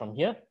read from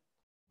here.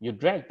 You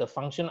drag the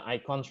function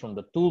icons from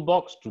the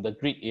toolbox to the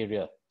grid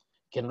area. You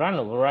can run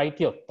a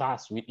variety of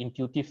tasks with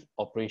intuitive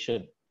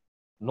operation.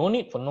 No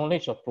need for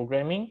knowledge of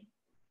programming.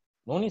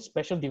 No need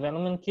special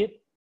development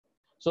kit.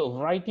 So a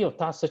variety of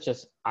tasks such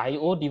as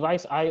I/O,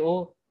 device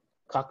I/O,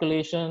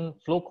 calculation,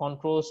 flow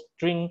control,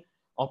 string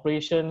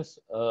operations,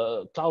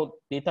 cloud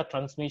data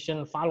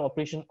transmission, file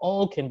operation,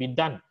 all can be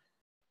done.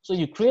 So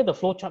you create the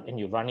flowchart and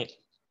you run it.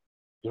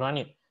 You run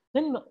it.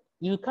 Then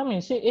you come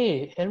and say,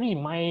 hey, Harry,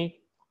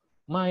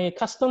 my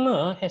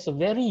customer has a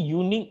very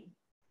unique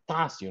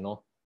task, you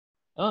know,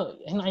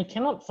 and I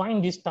cannot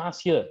find this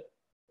task here.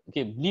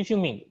 Okay, believe you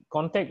me,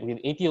 CONTECT with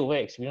 80 over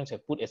experience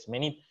have put as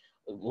many,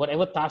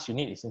 whatever task you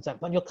need is inside,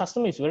 but your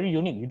customer is very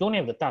unique. You don't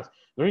have the task.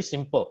 Very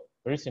simple,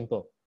 very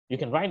simple. You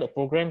can write a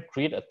program,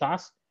 create a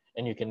task,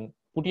 and you can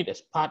put it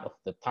as part of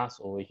the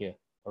task over here,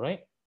 all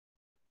right?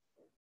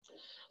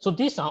 So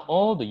these are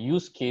all the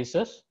use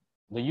cases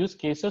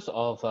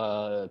of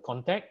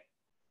CONTECT.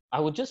 I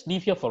will just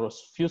leave here for a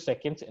few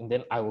seconds and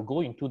then I will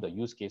go into the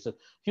use cases.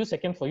 Few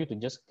seconds for you to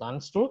just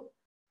glance through,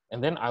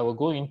 and then I will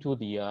go into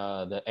the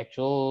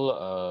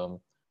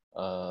actual,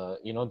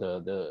 you know,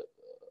 the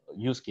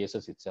use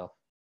cases itself.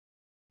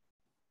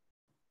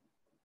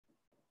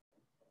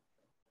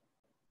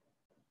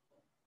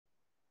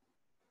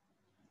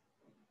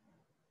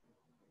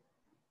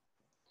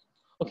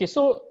 Okay,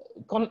 so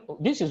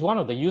this is one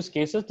of the use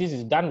cases. This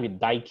is done with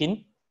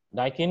Daikin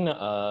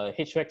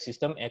HVAC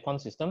system, aircon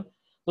system.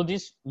 So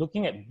this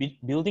looking at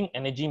building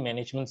energy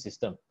management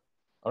system.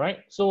 All right,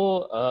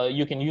 so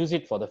you can use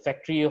it for the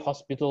factory,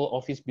 hospital,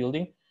 office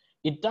building.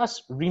 It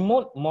does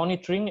remote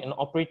monitoring and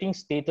operating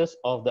status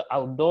of the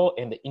outdoor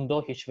and the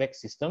indoor HVAC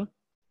system,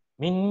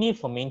 mainly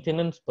for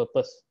maintenance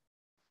purpose.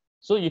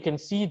 So you can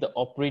see the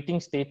operating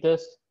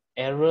status,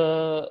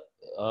 error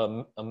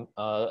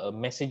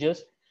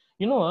messages.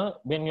 You know,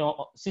 when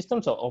your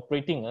systems are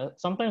operating,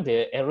 sometimes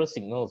there are error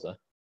signals.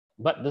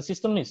 but the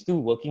system is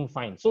still working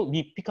fine. So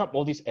we pick up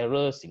all these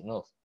error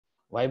signals,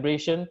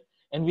 vibration,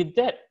 and with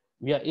that,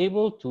 we are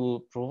able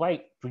to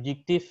provide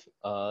predictive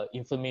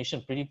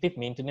information, predictive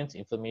maintenance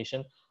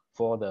information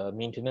for the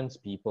maintenance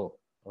people,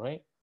 all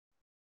right?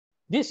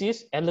 This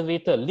is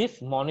elevator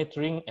lift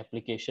monitoring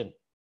application.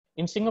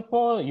 In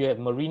Singapore, you have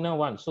Marina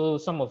One. So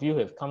some of you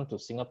have come to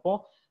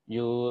Singapore.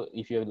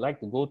 If you would like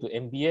to go to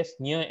MBS,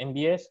 near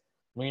MBS,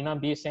 Marina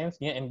Bay Sands,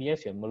 near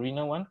MBS, you have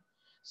Marina One.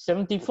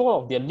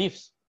 74 of their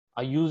lifts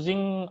are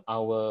using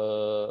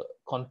our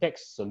CONTECT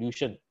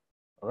solution,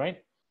 all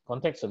right?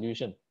 CONTECT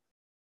solution.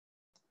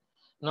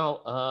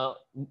 Now,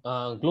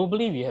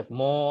 globally, we have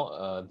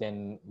more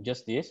than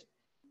just this.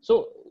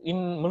 So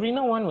in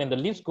Marina One, when the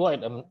lifts go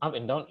up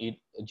and down, it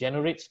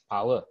generates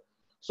power.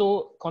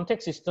 So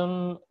CONTECT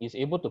system is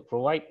able to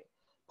provide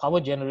power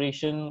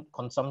generation,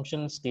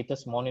 consumption,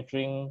 status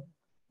monitoring,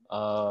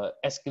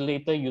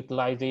 escalator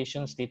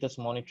utilization, status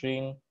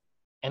monitoring,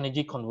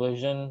 energy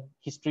conversion,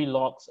 history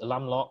logs,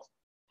 alarm logs,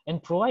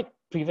 and provide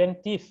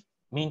preventive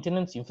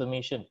maintenance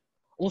information.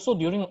 Also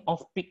during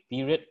off-peak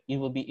period, it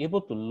will be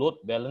able to load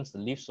balance the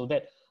lift so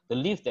that the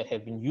lifts that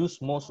have been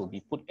used most will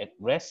be put at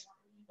rest,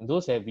 and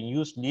those that have been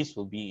used least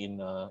will be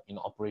in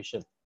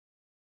operation.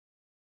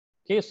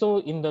 Okay, so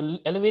in the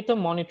elevator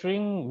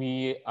monitoring,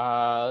 we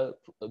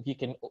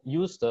can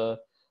use the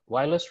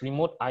wireless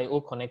remote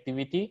I/O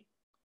connectivity.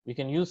 We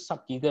can use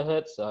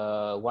sub-gigahertz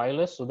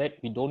wireless so that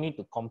we don't need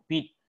to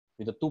compete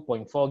with the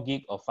 2.4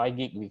 gig or 5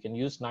 gig. We can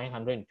use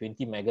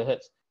 920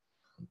 megahertz.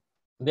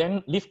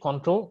 Then lift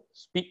control,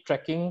 speed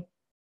tracking,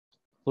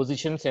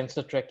 position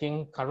sensor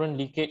tracking, current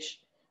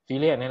leakage,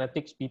 failure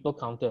analytics, people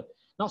counter.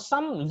 Now,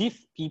 some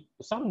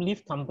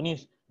lift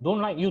companies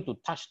don't like you to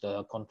touch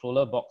the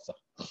controller box.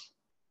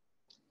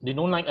 They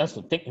don't like us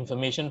to take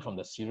information from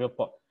the serial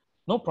port.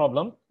 No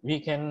problem. We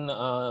can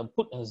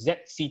put a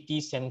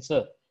ZCT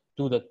sensor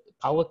to the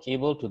power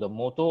cable to the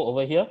motor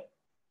over here.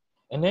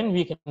 And then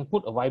we can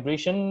put a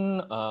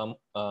vibration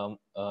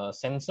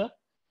sensor.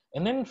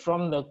 And then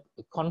from the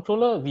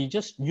controller, we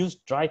just use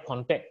dry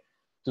contact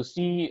to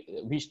see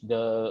which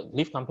the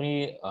lift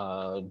company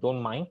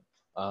don't mind.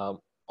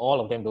 All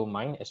of them don't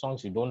mind as long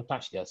as you don't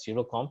touch their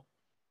serial com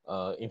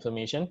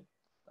information.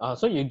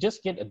 So you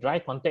just get a dry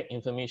contact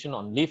information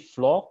on lift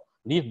floor,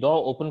 lift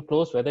door open,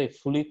 close, whether it's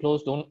fully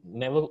closed,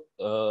 never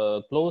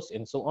close,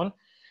 and so on.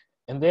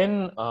 And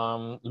then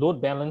load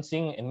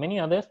balancing and many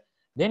others.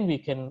 Then we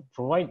can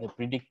provide the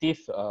predictive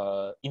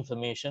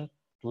information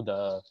to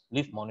the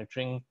lift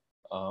monitoring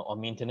or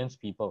maintenance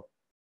people.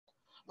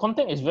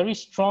 CONTECT is very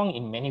strong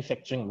in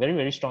manufacturing, very,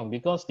 very strong,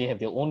 because they have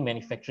their own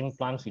manufacturing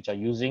plants which are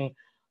using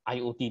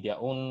IoT, their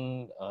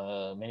own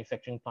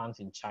manufacturing plants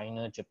in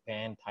China,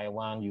 Japan,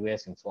 Taiwan,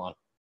 US, and so on.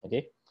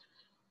 Okay.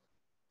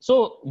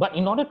 So, but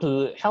in order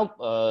to help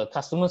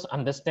customers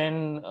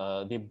understand,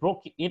 they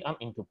broke it up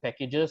into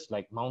packages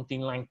like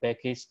mounting line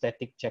package,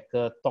 static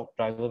checker, torque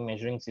driver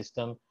measuring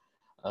system,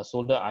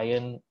 solder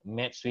iron,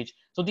 mat switch.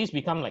 So these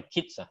become like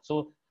kits.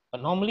 So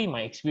normally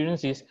my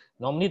experience is,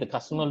 normally the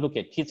customer look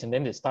at kits and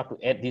then they start to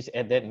add this,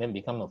 add that, and then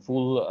become a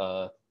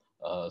full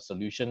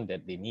solution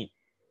that they need.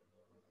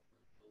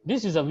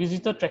 This is a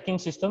visitor tracking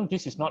system.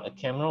 This is not a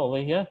camera over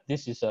here.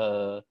 This is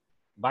a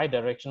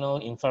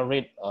bidirectional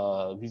infrared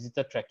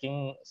visitor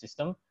tracking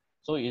system.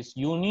 So it's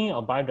uni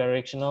or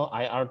bidirectional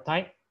IR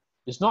type.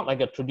 It's not like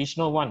a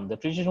traditional one. The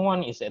traditional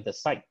one is at the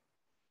side.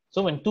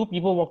 So when 2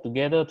 people walk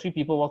together, 3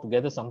 people walk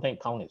together, sometimes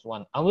it counts as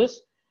one.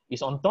 Ours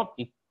is on top,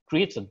 it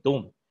creates a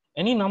dome.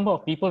 Any number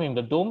of people in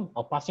the dome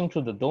or passing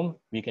through the dome,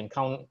 we can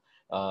count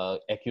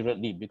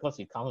accurately because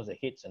it counts the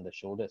heads and the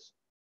shoulders.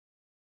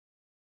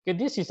 Okay,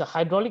 this is a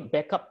hydraulic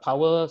backup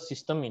power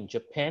system in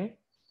Japan,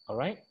 all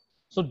right?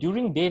 So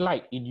during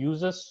daylight, it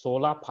uses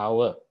solar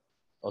power,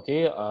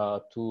 okay,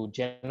 to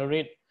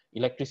generate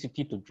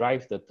electricity to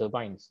drive the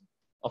turbines.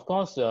 Of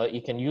course,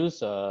 it can use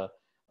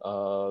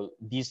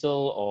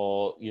diesel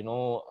or,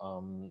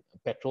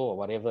 petrol or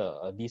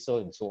whatever, diesel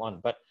and so on.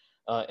 But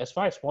as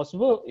far as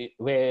possible,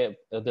 where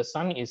the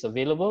sun is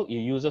available,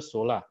 it uses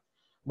solar.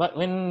 But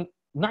when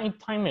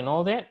nighttime and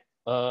all that,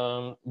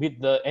 with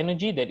the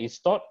energy that is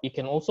stored, it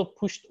can also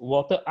push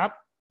water up,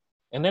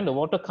 and then the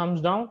water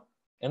comes down,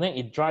 and then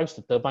it drives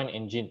the turbine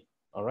engine,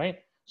 all right?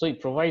 So it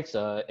provides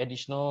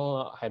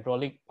additional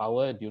hydraulic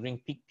power during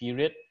peak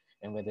period,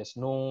 and where there's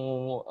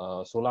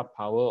no solar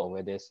power, or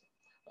where there's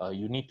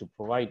you need to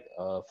provide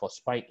for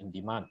spike in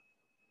demand.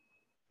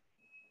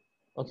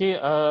 Okay,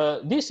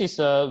 this is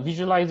a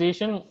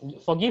visualization.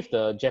 Forgive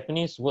the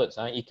Japanese words.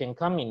 It can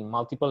come in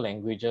multiple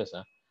languages,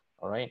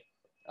 all right?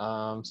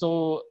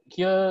 So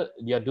here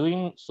we are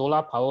doing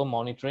solar power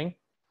monitoring,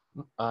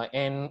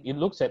 and it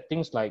looks at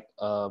things like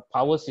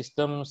power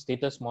system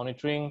status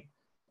monitoring,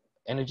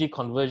 energy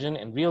conversion,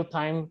 and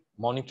real-time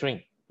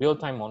monitoring.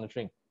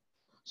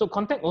 So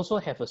CONTECT also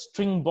have a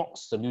string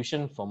box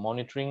solution for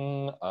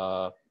monitoring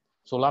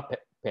solar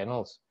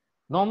panels.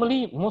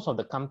 Normally, most of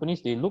the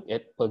companies, they look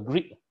at per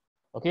grid.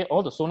 Okay,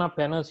 all the solar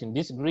panels in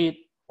this grid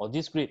or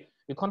this grid.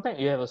 With CONTECT,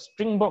 you have a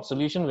string box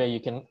solution where you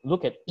can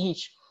look at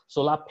each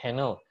solar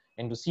panel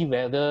and to see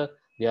whether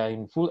they are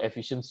in full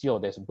efficiency, or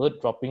there's bird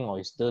dropping, or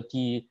it's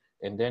dirty,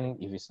 and then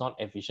if it's not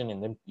efficient,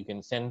 and then you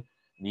can send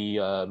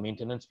the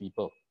maintenance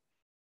people.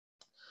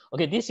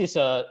 Okay, this is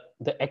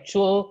the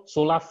actual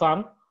solar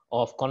farm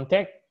of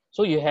CONTECT.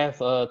 So you have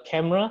a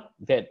camera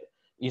that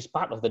is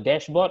part of the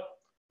dashboard.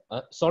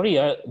 Sorry,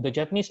 the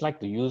Japanese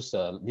like to use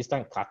this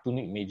kind of cartoon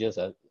images.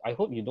 I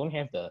hope you don't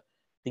have the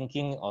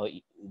thinking or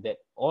that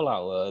all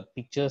our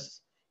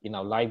pictures in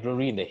our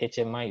library in the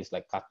HMI is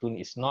like cartoon.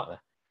 It's not.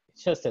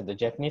 It's just that the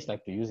Japanese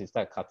like to use this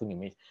type of cartoon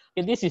image.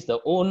 Okay, this is their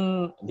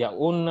own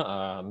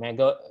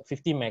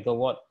 50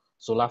 megawatt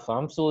solar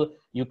farm. So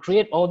you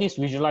create all this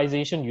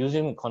visualization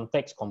using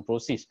context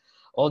composites,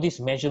 all this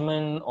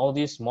measurement, all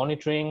this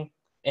monitoring.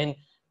 And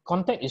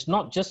CONTECT is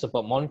not just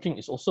about monitoring,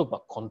 it's also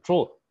about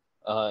control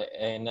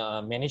and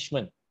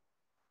management.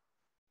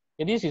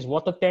 Okay, this is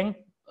water tank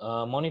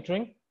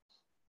monitoring.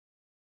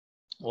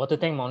 Water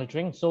tank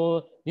monitoring.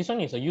 So this one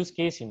is a use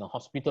case in a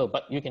hospital,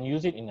 but you can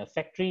use it in a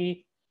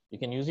factory, you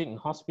can use it in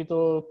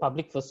hospital,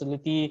 public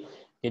facility,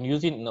 you can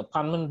use it in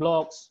apartment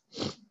blocks.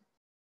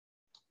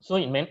 So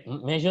it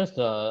measures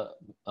the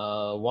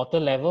water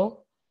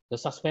level, the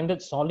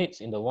suspended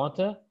solids in the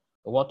water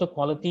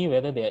quality,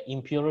 whether there are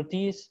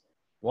impurities,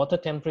 water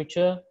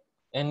temperature,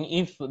 and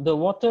if the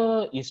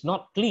water is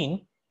not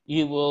clean,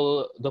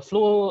 the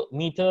flow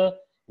meter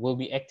will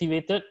be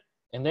activated,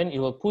 and then it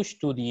will push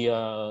to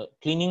the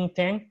cleaning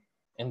tank,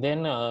 and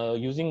then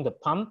using the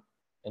pump,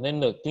 and then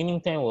the cleaning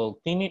tank will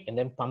clean it and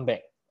then pump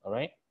back. All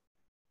right.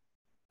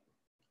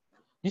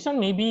 This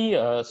one may be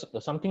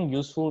something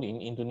useful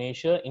in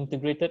Indonesia,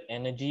 integrated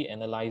energy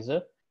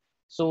analyzer.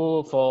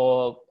 So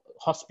for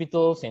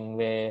hospitals and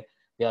where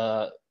there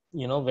are,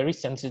 very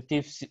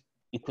sensitive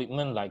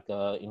equipment like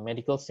in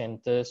medical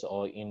centers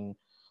or in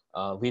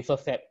wafer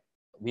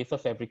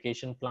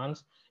fabrication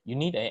plants, you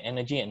need an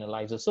energy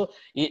analyzer. So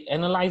it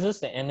analyzes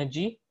the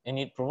energy and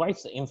it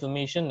provides the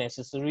information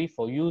necessary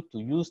for you to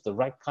use the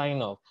right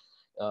kind of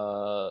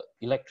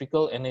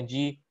electrical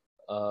energy,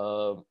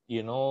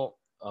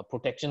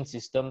 protection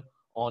system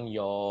on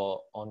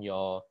your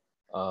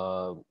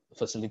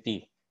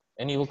facility,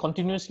 and it will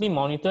continuously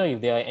monitor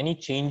if there are any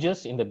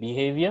changes in the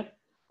behavior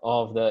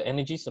of the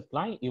energy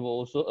supply. It will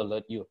also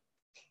alert you.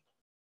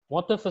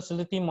 Water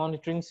facility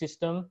monitoring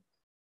system.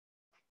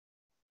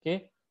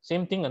 Okay,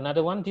 same thing.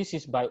 Another one. This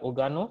is by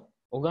Ogano.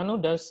 Ogano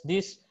does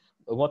this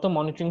water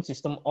monitoring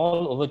system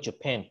all over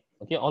Japan.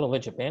 Okay, all over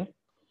Japan.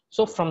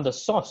 So from the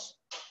source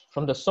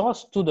to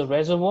the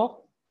reservoir,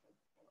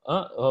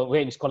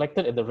 where it's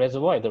collected at the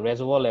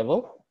reservoir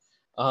level,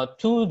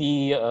 to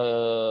the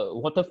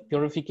water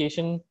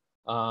purification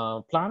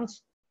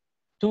plants,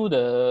 to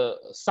the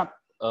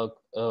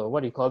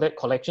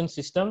collection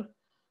system,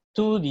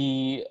 to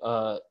the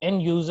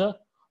end user,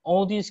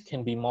 all these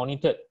can be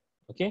monitored.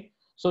 Okay,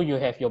 so you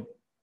have your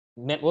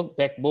network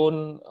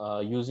backbone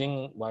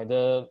using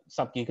either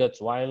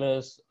sub-gigahertz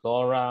wireless,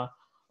 LoRa,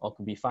 or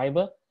could be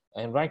fiber,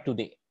 and right to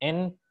the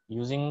end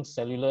using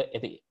cellular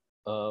at the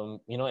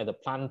at the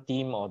plant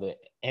team or the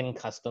end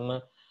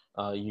customer,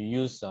 you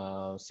use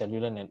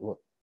cellular network.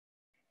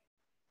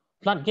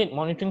 Floodgate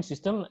monitoring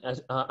system.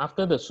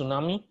 After the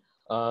tsunami,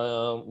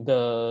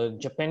 the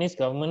Japanese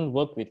government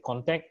worked with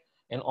CONTECT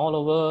and all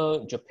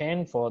over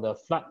Japan for the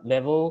flood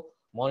level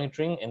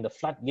monitoring, and the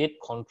floodgate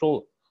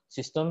control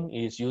system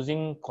is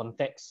using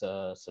CONTECT's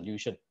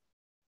solution.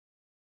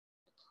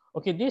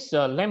 Okay, this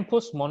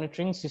lamppost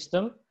monitoring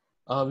system,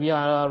 we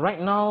are right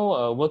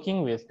now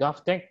working with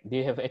GovTech.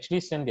 They have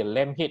actually sent their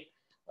lamphead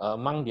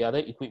among the other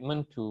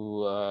equipment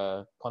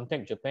to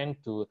CONTECT Japan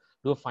to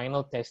do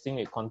final testing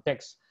with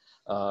CONTECT's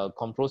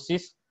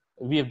composites.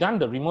 We have done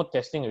the remote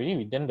testing already.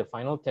 We've done the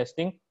final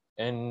testing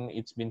and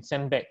it's been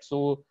sent back.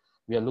 So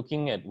we are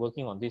looking at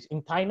working on this.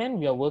 In Thailand,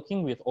 we are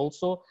working with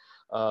also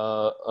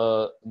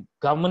a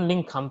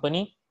government-linked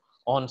company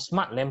on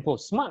smart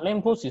lampposts. Smart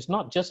lampposts is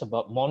not just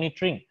about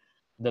monitoring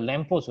the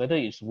lamppost, whether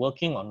it's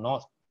working or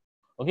not.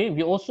 Okay,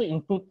 we also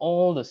include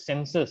all the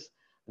sensors,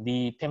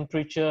 the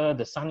temperature,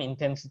 the sun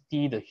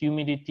intensity, the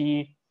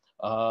humidity,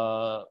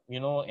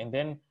 and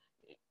then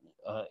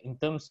in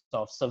terms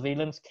of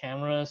surveillance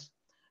cameras,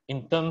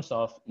 in terms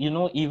of,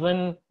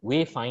 even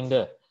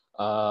wayfinder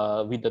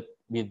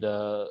with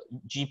the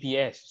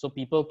GPS, so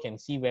people can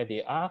see where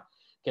they are.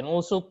 Can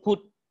also put,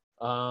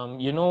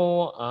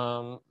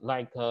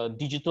 like a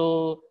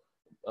digital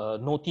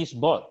notice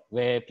board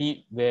where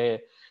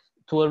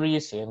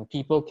tourists and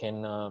people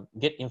can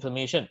get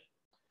information.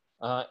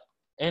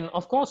 And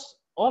of course,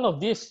 all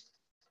of this,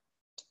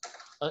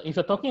 if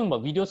you're talking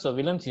about video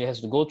surveillance, it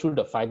has to go through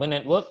the fiber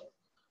network.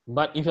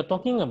 But if you're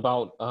talking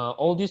about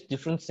all these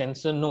different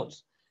sensor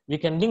nodes, we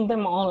can link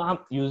them all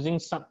up using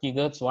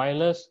sub-gigahertz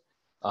wireless,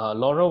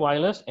 LoRa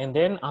wireless, and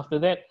then after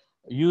that,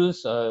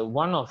 use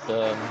one of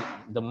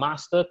the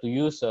master to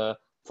use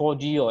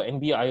 4G or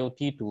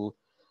NB-IoT to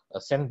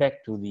send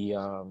back to the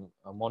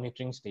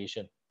monitoring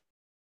station.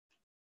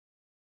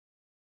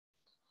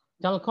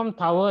 Telecom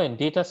tower and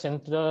data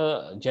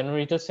center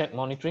generator set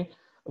monitoring.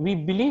 We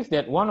believe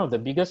that one of the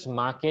biggest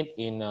market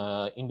in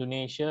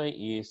Indonesia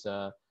is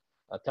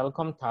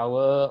telecom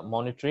tower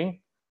monitoring,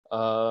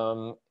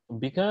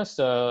 because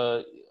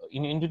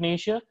in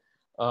Indonesia,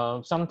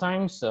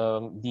 sometimes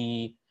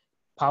the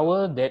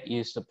power that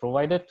is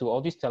provided to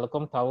all these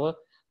telecom tower,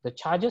 the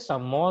charges are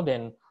more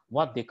than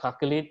what they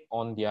calculate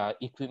on their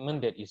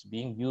equipment that is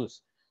being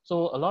used.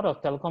 So a lot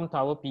of telecom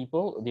tower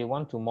people, they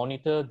want to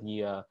monitor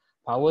the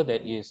power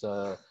that is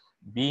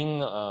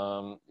being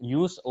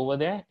used over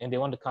there, and they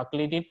want to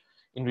calculate it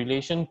in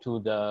relation to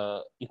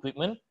the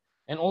equipment,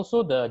 and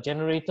also the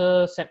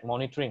generator set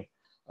monitoring,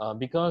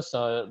 because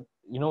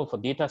you know, for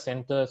data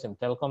centers and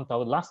telecom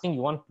tower, last thing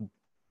you want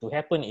to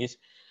happen is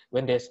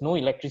when there's no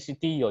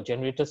electricity, your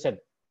generator set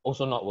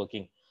also not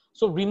working.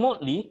 So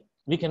remotely,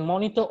 we can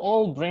monitor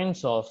all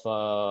brands of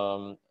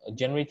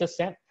generator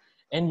set,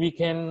 and we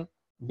can,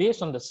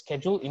 based on the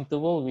schedule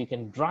interval, we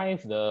can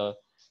drive the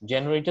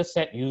generator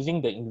set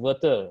using the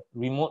inverter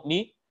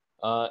remotely,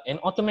 and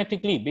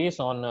automatically based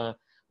on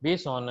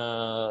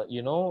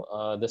you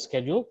know, the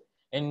schedule,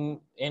 and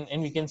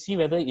we can see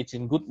whether it's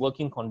in good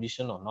working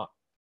condition or not.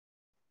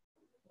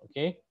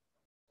 Okay.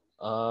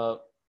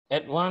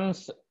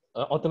 Advanced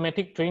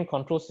automatic train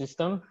control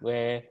system,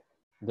 where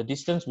the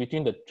distance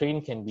between the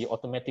train can be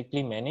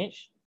automatically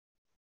managed.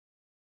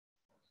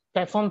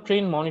 Platform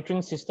train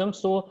monitoring system.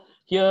 So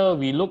here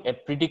we look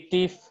at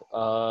predictive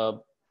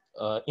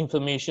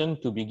information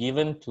to be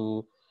given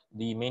to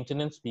the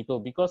maintenance people,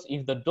 because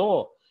if the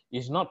door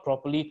is not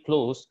properly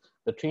closed,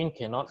 the train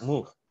cannot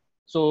move.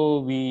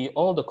 So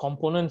all the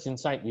components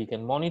inside, we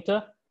can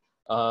monitor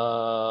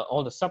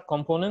all the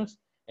subcomponents,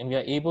 and we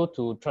are able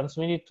to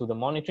transmit it to the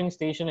monitoring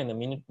station, and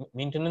the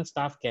maintenance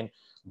staff can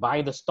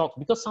buy the stock,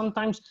 because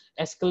sometimes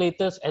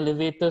escalators,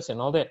 elevators and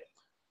all that,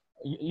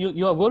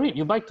 you are worried,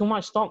 you buy too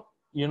much stock,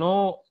 you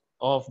know,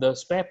 of the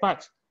spare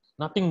parts,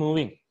 nothing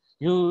moving.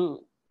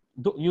 You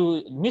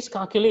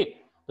miscalculate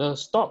the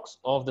stocks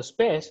of the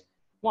spares.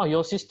 Wow,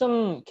 your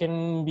system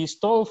can be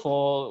stalled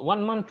for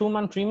 1 month, 2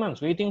 months, 3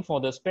 months, waiting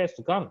for the spares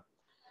to come.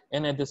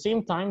 And at the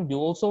same time, you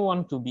also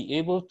want to be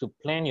able to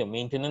plan your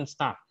maintenance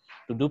staff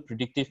to do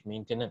predictive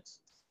maintenance.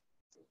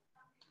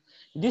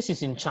 This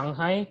is in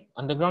Shanghai,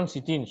 underground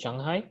city in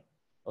Shanghai.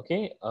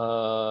 Okay,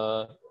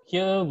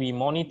 here we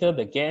monitor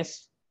the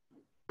gas,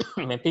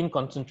 methane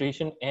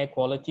concentration, air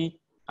quality,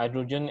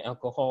 hydrogen,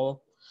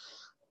 alcohol,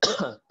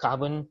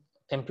 carbon,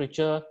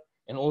 temperature,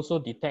 and also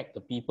detect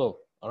the people.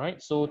 All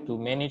right, so to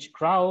manage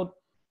crowd,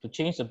 to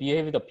change the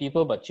behavior of the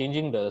people, but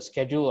changing the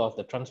schedule of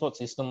the transport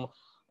system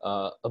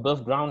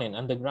above ground and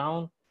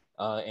underground,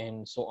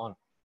 and so on.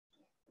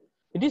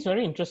 It is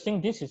very interesting.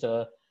 This is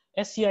a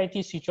SCIT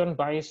Sichuan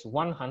buys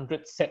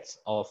 100 sets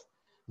of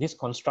this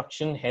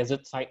construction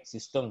hazard site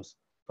systems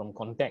from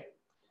CONTECT.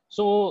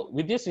 So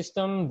with this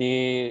system,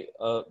 they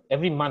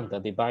every month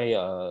they buy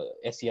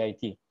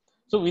SCIT.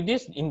 So with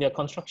this, in their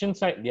construction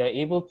site, they are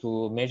able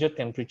to measure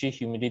temperature,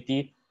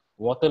 humidity,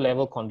 water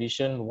level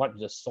condition, what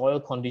the soil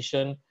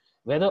condition,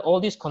 whether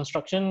all these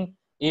construction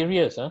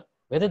areas,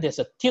 whether there's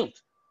a tilt.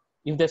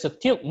 If there's a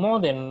tilt more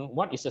than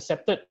what is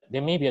accepted,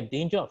 there may be a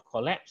danger of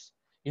collapse.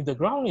 If the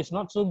ground is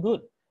not so good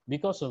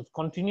because of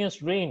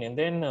continuous rain, and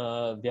then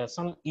there are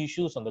some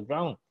issues on the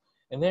ground,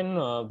 and then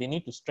they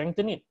need to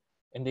strengthen it.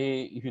 And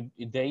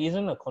if there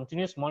isn't a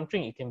continuous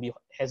monitoring, it can be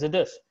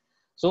hazardous.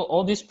 So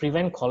all this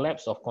prevent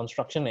collapse of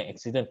construction and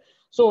accident.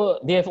 So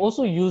they have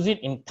also used it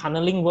in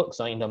tunneling works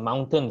in the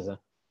mountains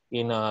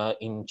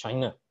in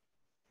China.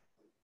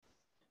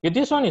 If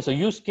this one is a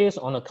use case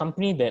on a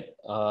company that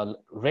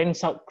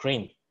rents out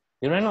crane.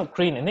 They rent out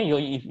crane, and then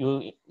if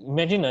you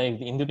imagine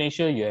in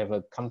Indonesia, you have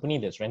a company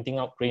that's renting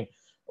out crane. It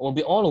will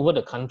be all over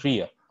the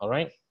country, all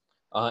right?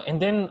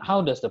 And then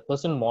how does the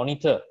person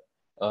monitor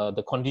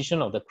the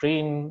condition of the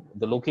crane,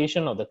 the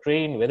location of the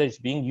crane, whether it's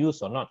being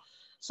used or not?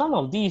 Some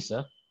of these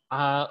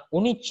are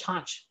only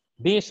charged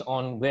based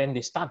on when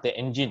they start the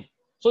engine.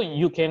 So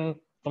you can,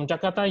 from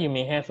Jakarta, you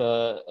may have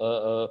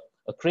a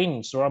crane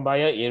in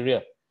Surabaya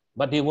area,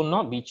 but they will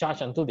not be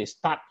charged until they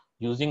start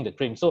using the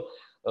crane. So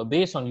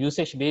based on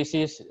usage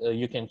basis,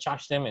 you can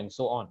charge them and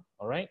so on,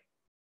 all right?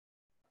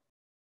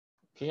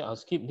 Okay, I'll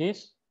skip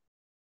this.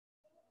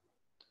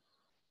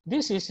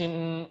 This is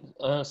in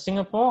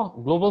Singapore,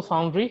 Global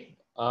Foundry,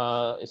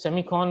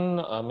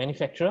 semicon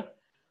manufacturer.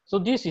 So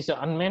this is an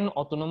unmanned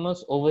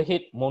autonomous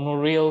overhead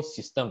monorail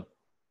system,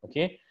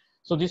 okay?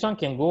 So this one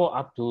can go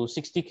up to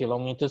 60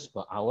 kilometers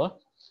per hour.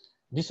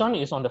 This one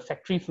is on the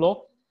factory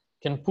floor,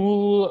 can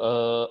pull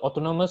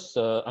autonomous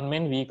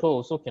unmanned vehicle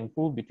also can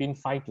pull between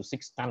 5 to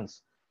 6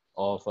 tons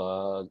of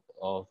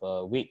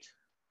weight.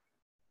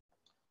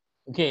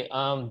 Okay,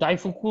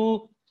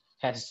 Daifuku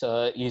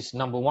is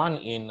 #1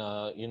 in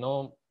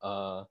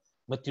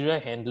material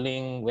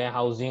handling,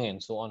 warehousing,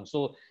 and so on.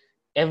 So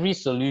every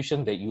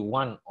solution that you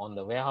want on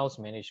the warehouse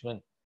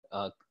management,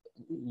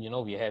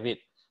 we have it.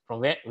 From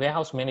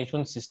warehouse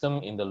management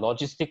system in the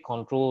logistic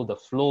control, the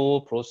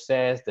flow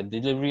process, the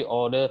delivery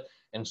order,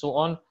 and so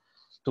on,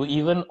 to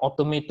even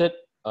automated,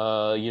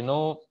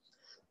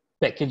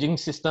 packaging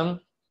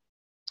system,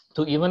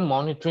 to even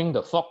monitoring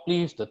the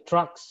forklifts, the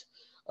trucks,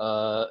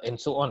 and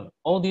so on.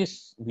 All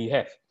these we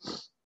have.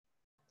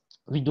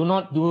 we do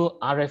not do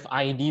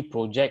RFID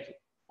project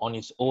on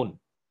its own.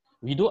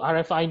 We do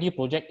RFID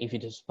project if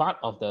it is part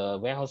of the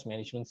warehouse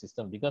management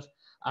system, because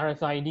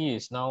RFID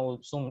is now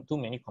too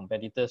many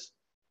competitors,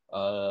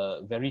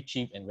 very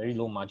cheap and very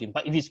low margin.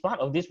 But if it's part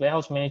of this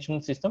warehouse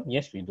management system,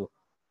 yes, we do.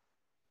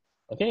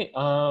 Okay,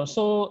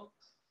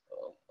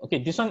 okay,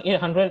 this one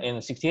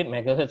 868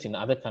 megahertz in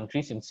other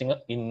countries. In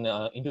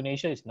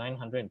Indonesia, is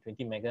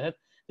 920 megahertz.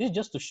 This is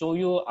just to show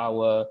you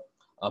our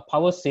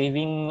power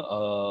saving,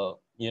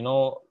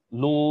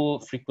 low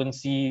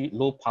frequency,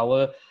 low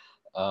power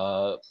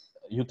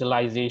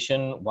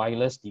utilization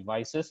wireless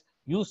devices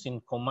used in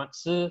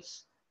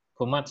Komatsu's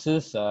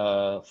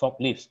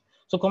forklifts.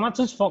 So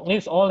Komatsu's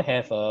forklifts all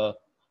have a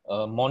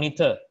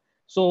monitor,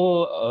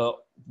 so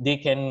they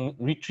can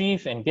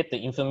retrieve and get the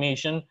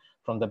information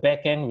from the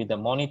back end with the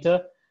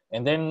monitor,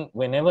 and then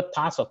whenever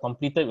tasks are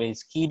completed, where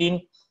it's keyed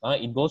in,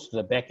 it goes to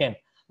the back end.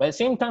 But at the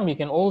same time, we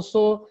can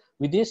also,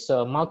 with this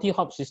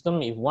multi-hop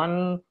system, if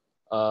one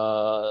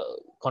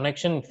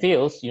connection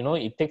fails,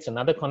 it takes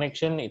another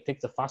connection, it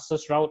takes the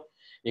fastest route.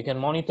 You can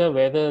monitor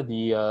whether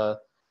the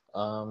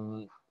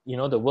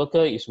the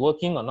worker is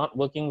working or not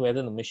working,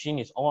 whether the machine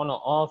is on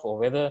or off, or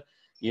whether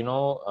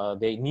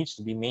there needs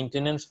to be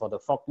maintenance for the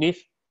forklift,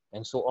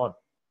 and so on.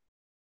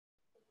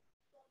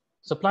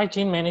 Supply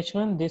chain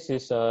management. This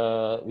is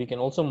we can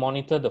also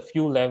monitor the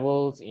fuel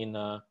levels in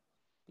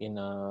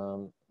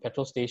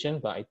petrol station,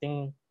 but I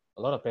think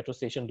a lot of petrol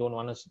stations don't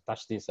want us to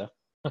touch this.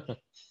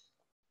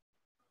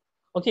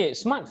 Okay,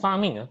 smart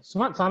farming.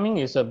 Smart farming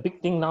is a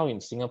big thing now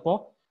in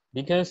Singapore,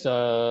 because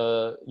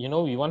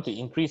we want to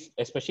increase,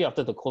 especially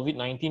after the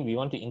COVID-19, we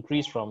want to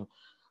increase from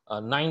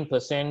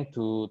 9%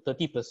 to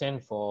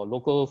 30% for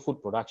local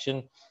food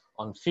production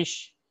on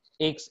fish,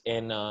 eggs,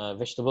 and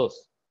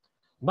vegetables.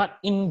 But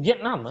in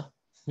Vietnam,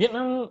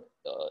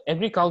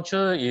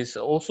 agriculture is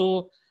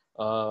also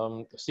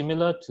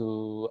similar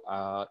to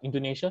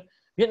Indonesia.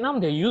 Vietnam,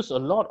 they use a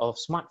lot of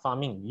smart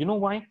farming. You know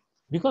why?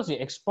 Because they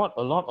export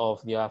a lot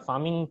of their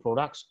farming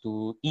products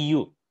to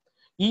EU.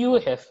 EU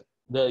have,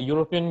 the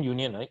European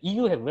Union,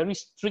 EU have very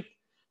strict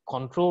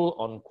control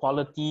on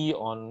quality,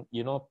 on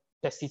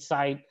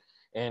pesticide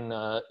and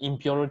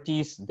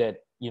impurities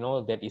that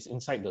that is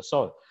inside the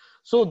soil.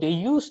 So they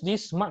use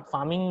this smart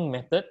farming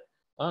method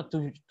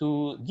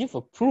to give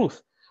a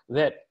proof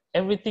that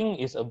everything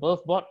is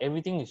above board,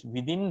 everything is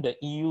within the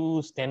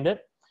EU standard,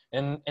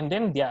 and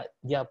then their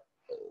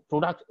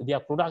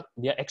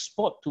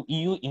export to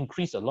EU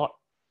increase a lot.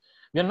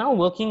 We are now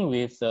working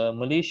with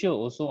Malaysia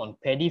also on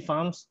paddy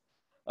farms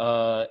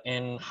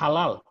and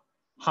halal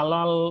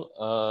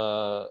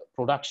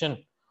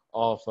production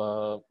of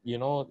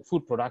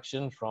food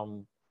production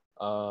from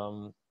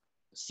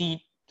seed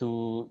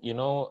to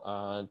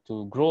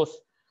to growth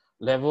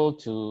level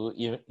to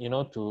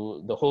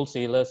to the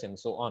wholesalers and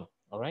so on.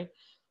 All right.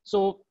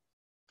 So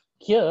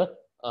here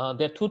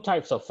there are two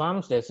types of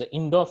farms. There's the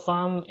indoor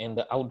farm and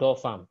the outdoor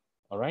farm.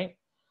 All right.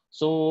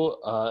 So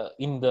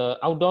in the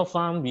outdoor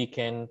farm, we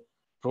can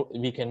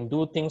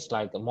do things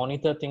like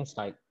monitor things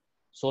like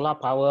solar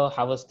power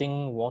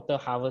harvesting, water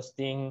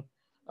harvesting,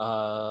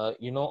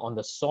 on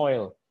the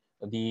soil,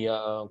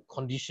 the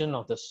condition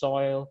of the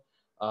soil,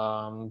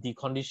 the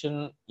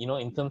condition,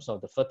 in terms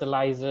of the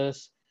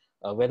fertilizers,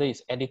 whether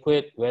it's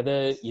adequate,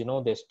 whether,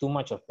 there's too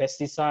much of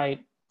pesticide,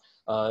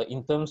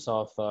 in terms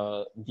of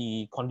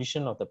the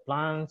condition of the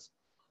plants.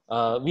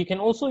 We can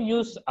also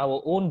use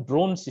our own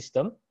drone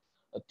system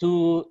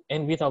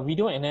and with our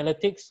video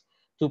analytics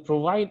to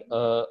provide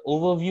an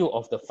overview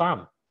of the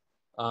farm.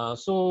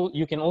 So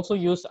you can also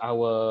use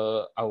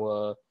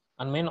our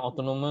unmanned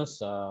autonomous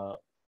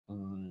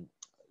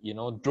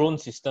drone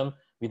system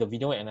with the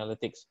video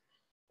analytics.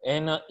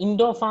 And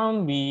indoor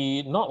farm,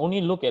 we not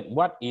only look at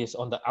what is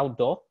on the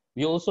outdoor,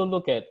 we also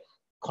look at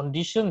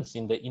conditions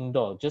in the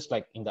indoor, just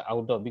like in the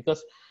outdoor,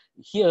 because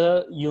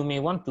here you may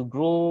want to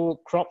grow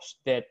crops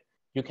that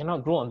you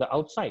cannot grow on the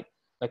outside.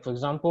 Like for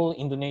example,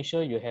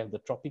 Indonesia, you have the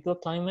tropical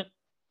climate,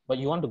 but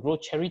you want to grow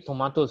cherry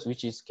tomatoes,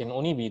 which can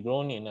only be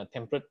grown in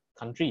temperate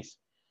countries.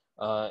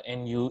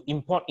 And you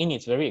import in,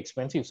 it's very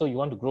expensive. So you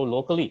want to grow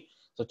locally.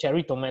 So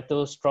cherry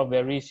tomatoes,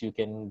 strawberries, you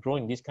can grow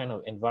in this kind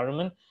of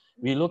environment.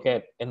 We look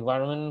at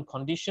environment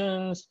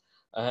conditions,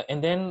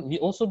 and then we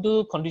also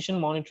do condition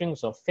monitoring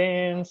of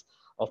fans,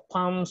 of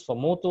pumps for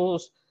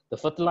motors, the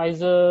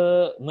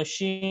fertilizer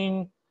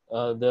machine,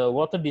 the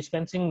water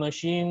dispensing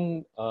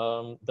machine,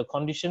 the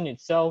condition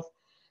itself,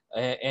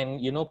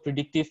 and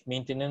predictive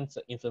maintenance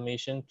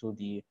information to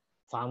the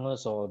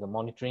farmers or the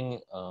monitoring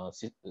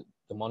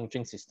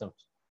systems.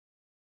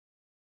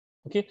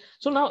 Okay,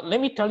 so now let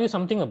me tell you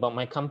something about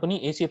my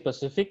company, Asia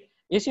Pacific.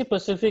 Asia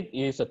Pacific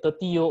is a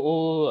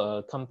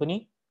 30-year-old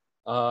company.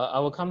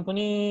 Our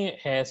company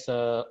has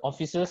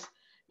offices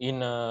in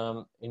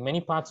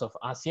many parts of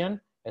ASEAN,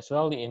 as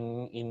well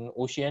in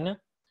Oceania.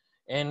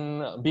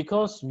 And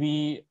because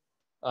we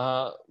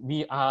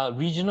are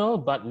regional,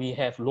 but we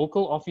have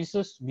local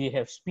offices, we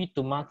have speed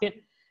to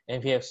market,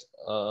 and we have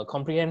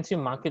comprehensive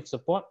market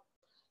support.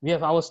 We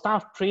have our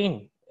staff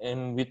trained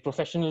and with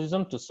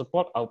professionalism to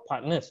support our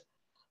partners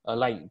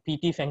like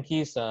PT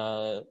FANKY's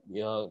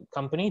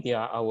company, they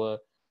are our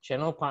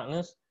channel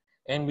partners.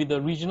 And with the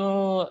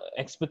regional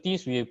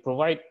expertise, we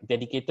provide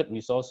dedicated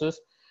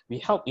resources. We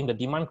help in the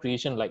demand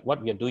creation, like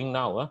what we are doing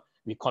now.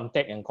 We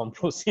contact and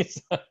composites.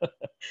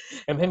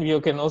 And then we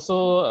can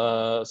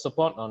also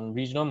support on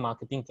regional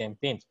marketing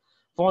campaigns.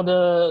 For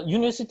the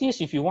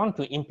universities, if you want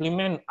to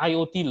implement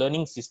IoT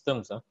learning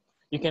systems,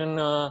 you can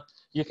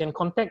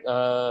contact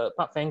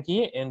Pak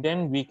FANKY, and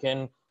then we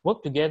can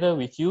work together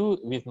with you,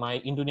 with my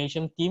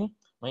Indonesian team.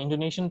 My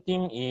Indonesian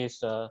team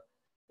is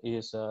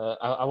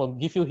I will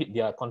give you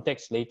their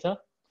contacts later.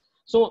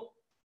 So,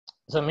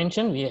 as I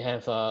mentioned, we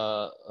have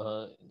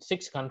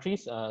 6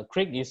 countries.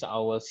 Craig is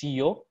our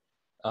CEO,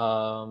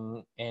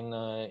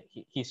 and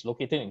he's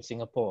located in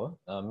Singapore,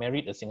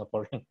 married a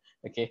Singaporean.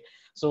 Okay,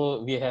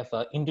 so we have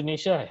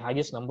Indonesia,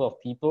 highest number of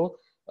people,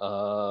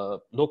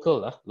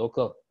 local.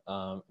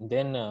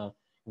 Then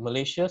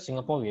Malaysia,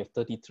 Singapore, we have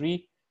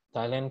 33,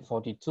 Thailand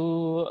 42,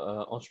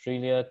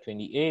 Australia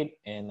 28,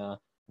 and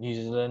New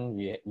Zealand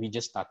we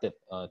just started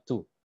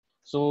 2.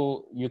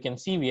 So you can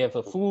see we have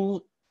a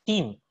full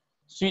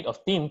suite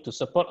of team to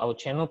support our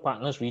channel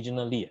partners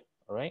regionally.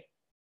 All right.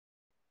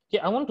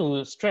 Okay, I want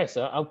to stress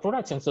our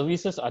products and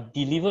services are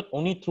delivered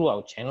only through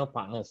our channel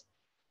partners.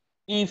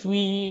 If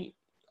we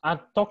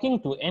are talking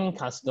to end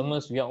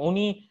customers, we are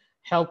only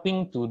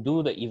helping to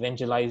do the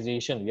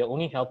evangelization. We are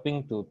only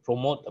helping to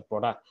promote the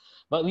product,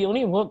 but we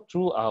only work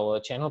through our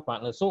channel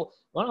partners. So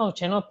one of our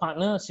channel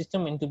partner,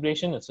 system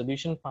integration and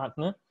solution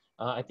partner,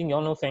 I think you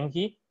all know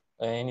FANKY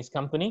and his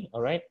company.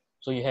 All right.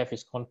 So you have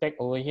his contact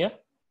over here.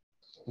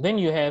 Then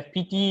you have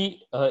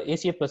PT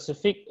Asia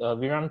Pacific.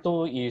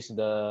 Wiranto is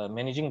the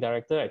managing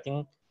director. I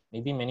think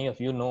maybe many of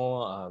you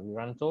know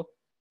Wiranto,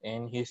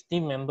 and his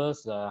team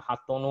members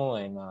Hartono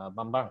and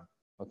Bambang.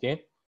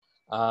 Okay,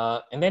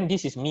 and then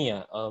this is me.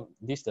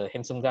 This the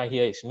handsome guy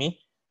here is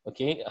me.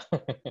 Okay,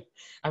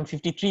 I'm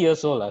 53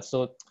 years old.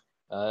 So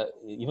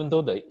even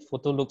though the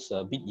photo looks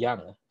a bit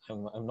young,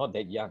 I'm not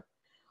that young.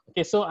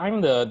 Okay, so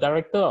I'm the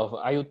director of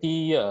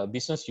IoT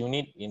business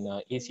unit in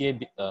Asia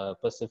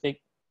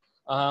Pacific.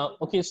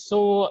 Okay,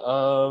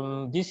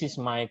 so this is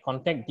my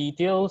contact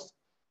details,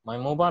 my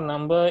mobile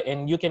number,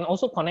 and you can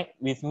also connect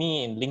with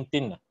me in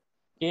LinkedIn.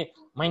 Okay,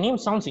 my name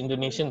sounds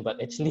Indonesian,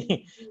 but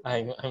actually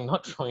I'm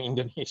not from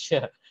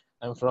Indonesia.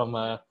 I'm from,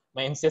 my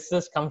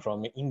ancestors come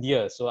from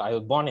India, so I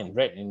was born and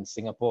bred in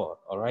Singapore,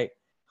 all right?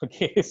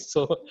 Okay,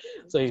 so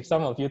if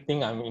some of you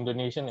think I'm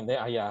Indonesian and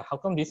then, yeah, how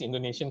come this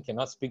Indonesian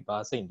cannot speak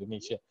Bahasa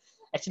Indonesia?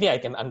 Actually, I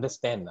can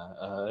understand.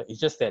 It's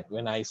just that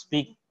when I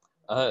speak,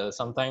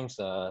 sometimes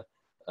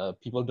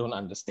people don't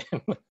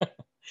understand.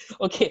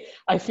 Okay,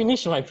 I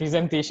finished my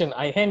presentation.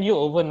 I hand you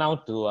over now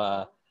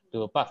to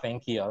Pak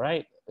FANKY, all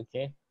right?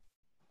 Okay.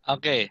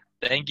 Okay,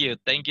 thank you.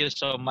 Thank you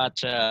so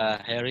much,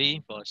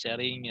 Harry, for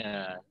sharing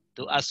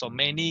to us so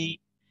many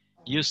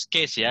use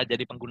case ya,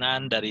 jadi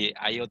penggunaan dari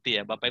IoT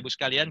ya. Bapak Ibu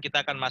sekalian,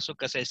 kita akan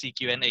masuk ke sesi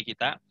Q&A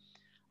kita.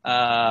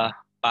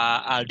 Pak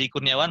Aldi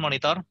Kurniawan,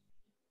 monitor.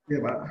 Iya,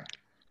 Pak.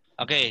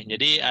 Oke,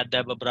 jadi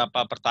ada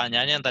beberapa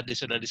pertanyaan yang tadi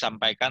sudah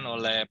disampaikan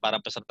oleh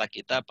para peserta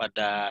kita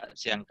pada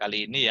siang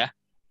kali ini ya.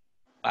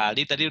 Pak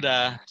Aldi tadi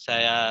udah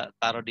saya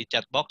taruh di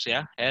chat box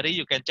ya. Harry,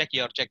 you can check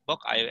your chat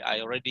box.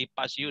 I already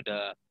pass you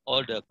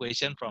all the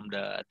question from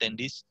the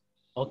attendees.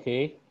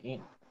 Okay.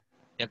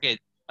 Okay,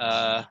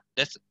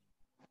 let's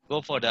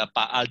go for the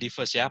Pak Aldi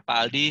first ya. Pak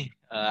Aldi,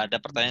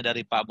 ada pertanyaan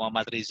dari Pak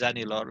Muhammad Riza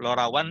nih.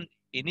 LoRaWAN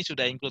ini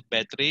sudah include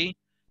battery,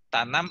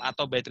 tanam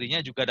atau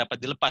baterainya juga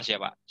dapat dilepas ya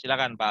Pak?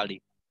 Silakan Pak Aldi.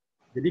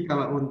 Jadi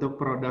kalau untuk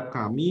produk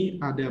kami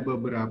ada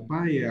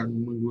beberapa yang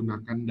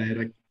menggunakan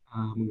direct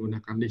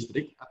menggunakan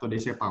listrik atau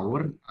DC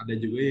power, ada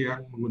juga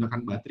yang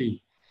menggunakan baterai.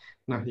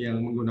 Nah,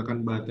 yang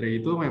menggunakan baterai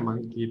itu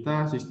memang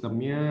kita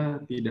sistemnya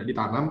tidak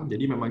ditanam,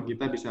 jadi memang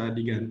kita bisa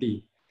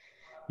diganti.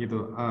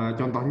 Gitu.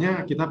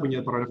 Contohnya kita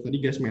punya produk tadi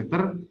gas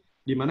meter,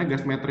 di mana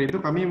gas meter itu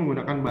kami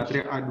menggunakan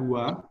baterai A2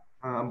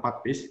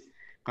 4 piece,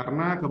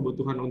 karena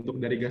kebutuhan untuk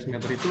dari gas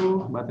meter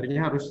itu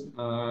baterainya harus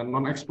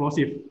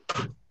non-eksplosif.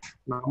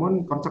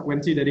 Namun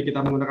konsekuensi dari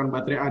kita menggunakan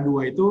baterai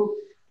A2 itu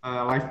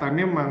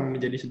lifetime-nya memang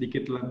menjadi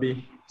sedikit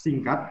lebih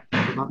singkat,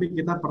 tetapi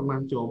kita pernah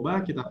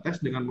coba, kita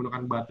tes dengan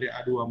menggunakan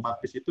baterai A2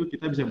 4 piece itu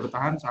kita bisa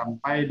bertahan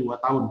sampai 2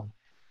 tahun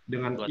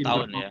dengan 2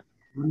 tahun ya.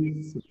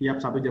 Setiap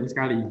 1 jam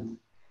sekali.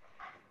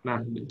 Nah,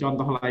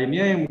 contoh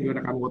lainnya yang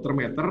menggunakan water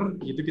meter,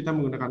 itu kita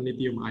menggunakan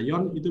lithium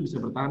ion, itu bisa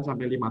bertahan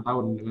sampai 5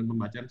 tahun dengan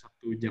pembacaan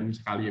 1 jam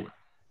sekali, Pak.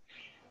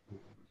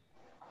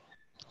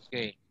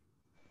 Oke.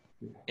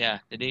 Ya,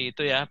 jadi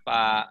itu ya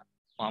Pak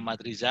Muhammad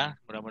Riza,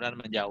 mudah-mudahan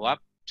menjawab.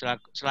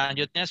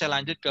 Selanjutnya saya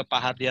lanjut ke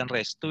Pak Hardian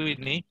Restu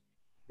ini.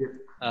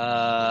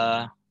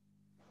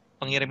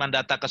 Pengiriman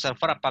data ke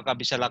server apakah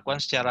bisa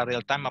dilakukan secara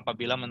real time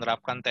apabila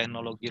menerapkan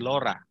teknologi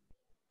LoRa?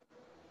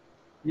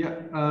 Ya,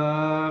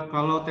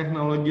 kalau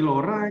teknologi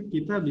LoRa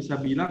kita bisa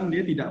bilang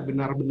dia tidak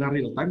benar-benar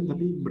real time,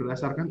 tapi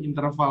berdasarkan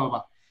interval,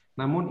 Pak.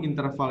 Namun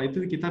interval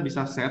itu kita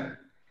bisa set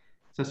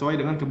sesuai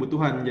dengan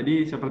kebutuhan.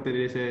 Jadi seperti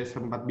tadi saya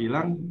sempat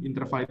bilang,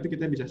 interval itu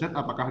kita bisa set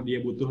apakah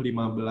dia butuh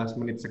 15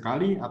 menit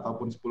sekali,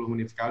 ataupun 10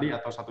 menit sekali,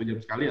 atau 1 jam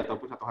sekali,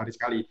 ataupun 1 hari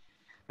sekali.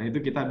 Nah,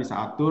 itu kita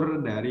bisa atur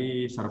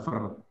dari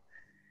server.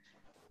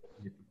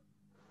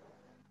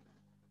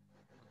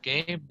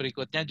 Oke,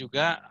 berikutnya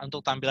juga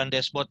untuk tampilan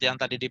dashboard yang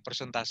tadi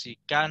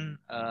dipresentasikan,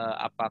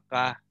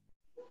 apakah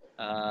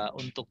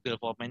untuk build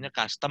formatnya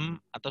custom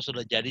atau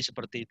sudah jadi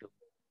seperti itu?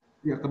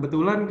 Ya,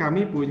 kebetulan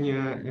kami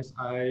punya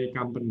SI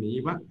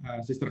company, Pak,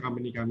 sister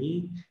company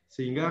kami,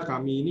 sehingga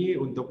kami ini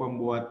untuk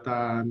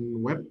pembuatan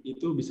web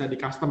itu bisa di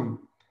custom.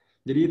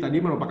 Jadi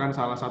tadi merupakan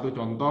salah satu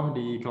contoh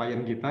di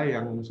klien kita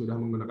yang sudah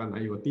menggunakan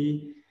IoT,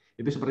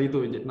 itu seperti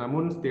itu.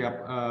 Namun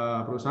setiap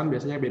perusahaan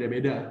biasanya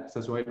beda-beda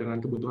sesuai dengan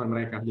kebutuhan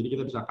mereka. Jadi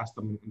kita bisa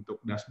custom untuk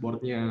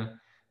dashboardnya,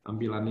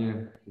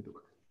 tampilannya, gitu,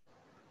 Pak.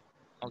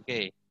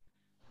 Oke,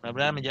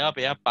 benar-benar menjawab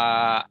ya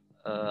Pak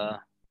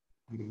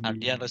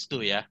Ardian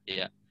Restu ya.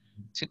 Iya.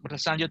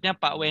 Selanjutnya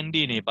Pak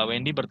Wendy nih. Pak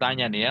Wendy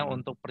bertanya nih ya,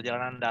 untuk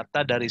perjalanan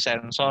data dari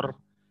sensor,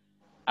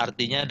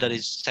 artinya dari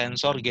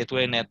sensor,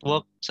 gateway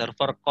network,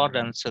 server core,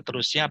 dan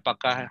seterusnya,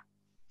 apakah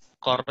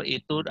core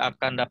itu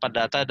akan dapat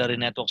data dari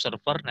network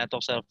server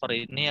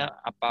ini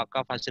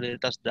apakah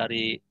fasilitas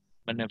dari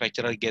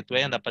manufacturer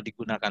gateway yang dapat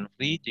digunakan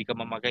free jika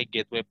memakai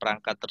gateway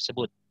perangkat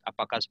tersebut?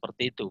 Apakah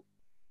seperti itu?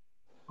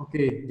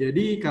 Oke,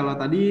 jadi kalau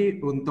tadi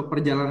untuk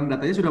perjalanan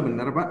datanya sudah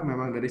benar, Pak.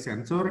 Memang dari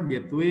sensor,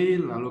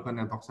 gateway, lalu ke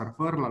network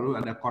server, lalu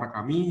ada core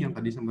kami yang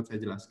tadi sempat saya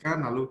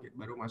jelaskan, lalu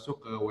baru masuk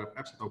ke web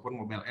apps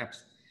ataupun mobile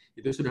apps.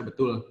 Itu sudah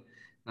betul.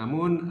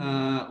 Namun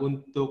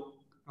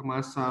untuk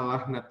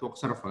masalah network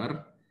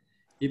server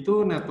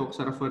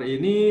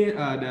ini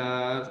ada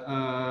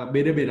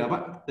beda-beda,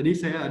 Pak. Tadi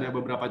saya ada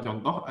beberapa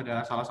contoh,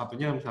 ada salah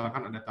satunya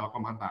misalkan ada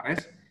Telkom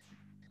Antares.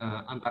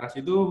 Antares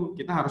itu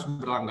kita harus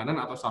berlangganan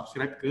atau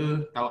subscribe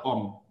ke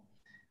Telkom.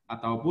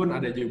 Ataupun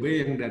ada juga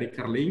yang dari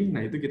Kerling, nah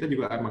itu kita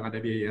juga emang ada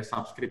biaya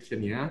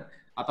subscription-nya.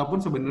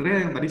 Ataupun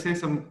sebenarnya yang tadi saya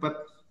sempat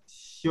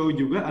show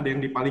juga ada yang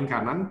di paling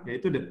kanan,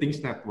 yaitu The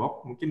Things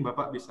Network. Mungkin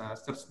Bapak bisa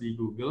search di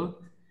Google.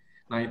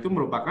 Nah, itu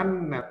merupakan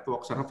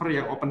network server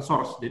yang open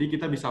source. Jadi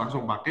kita bisa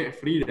langsung pakai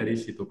free dari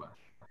situ, Pak.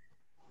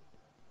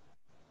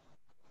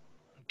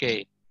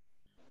 Oke.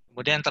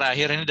 Kemudian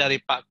terakhir ini dari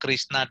Pak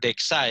Krisna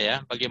Deksa ya,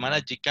 bagaimana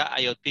jika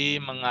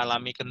IoT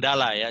mengalami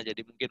kendala ya,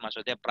 jadi mungkin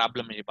maksudnya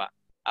problem ini Pak.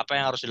 Apa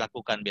yang harus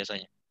dilakukan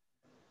biasanya?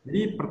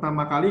 Jadi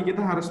pertama kali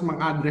kita harus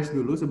mengadres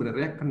dulu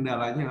sebenarnya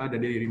kendalanya ada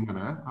dari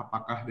mana,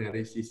 apakah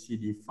dari sisi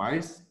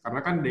device, karena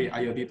kan di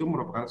IoT itu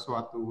merupakan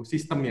suatu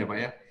sistem ya Pak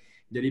ya.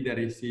 Jadi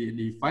dari si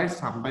device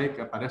sampai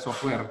kepada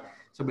software.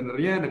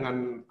 Sebenarnya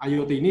dengan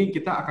IoT ini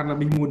kita akan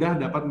lebih mudah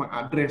dapat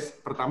mengadres.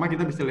 Pertama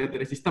kita bisa lihat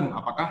dari sistem,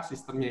 apakah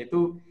sistemnya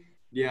itu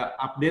dia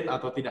update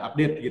atau tidak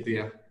update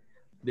gitu ya.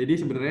 Jadi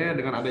sebenarnya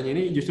dengan adanya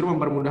ini justru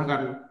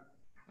mempermudahkan.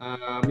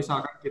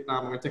 Misalkan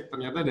kita mengecek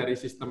ternyata dari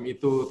sistem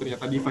itu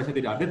ternyata device-nya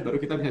tidak update, baru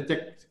kita bisa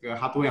cek ke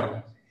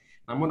hardware.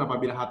 Namun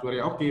apabila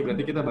hardware-nya oke,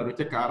 berarti kita baru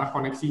cek ke arah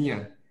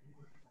koneksinya.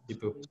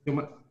 Gitu.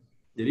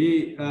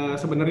 Jadi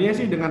sebenarnya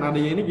sih dengan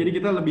adanya ini, jadi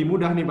kita lebih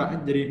mudah nih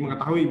Pak, jadi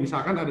mengetahui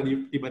misalkan ada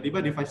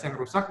tiba-tiba device yang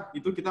rusak,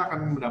 itu kita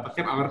akan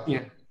mendapatkan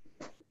alertnya.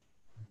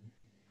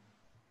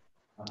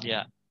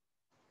 Ya.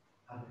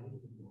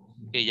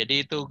 Oke,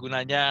 jadi itu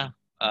gunanya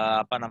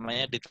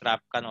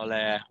diterapkan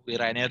oleh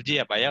WIRA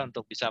Energy ya Pak ya,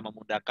 untuk bisa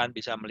memudahkan,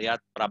 bisa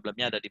melihat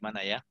problemnya ada di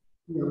mana ya.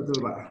 Iya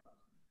betul Pak.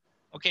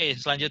 Oke,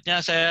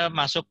 selanjutnya saya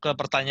masuk ke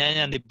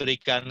pertanyaan yang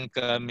diberikan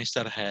ke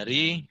Mr.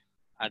 Harry.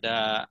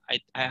 Ada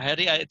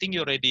Harry, I think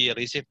you already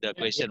received the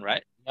question,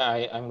 right?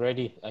 Yeah, I'm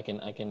ready. I can.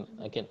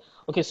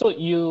 Okay, so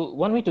you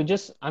want me to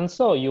just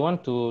answer, or you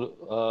want to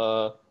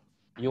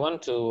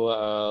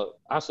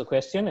ask a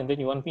question and then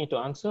you want me to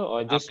answer,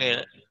 or just?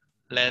 Okay,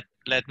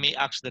 let me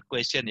ask the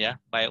question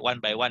by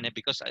one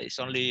because it's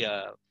only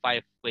 5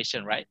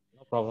 questions, right?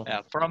 No problem.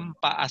 From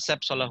Pak Asep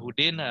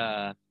Solahuddin,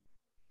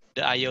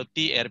 the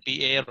IoT,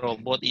 RPA,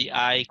 robot,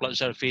 AI, cloud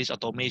service,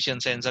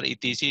 automation, sensor,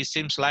 etc.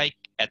 seems like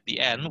at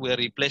the end will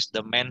replace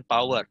the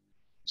manpower.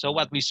 So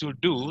what we should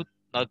do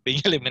not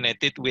being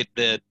eliminated with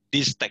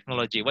this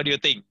technology. What do you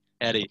think,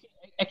 Harry?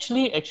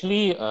 Actually,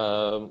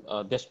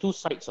 there's two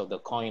sides of the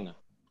coin.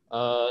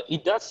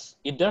 It does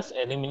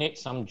eliminate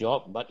some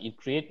job, but it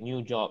creates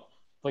new job.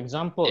 For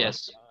example,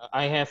 yes.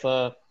 I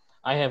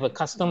have a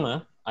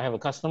customer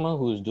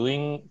who's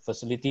doing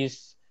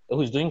facilities,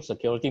 who's doing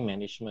security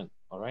management.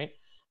 All right,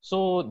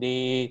 so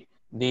they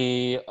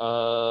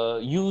wanted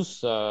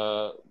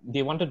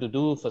to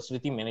do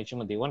facility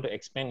management. They want to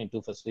expand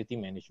into facility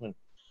management.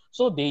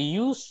 So they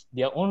use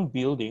their own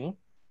building.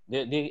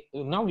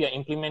 Now we are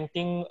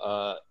implementing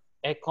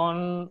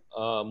aircon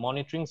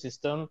monitoring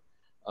system,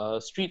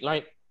 street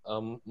light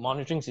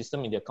monitoring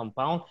system in their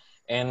compound,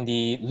 and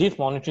the lift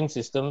monitoring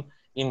system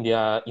in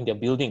their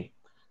building.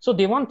 So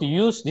they want to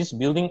use this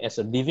building as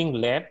a living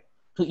lab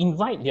to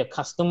invite their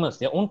customers,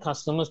 their own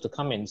customers, to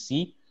come and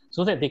see,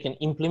 so that they can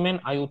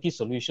implement IoT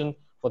solution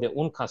for their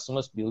own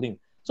customers' building.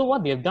 So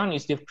what they've done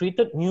is they've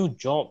created new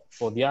job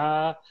for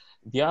their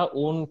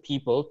own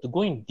people to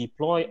go and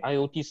deploy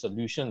IoT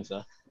solutions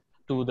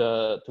to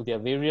to their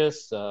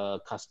various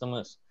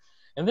customers.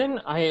 And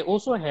then I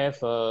also have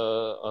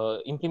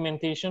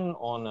implementation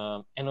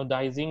on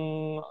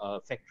anodizing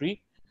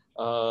factory.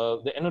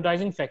 The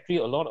anodizing factory,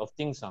 a lot of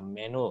things are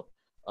manual.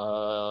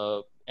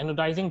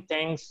 Anodizing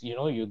tanks, you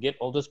know, you get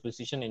all those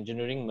precision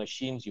engineering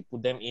machines, you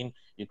put them in,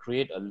 you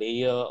create a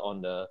layer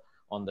on the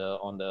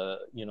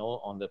you know,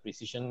 on the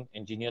precision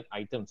engineered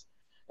items.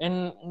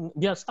 And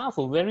their staff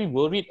were very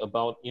worried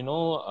about, you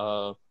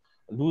know,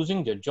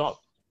 losing their job.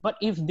 But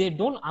if they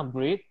don't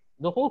upgrade,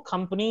 the whole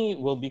company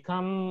will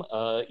become,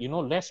 you know,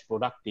 less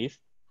productive,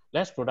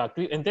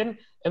 and then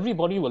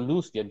everybody will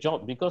lose their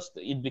job because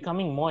it's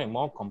becoming more and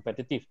more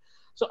competitive.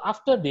 So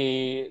after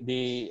they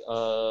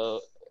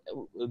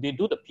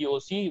do the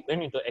POC,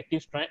 went into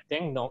active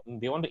tank. Now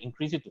they want to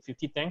increase it to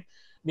 50 tank.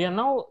 They are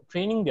now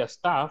training their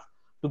staff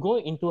to go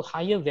into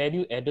higher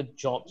value added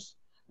jobs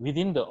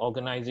within the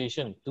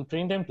organization, to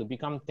train them to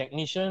become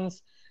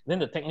technicians, then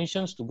the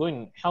technicians to go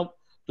and help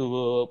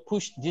to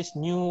push this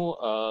new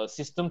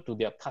system to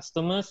their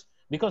customers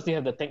because they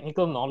have the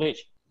technical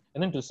knowledge.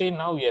 And then to say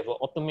now we have an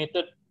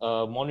automated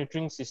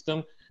monitoring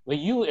system where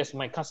you as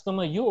my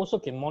customer, you also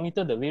can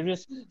monitor the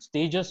various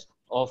stages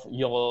of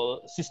your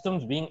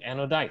systems being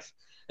anodized.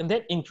 And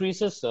that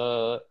increases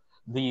the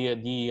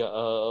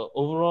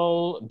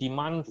overall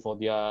demand for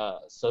their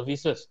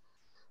services.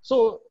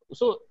 So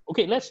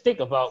okay, let's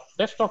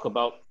talk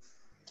about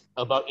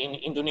in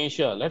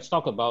Indonesia. Let's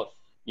talk about,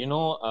 you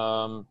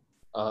know,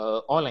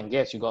 oil and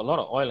gas. You got a lot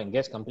of oil and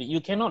gas companies. You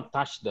cannot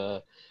touch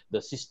the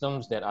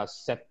systems that are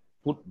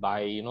put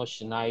by, you know,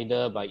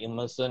 Schneider, by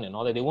Emerson and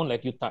all that. They won't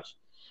let you touch.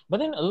 But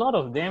then a lot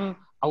of them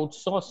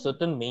outsource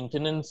certain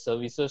maintenance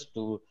services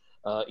to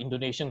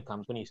Indonesian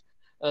companies.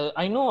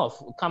 I know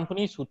of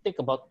companies who take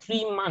about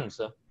 3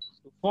 months,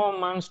 4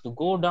 months to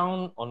go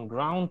down on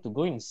ground to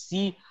go and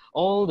see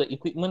all the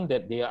equipment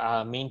that they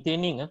are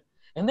maintaining,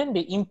 and then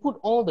they input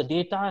all the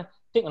data,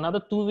 take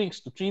another 2 weeks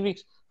to 3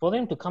 weeks for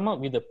them to come up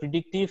with a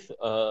predictive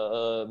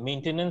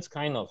maintenance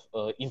kind of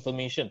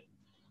information.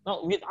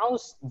 Now, with our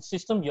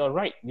system, you're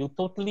right. You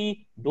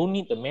totally don't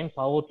need the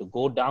manpower to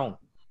go down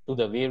to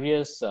the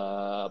various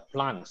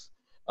plants,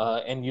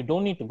 and you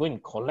don't need to go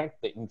and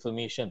collect the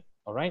information,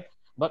 all right?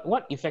 But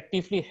what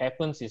effectively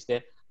happens is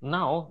that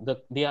now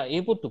they are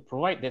able to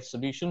provide that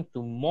solution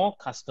to more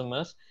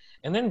customers,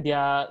 and then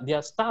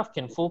their staff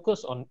can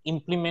focus on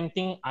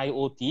implementing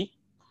IoT,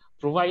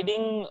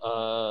 providing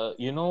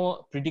you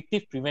know,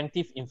 predictive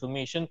preventive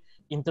information,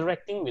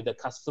 interacting with the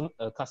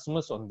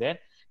customers on that,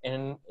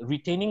 and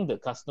retaining the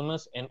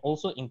customers, and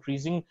also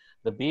increasing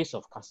the base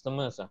of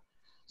customers.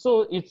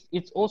 So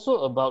it's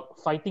also about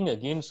fighting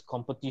against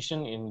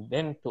competition, and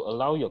then to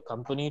allow your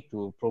company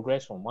to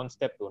progress from one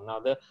step to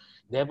another,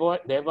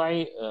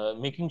 thereby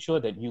making sure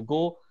that you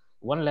go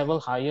one level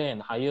higher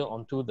and higher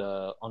onto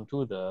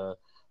the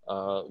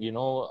you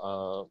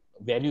know,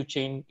 value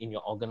chain in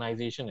your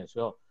organization as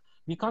well.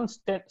 We can't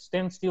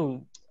stand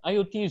still.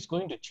 IoT is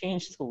going to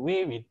change the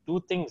way we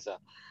do things.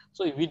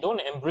 So if we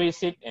don't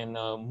embrace it and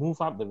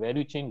move up the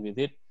value chain with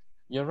it,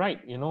 you're right.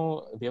 You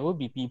know, there will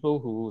be people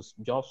whose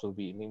jobs will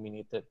be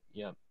eliminated.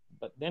 Yeah,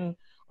 but then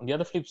on the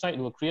other flip side, it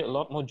will create a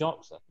lot more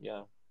jobs.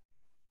 Yeah.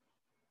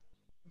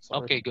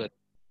 Sorry. Okay, good.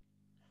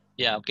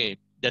 Yeah, okay.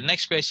 The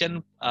next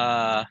question.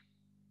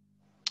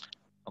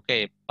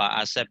 Okay,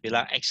 Pak Asep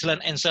bilang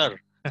excellent answer.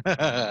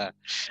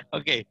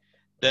 Okay.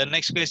 The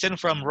next question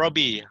from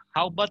Robbie.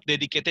 How about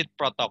dedicated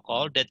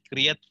protocol that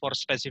create for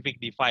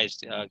specific device?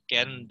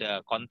 Can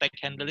the CONTECT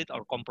handle it,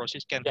 or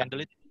Composys can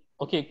handle it?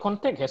 Okay,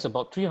 CONTECT has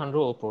about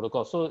 300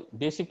 protocols. So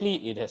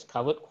basically it has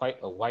covered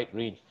quite a wide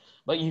range.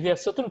 But if you have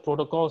certain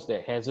protocols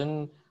that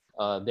hasn't,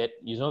 that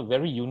is not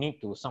very unique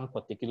to some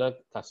particular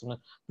customer,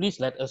 please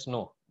let us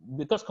know.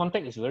 Because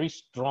CONTECT is very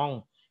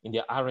strong in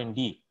their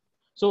R&D.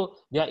 So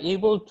they are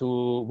able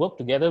to work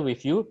together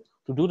with you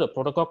to do the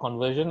protocol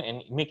conversion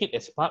and make it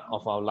as part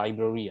of our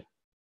library.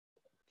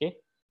 Okay?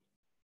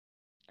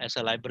 As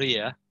a library,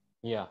 yeah?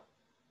 Yeah.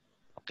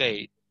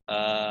 Okay.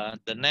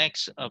 The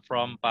next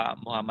from Pak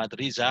Muhammad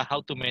Riza,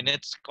 how to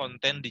manage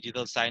content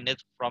digital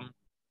signage from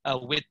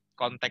with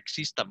CONTECT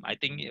system. I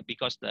think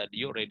because that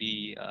you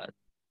already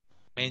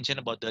mentioned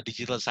about the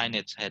digital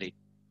signage, Harry.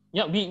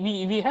 Yeah,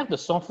 we have the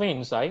software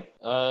inside.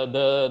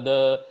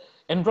 The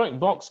Android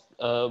box,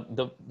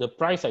 the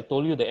price I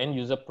told you, the end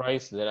user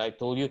price that I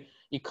told you,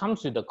 it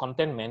comes with the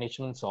content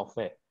management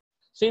software.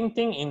 Same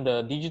thing in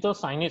the digital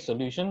signage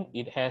solution.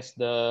 It has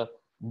the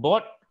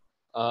bot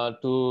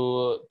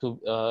the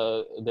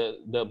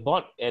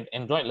bot at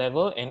Android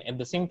level, and at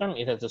the same time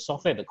it has the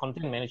software, the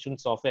content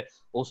management software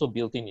also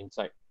built in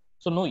inside.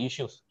 So no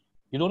issues.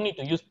 You don't need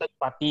to use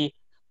third-party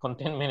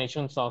content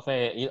management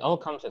software. It all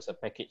comes as a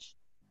package.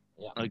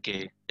 Yeah.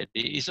 Okay, it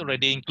is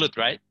already included,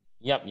 right?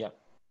 Yep.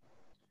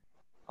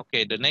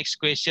 Okay, the next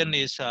question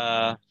is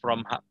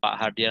from Pak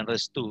Hardian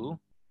Restu.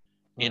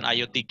 In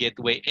IoT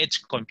gateway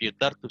edge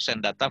computer to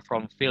send data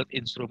from field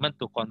instrument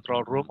to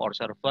control room or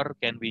server,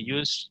 can we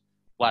use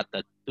what,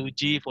 the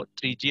 2G,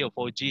 3G,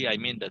 or 4G? I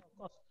mean that.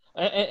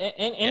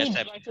 Any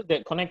devices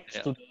that connects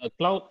to the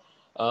cloud,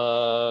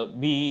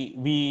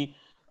 we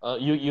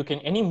you can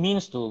any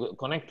means to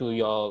connect to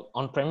your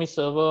on-premise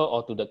server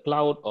or to the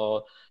cloud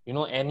or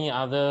any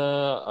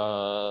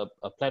other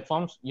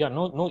platforms. Yeah,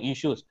 no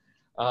issues.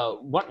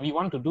 What we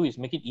want to do is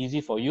make it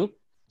easy for you.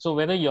 So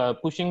whether you are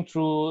pushing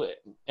through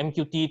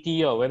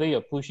MQTT or whether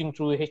you're pushing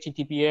through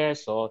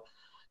HTTPS or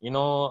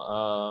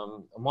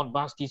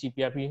Modbus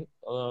TCP/IP,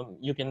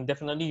 you can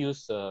definitely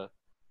use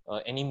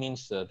any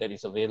means that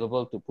is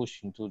available to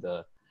push into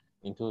the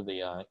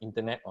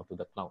internet or to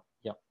the cloud.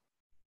 Yeah.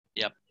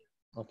 Yep.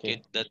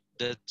 Okay.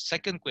 The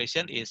second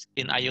question is,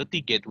 in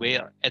IoT gateway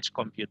or edge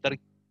computer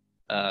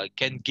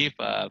can give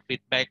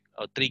feedback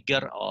or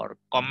trigger or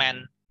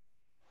comment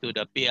to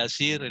the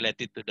PLC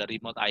related to the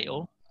remote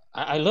IO?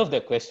 I love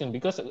that question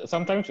because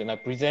sometimes when I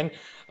present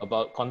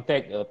about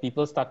contact,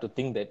 people start to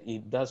think that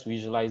it does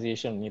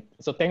visualization.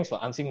 So thanks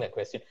for answering that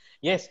question.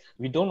 Yes,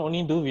 we don't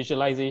only do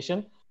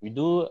visualization, we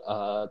do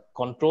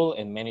control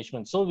and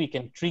management. So we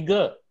can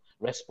trigger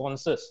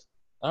responses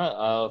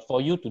for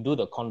you to do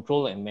the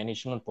control and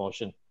management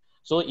portion.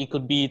 So it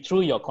could be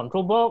through your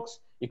control box,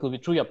 it could be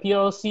through your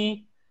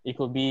PLC, it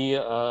could be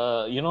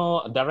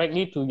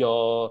directly to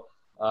your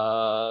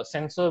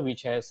sensor,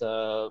 which has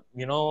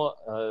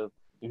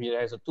if it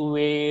has a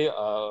two-way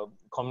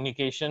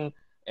communication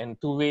and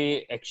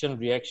two-way action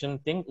reaction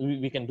thing,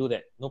 we can do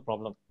that, no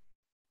problem.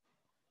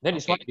 That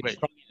is what great.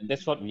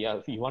 That's what we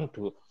want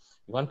to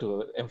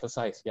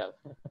emphasize. Yeah.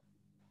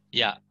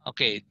 Yeah.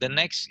 Okay. The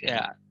next,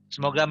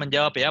 semoga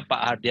menjawab ya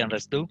Pak Hardian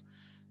Restu.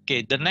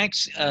 Okay. The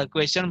next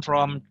question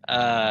from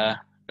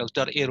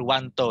Dr.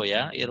 Irwanto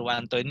ya.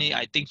 Irwanto ini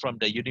I think from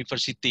the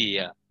university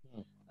ya.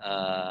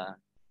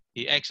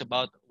 He asks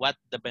about what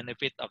the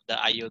benefit of the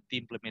IoT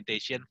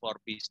implementation for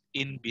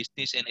in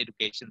business and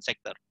education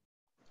sector.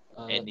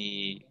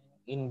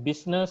 In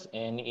business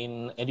and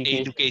in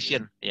education?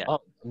 Education, yeah.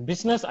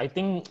 Business, I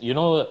think, we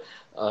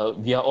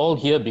are all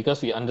here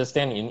because we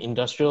understand in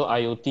industrial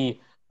IoT,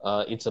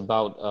 it's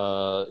about,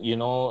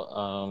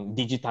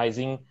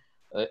 digitizing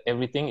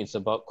everything. It's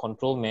about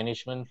control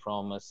management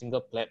from a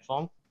single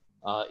platform.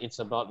 It's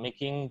about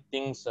making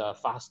things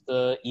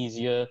faster,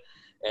 easier,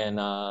 and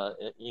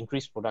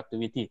increase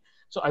productivity.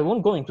 So I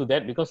won't go into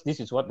that because this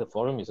is what the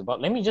forum is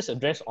about. Let me just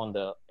address on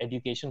the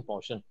education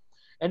portion.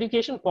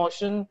 Education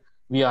portion,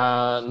 we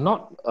are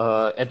not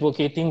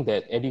advocating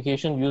that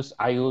education use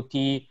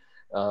IoT,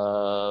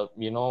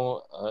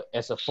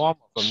 as a form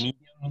of a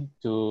medium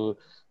to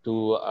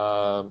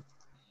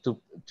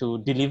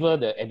deliver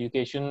the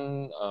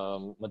education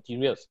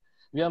materials.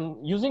 We are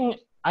using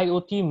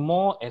IoT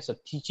more as a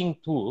teaching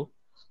tool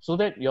so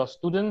that your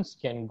students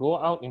can go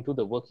out into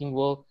the working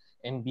world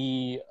and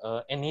be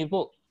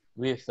enabled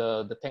with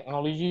the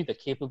technology, the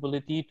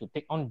capability to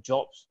take on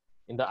jobs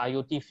in the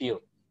IoT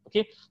field.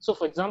 Okay, so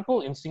for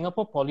example, in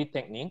Singapore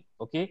Polytechnic,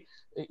 okay,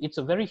 it's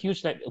a very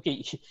huge,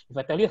 okay, if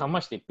I tell you how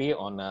much they pay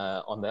on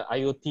the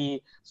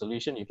IoT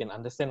solution, you can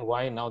understand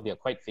why now they are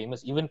quite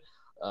famous. Even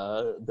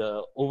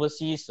the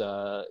overseas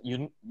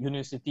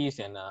universities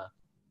and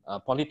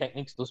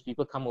polytechnics, those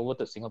people come over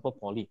to Singapore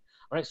Poly.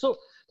 All right, so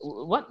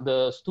what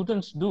the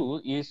students do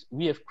is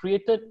we have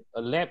created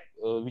a lab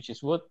which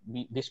is worth,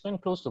 they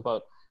spend close to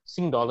about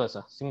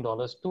 $270,000,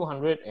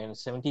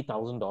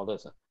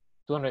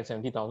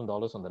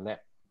 $270,000 on the lab.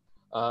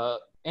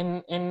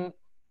 And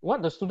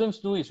what the students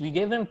do is we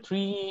gave them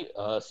three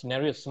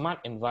scenarios: smart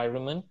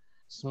environment,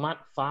 smart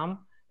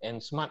farm,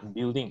 and smart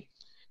building.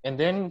 And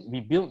then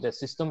we built the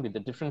system with the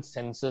different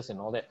sensors and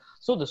all that.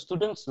 So the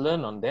students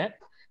learn on that.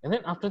 And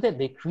then after that,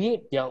 they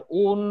create their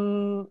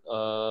own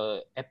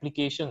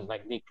application,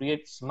 like they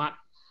create smart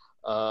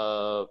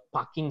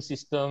parking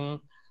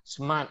system,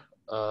 smart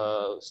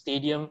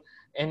stadium.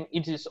 And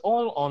it is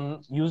all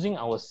on using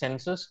our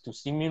sensors to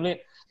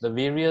simulate the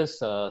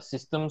various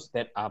systems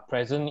that are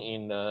present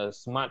in the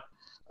smart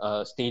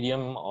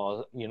stadium,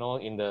 or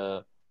in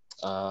the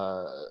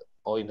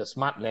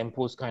smart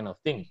lamppost kind of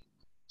thing.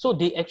 So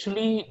they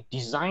actually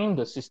design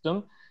the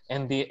system,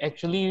 and they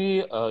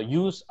actually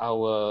use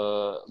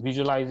our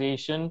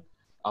visualization,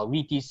 our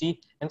VTC,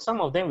 and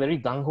some of them very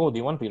gung-ho,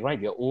 they want to write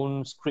their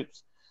own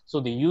scripts. So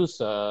they use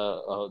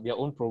their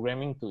own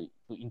programming to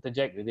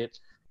interject with it.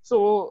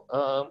 So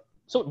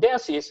so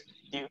theirs is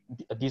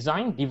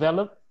design,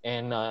 develop,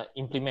 and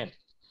implement.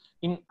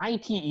 In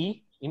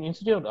ITE, in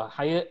Institute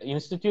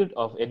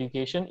of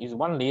Education, is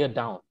one layer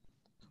down.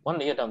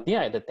 They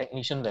are at the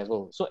technician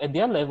level. So at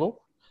their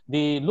level,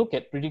 they look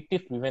at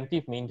predictive,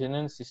 preventive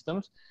maintenance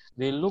systems.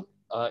 They look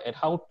at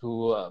how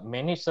to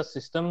manage the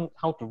system,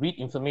 how to read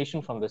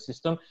information from the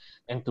system,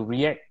 and to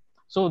react.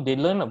 So they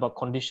learn about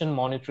condition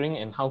monitoring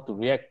and how to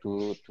react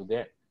to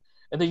that.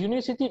 At the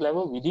university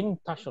level, we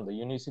didn't touch on the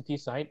university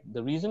side.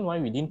 The reason why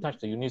we didn't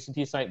touch the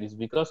university side is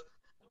because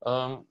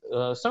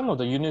some of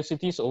the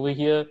universities over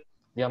here,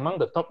 they're among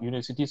the top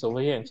universities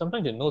over here, and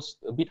sometimes they nose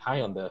a bit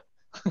high on the,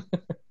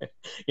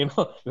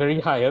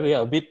 very high. They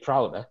are a bit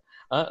proud.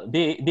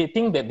 They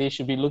think that they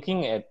should be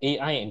looking at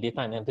AI and data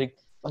analytics.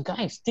 But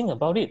guys, think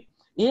about it.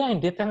 AI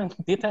and data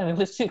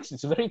analytics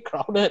is very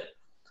crowded.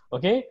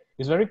 Okay,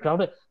 it's very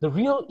crowded. The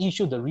real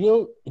issue,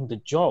 in the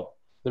job,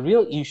 The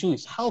real issue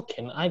is how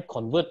can I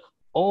convert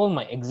all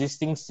my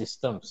existing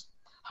systems?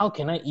 How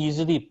can I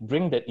easily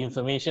bring that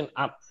information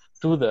up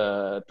to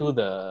the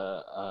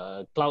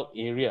cloud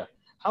area?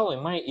 How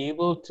am I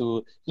able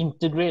to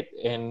integrate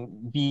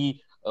and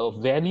be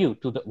of value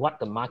to what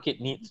the market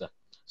needs?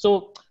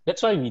 So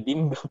that's why we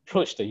didn't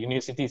approach the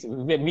universities.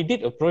 When we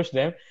did approach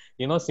them,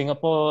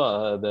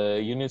 Singapore, the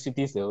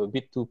universities, they were a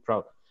bit too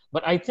proud.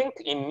 But I think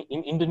in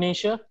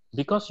Indonesia,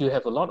 because you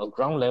have a lot of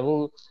ground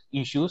level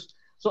issues,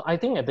 so I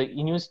think at the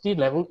university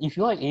level, if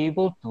you are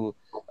able to,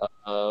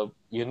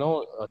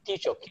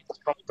 teach your kids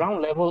from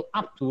ground level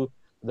up to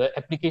the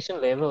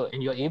application level,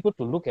 and you're able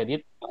to look at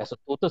it as a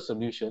total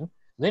solution,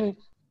 then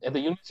at the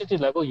university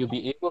level, you'll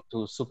be able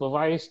to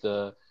supervise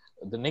the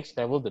next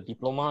level, the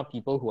diploma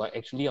people who are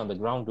actually on the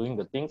ground doing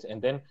the things,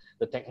 and then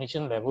the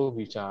technician level,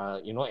 which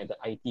are, at the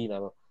IT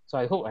level. So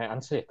I hope I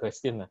answered your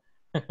question.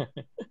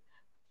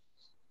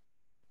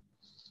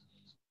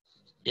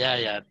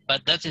 Yeah.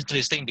 But that's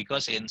interesting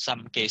because in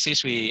some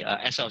cases we,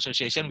 as an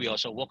association, we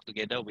also work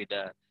together with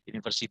the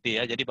university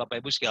ya. Jadi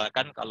Bapak Ibu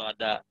silakan kalau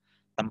ada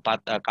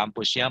tempat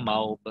kampusnya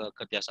mau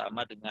bekerja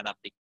sama dengan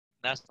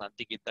Aptiknas,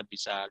 nanti kita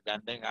bisa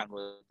gandeng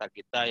anggota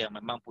kita yang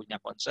memang punya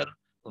concern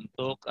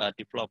untuk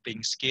developing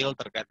skill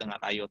terkait dengan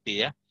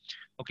IoT ya.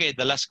 Okay,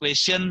 the last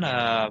question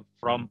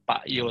from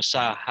Pak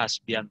Yosa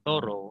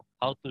Hasbiantoro,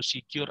 how to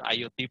secure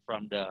IoT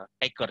from the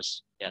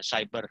hackers,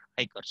 cyber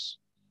hackers.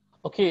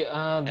 Okay,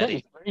 that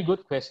is a very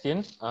good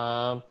question.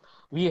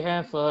 We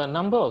have a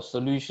number of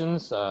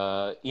solutions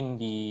in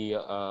the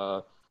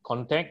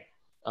CONTECT.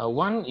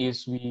 One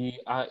is we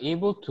are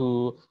able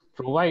to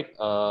provide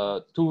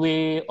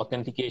two-way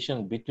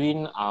authentication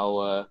between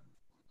our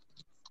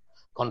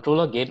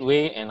controller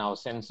gateway and our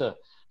sensor.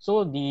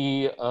 So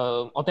the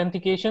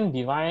authentication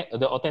device,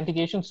 the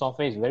authentication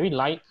software is very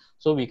light,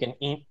 so we can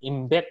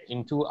embed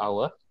into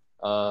our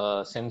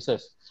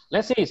sensors.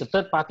 Let's say it's a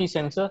third-party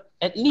sensor,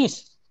 at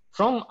least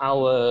from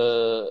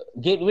our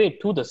gateway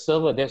to the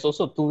server, there's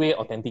also two-way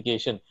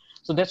authentication.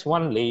 So that's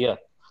one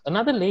layer.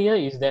 Another layer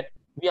is that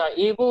we are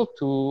able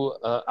to,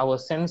 our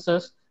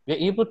sensors, we're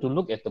able to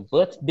look at the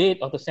birth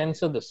date of the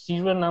sensor, the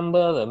serial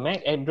number, the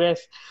MAC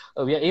address.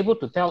 We are able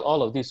to tell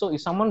all of this. So if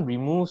someone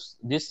removes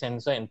this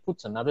sensor and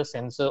puts another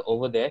sensor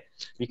over there,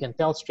 we can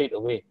tell straight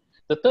away.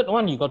 The third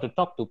one, you got to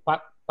talk to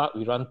Pak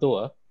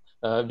Wiranto,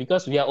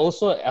 because we are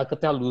also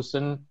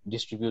Alcatel-Lucent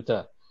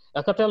distributor.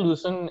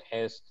 Alcatel-Lucent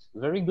has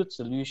very good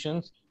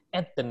solutions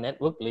at the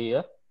network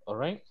layer, all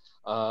right,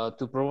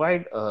 to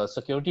provide a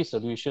security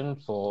solution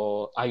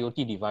for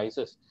IoT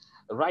devices,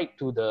 right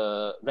to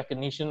the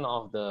recognition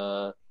of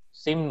the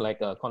same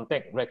like a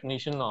contact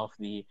recognition of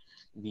the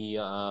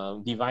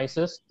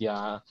devices,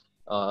 their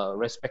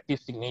respective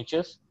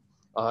signatures,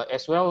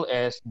 as well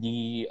as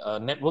the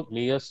network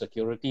layer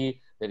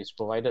security that is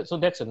provided. So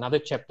that's another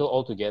chapter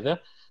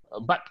altogether.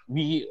 But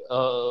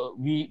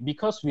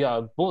because we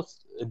are both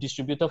a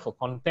distributor for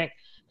CONTECT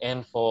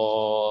and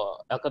for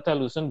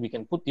Alcatel-Lucent, we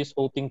can put this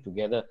whole thing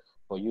together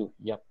for you.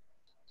 Yeah.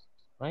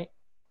 Right.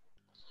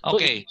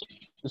 Okay.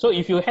 So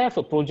if you have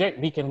a project,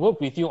 we can work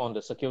with you on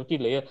the security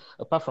layer.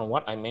 Apart from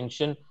what I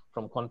mentioned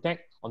from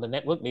CONTECT, on the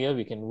network layer,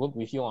 we can work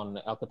with you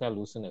on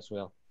Alcatel-Lucent as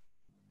well.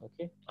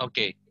 Okay.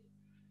 Okay.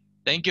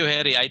 Thank you,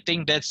 Harry. I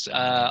think that's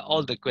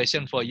all the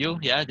question for you.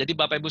 Ya, jadi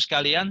Bapak Ibu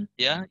sekalian,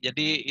 ya,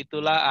 jadi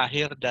itulah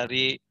akhir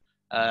dari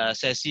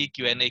sesi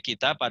Q&A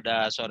kita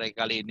pada sore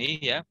kali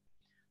ini, ya.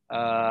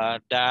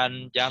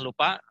 Dan jangan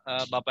lupa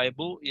Bapak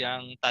Ibu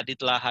yang tadi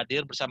telah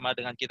hadir bersama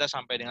dengan kita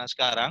sampai dengan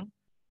sekarang,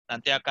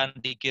 nanti akan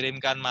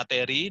dikirimkan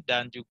materi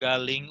dan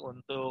juga link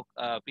untuk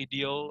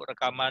video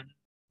rekaman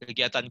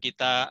kegiatan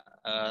kita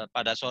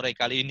pada sore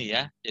kali ini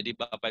ya. Jadi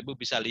Bapak Ibu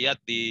bisa lihat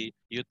di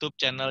YouTube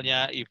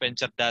channelnya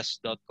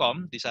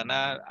eventcerdas.com. Di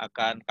sana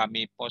akan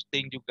kami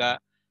posting juga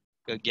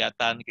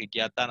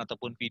kegiatan-kegiatan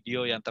ataupun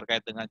video yang terkait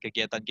dengan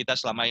kegiatan kita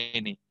selama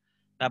ini.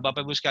 Nah,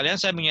 Bapak Ibu sekalian,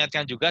 saya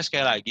mengingatkan juga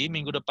sekali lagi,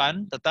 minggu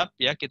depan tetap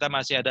ya kita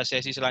masih ada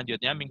sesi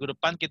selanjutnya. Minggu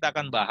depan kita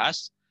akan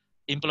bahas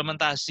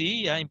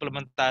implementasi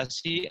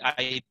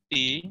IT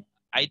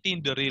in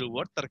the real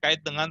world terkait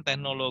dengan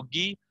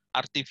teknologi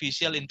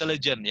artificial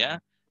intelligence ya.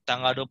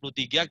 Tanggal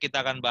 23 kita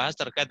akan bahas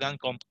terkait dengan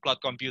cloud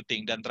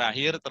computing dan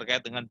terakhir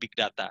terkait dengan big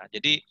data.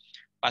 Jadi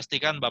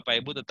pastikan Bapak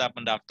Ibu tetap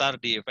mendaftar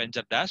di Event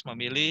Cerdas,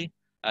 memilih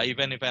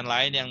event-event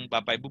lain yang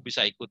Bapak Ibu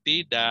bisa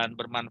ikuti dan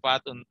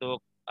bermanfaat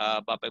untuk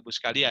Bapak Ibu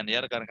sekalian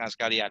ya, rekan-rekan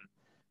sekalian.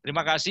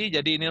 Terima kasih.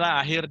 Jadi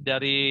inilah akhir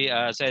dari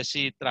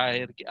sesi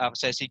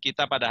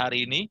kita pada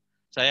hari ini.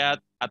 Saya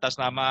atas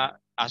nama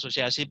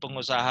Asosiasi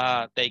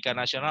Pengusaha TIK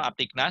Nasional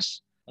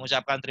Aptiknas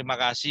mengucapkan terima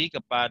kasih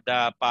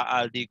kepada Pak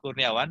Aldy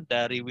Kurniawan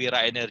dari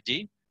WIRA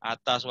Energy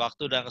atas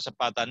waktu dan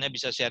kesempatannya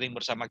bisa sharing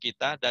bersama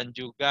kita, dan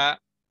juga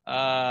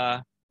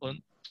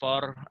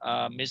for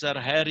Mr.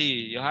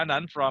 Harry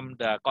Yohannan from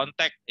the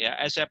CONTECT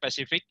Asia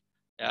Pacific.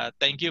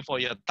 Thank you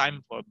for your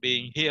time for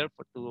being here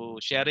to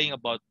sharing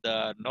about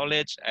the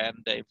knowledge and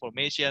the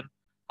information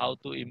how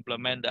to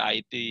implement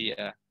the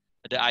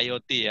the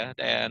IoT.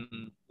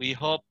 And we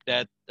hope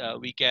that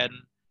we can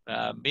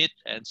meet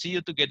and see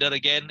you together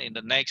again in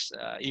the next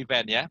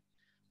event.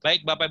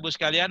 Baik Bapak Ibu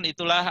sekalian,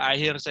 itulah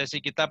akhir sesi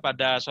kita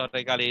pada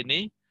sore kali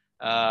ini.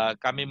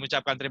 Kami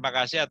mengucapkan terima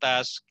kasih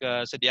atas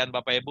kesediaan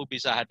Bapak Ibu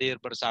bisa hadir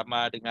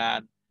bersama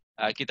dengan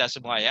kita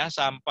semua ya.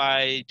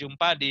 Sampai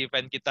jumpa di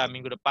event kita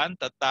minggu depan.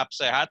 Tetap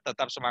sehat,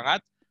 tetap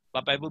semangat.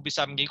 Bapak Ibu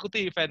bisa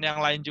mengikuti event yang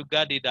lain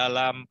juga di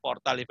dalam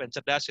portal event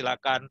Cerdas.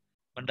 Silakan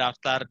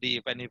mendaftar di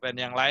event-event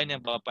yang lain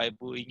yang Bapak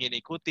Ibu ingin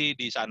ikuti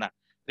di sana.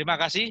 Terima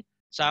kasih.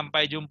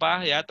 Sampai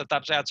jumpa ya.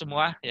 Tetap sehat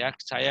semua ya.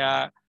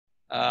 Saya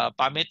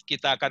pamit,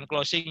 kita akan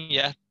closing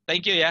ya.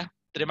 Thank you ya.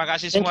 Terima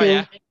kasih Thank semua you.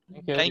 ya.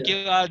 Thank you. Thank you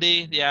Aldi.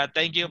 Ya,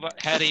 thank you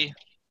Harry.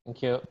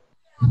 Thank you.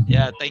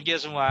 Ya, thank you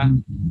semua.